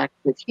interact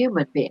with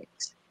human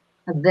beings.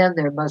 And then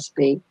there must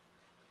be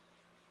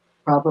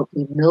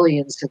probably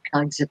millions of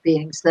kinds of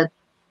beings that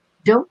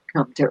don't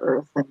come to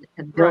Earth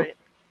and don't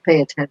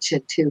pay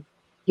attention to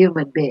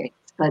human beings.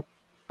 But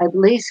at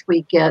least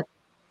we get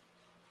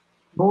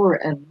more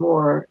and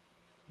more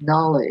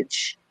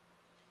knowledge,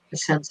 a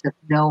sense of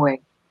knowing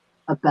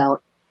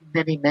about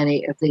many,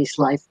 many of these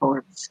life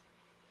forms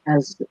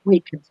as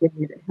we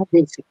continue to have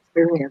these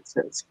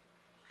experiences.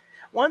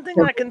 One thing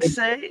So, I can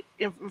say,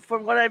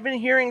 from what I've been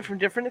hearing from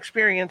different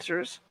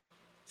experiencers,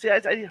 see,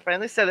 I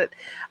finally said it,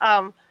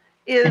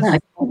 is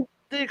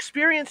the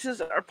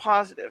experiences are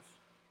positive.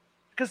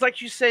 Because,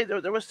 like you say,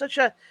 there was such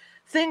a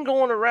thing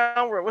going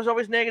around where it was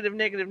always negative,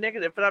 negative,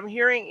 negative. But I'm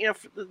hearing,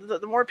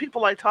 the more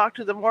people I talk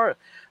to, the more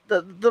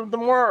the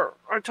more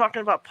are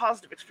talking about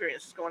positive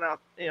experiences going out,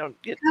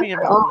 get me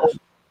involved in this.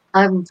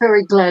 I'm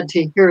very glad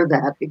to hear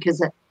that because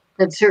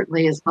that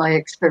certainly is my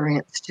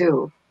experience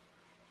too.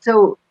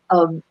 So,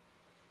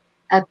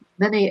 at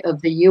many of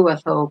the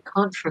UFO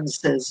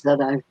conferences that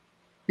I've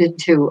been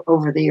to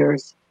over the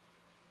years,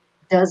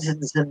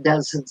 dozens and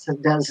dozens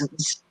and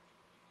dozens,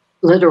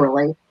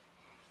 literally,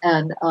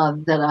 and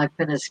that I've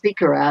been a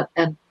speaker at,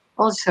 and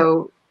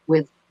also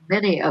with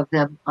many of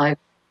them, I've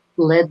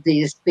led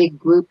these big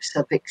groups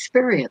of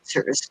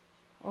experiencers.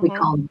 We Mm-hmm.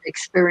 call them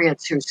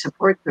experiencer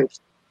support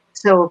groups.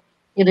 So,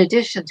 in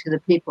addition to the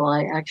people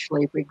I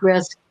actually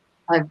regress,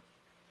 I've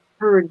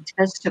heard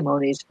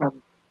testimonies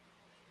from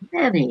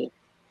many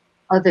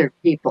other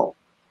people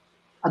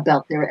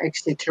about their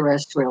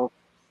extraterrestrial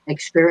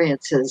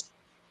experiences.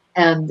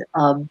 And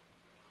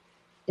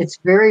it's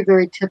very,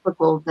 very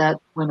typical that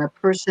when a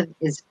person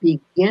is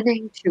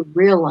beginning to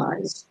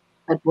realize,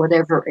 at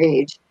whatever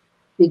age,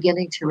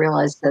 beginning to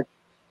realize that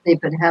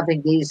they've been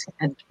having these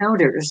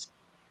encounters,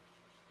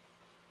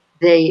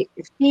 they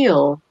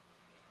feel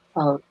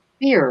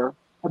fear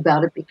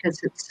about it because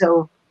it's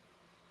so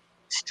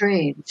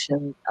strange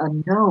and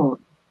unknown.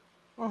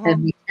 Mm-hmm.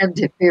 And we tend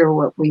to fear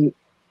what we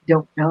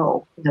don't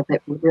know, that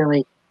we're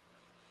really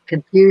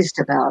confused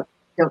about,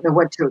 don't know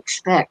what to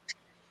expect.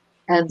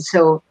 And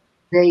so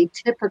they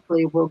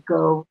typically will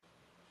go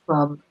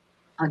from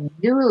a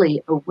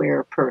newly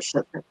aware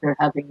person that they're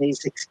having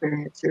these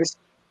experiences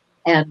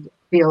and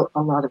feel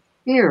a lot of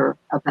fear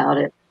about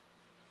it.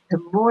 The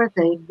more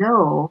they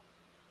know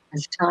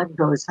as time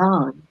goes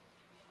on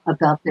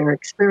about their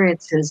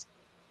experiences,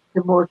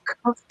 the more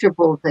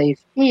comfortable they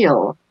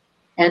feel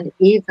and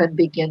even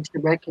begin to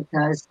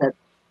recognize that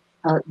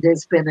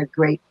there's been a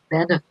great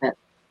benefit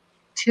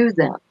to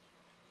them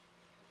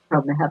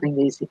from having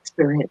these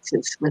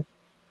experiences with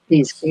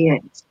these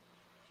beings.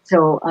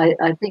 So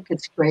I think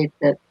it's great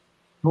that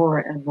more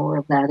and more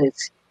of that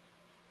is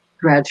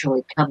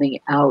gradually coming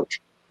out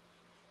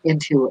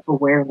into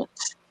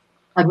awareness.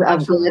 I'm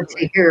glad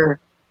to hear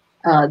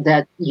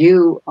that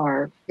you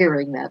are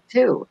hearing that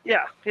too.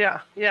 Yeah,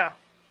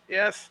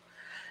 yes.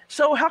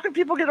 So, how can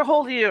people get a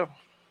hold of you?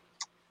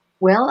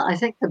 Well, I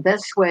think the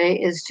best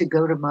way is to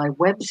go to my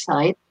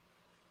website,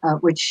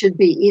 which should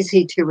be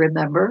easy to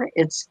remember.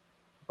 It's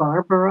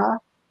Barbara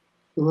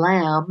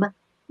Lamb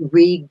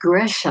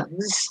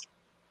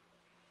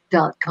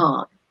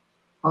Regressions.com.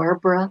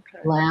 Barbara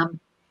Lamb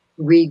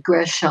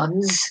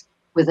Regressions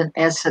with an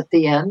S at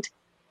the end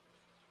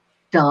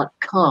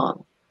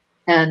 .com.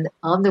 And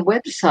on the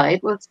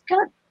website, well, it's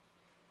got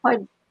quite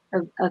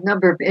a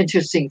number of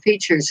interesting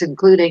features,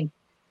 including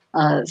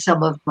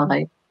some of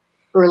my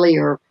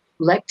earlier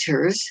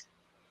lectures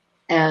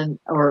and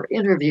or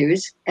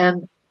interviews,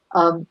 and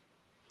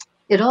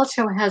it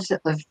also has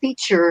a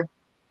feature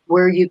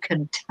where you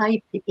can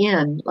type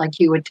in, like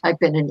you would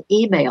type in an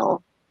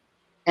email,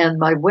 and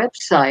my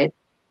website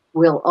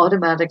will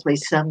automatically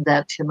send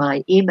that to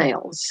my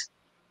emails.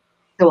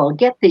 So I'll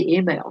get the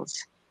emails.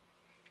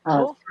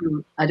 Cool.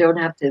 I don't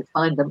have to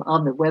find them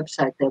on the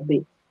website. They'll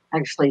be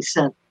actually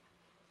sent.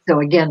 So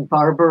again,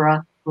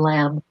 Barbara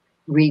Lamb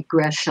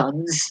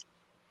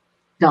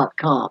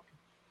Regressions.com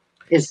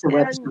is the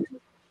website.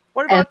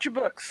 What about your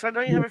books? I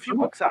know you have a few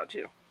books out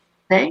too.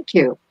 Thank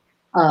you.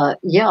 The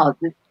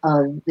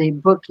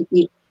book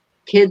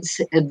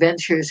Kids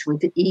Adventures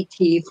with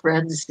E.T.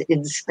 Friends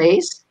in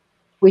Space.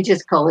 We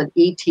just call it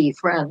E.T.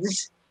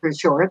 Friends for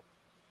short.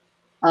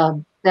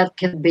 That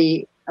can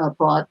be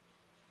bought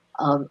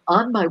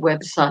on my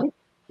website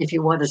if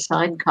you want a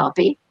signed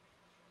copy.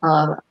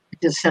 I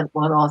just sent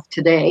one off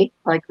today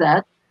like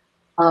that.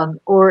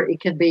 Or it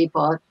can be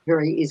bought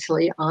very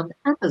easily on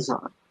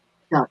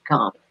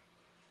Amazon.com.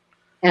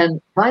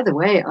 And by the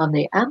way, on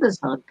the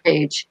Amazon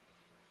page,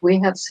 we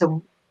have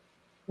some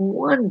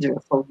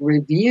wonderful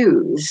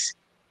reviews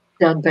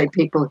done by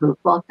people who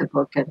bought the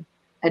book and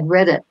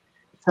read it.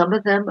 Some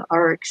of them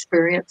are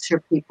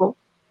experiencer people.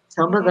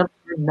 Some of them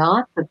are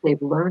not, but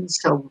they've learned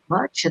so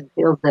much and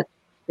feel that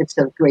it's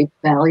of great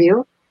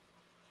value.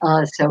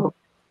 So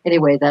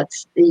anyway,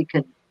 you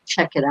can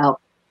check it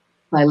out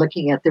by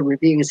looking at the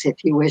reviews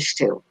if you wish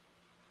to.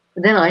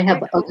 And then I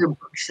have other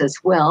books as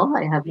well.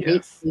 I have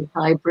Meet the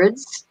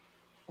Hybrids,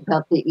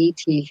 about the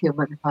ET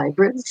human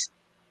hybrids.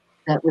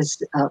 That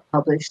was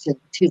published in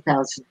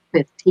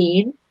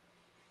 2015.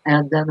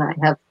 And then I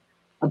have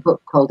a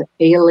book called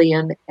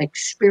Alien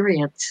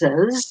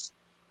Experiences,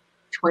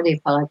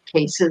 25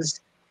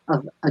 cases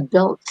of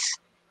adults'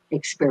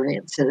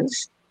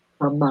 experiences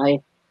from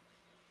my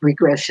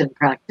regression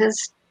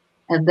practice.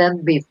 And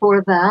then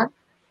before that,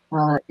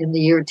 in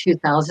the year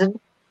 2000,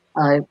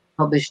 I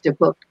published a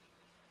book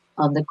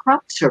on the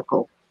crop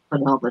circle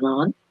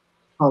phenomenon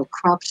called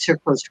Crop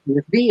Circles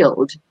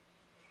Revealed.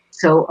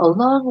 So,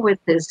 along with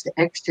this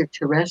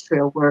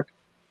extraterrestrial work,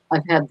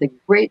 I've had the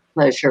great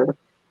pleasure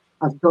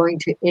of going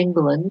to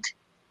England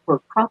for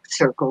crop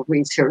circle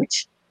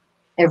research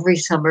every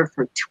summer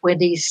for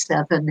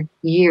 27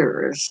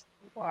 years.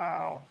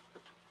 Wow.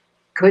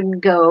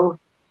 Couldn't go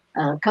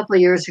a couple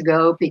of years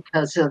ago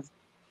because of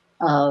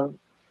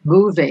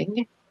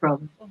moving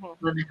from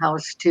one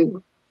house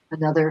to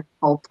another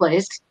whole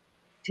place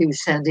to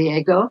San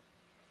Diego.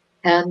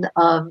 And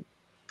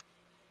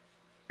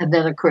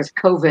then, of course,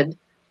 COVID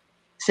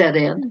set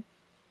in.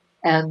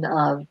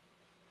 And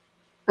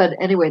but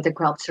anyway, the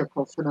crop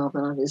circle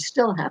phenomenon is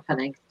still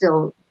happening,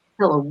 still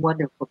a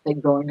wonderful thing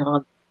going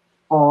on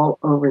all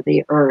over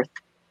the earth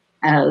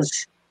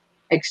as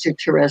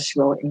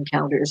extraterrestrial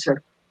encounters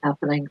are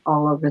happening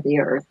all over the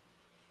earth.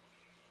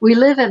 We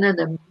live in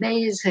an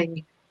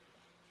amazing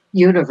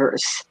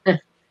universe,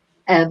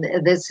 and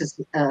this is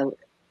a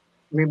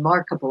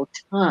remarkable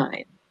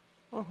time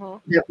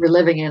that we're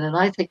living in. And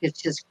I think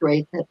it's just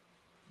great that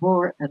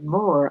more and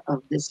more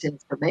of this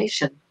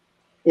information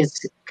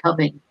is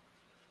coming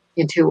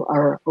into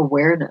our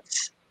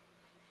awareness.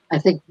 I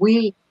think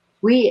we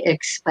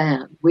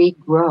expand, we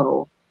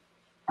grow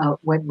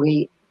when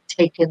we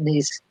take in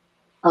these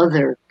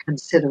other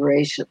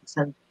considerations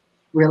and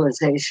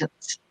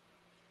realizations.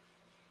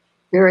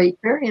 Very,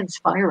 very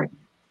inspiring.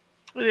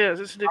 It is.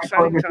 It's an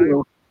exciting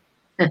time.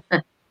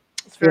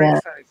 It's very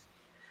exciting.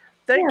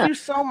 Thank you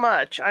so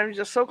much. I'm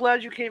just so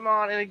glad you came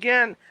on. And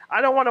again,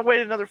 I don't want to wait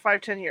another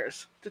 5-10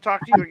 years to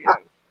talk to you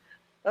again.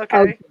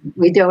 Okay.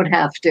 We don't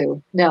have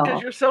to. No.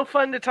 Because you're so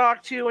fun to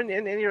talk to, and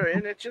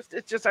it's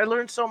just I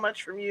learned so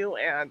much from you,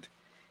 and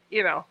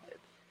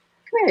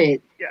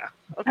Great. Yeah.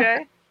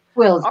 Okay.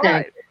 Well,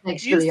 thanks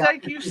thank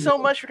you so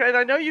much for. And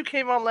I know you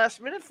came on last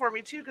minute for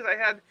me too, because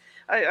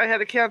I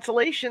had a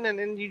cancellation,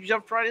 and you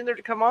jumped right in there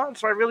to come on.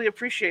 So I really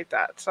appreciate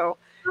that. So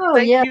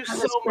thank you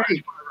so much,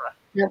 Barbara.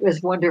 That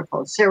was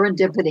wonderful.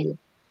 Serendipity.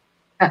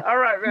 All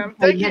right, ma'am.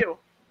 Thank you.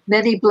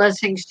 Many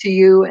blessings to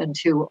you and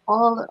to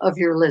all of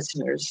your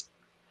listeners.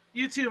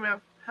 You too,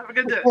 ma'am. Have a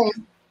good day.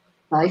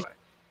 Bye. Bye.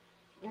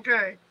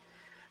 Okay.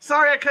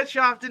 Sorry I cut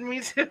you off. Didn't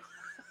mean to.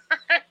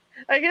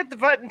 I hit the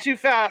button too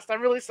fast.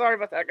 I'm really sorry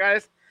about that,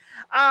 guys.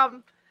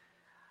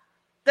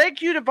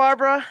 Thank you to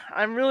Barbara.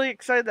 I'm really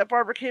excited that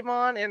Barbara came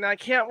on, and I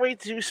can't wait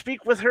to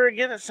speak with her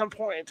again at some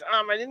point.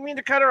 I didn't mean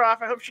to cut her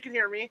off. I hope she can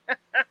hear me.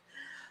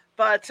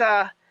 But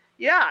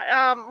we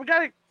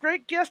got a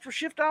great guest. We'll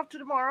shift off to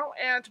tomorrow,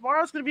 and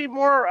tomorrow's going to be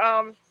more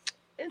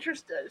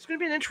interesting. It's going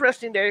to be an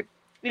interesting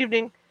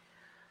evening.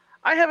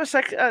 I have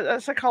a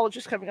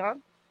psychologist coming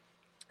on,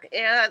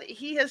 and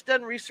he has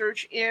done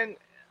research in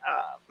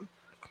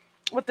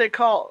what they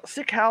call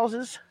sick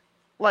houses,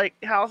 like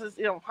houses,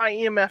 high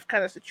EMF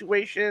kind of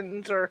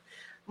situations, or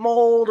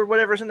mold, or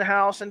whatever's in the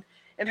house, and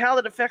how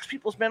that affects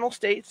people's mental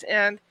states.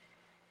 And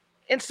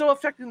so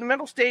affecting the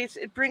mental states,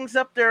 it brings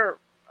up their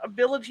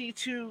ability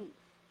to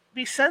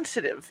be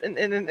sensitive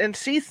and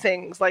see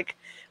things like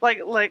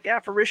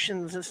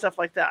apparitions and stuff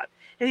like that.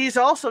 And he's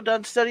also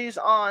done studies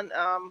on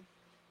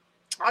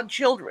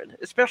children,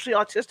 especially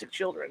autistic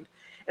children.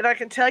 And I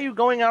can tell you,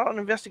 going out on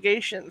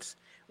investigations,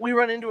 we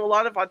run into a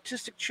lot of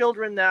autistic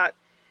children that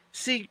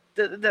see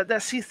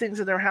that see things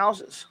in their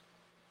houses,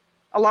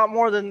 a lot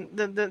more than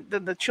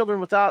the children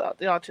without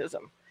the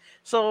autism.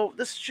 So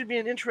this should be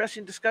an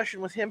interesting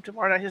discussion with him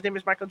tomorrow night. His name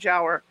is Michael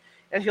Jower,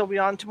 and he'll be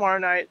on tomorrow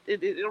night.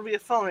 It'll be a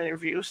phone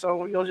interview,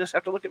 so you'll just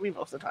have to look at me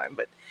most of the time.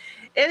 But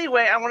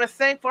anyway, I want to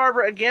thank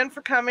Barbara again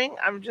for coming.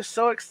 I'm just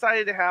so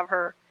excited to have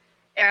her,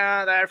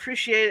 and I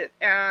appreciate it.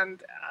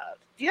 And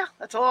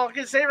that's all I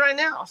can say right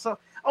now. So,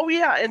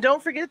 and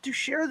don't forget to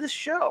share this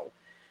show.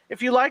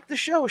 If you like the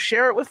show,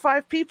 share it with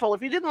 5 people.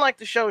 If you didn't like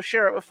the show,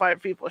 share it with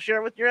 5 people. Share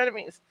it with your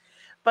enemies.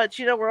 But,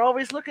 we're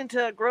always looking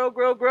to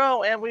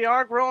grow, and we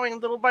are growing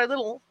little by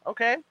little,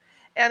 okay?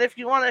 And if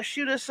you want to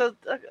shoot us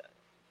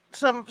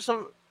some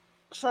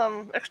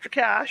extra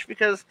cash,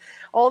 because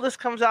all this is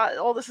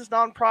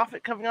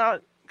nonprofit coming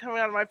out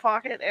of my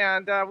pocket,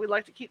 and we'd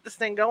like to keep this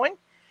thing going,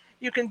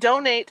 you can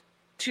donate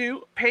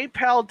to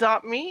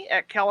paypal.me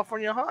at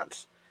California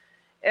Haunts,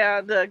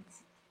 and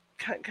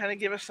kind of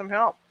give us some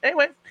help.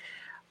 Anyway,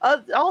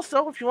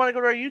 also, if you want to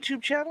go to our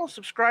YouTube channel,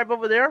 subscribe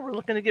over there. We're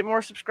looking to get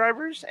more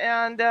subscribers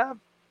and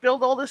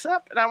build all this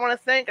up. And I want to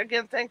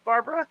thank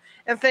Barbara,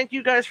 and thank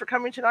you guys for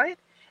coming tonight.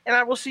 And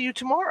I will see you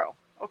tomorrow.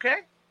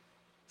 Okay?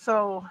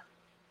 So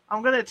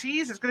I'm going to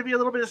tease. It's going to be a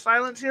little bit of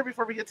silence here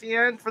before we get to the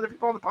end for the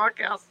people on the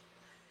podcast.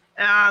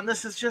 And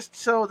this is just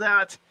so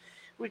that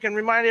we can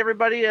remind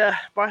everybody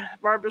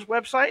Barbara's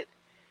website,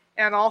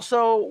 and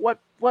also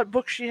what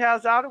books she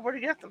has out and where to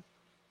get them.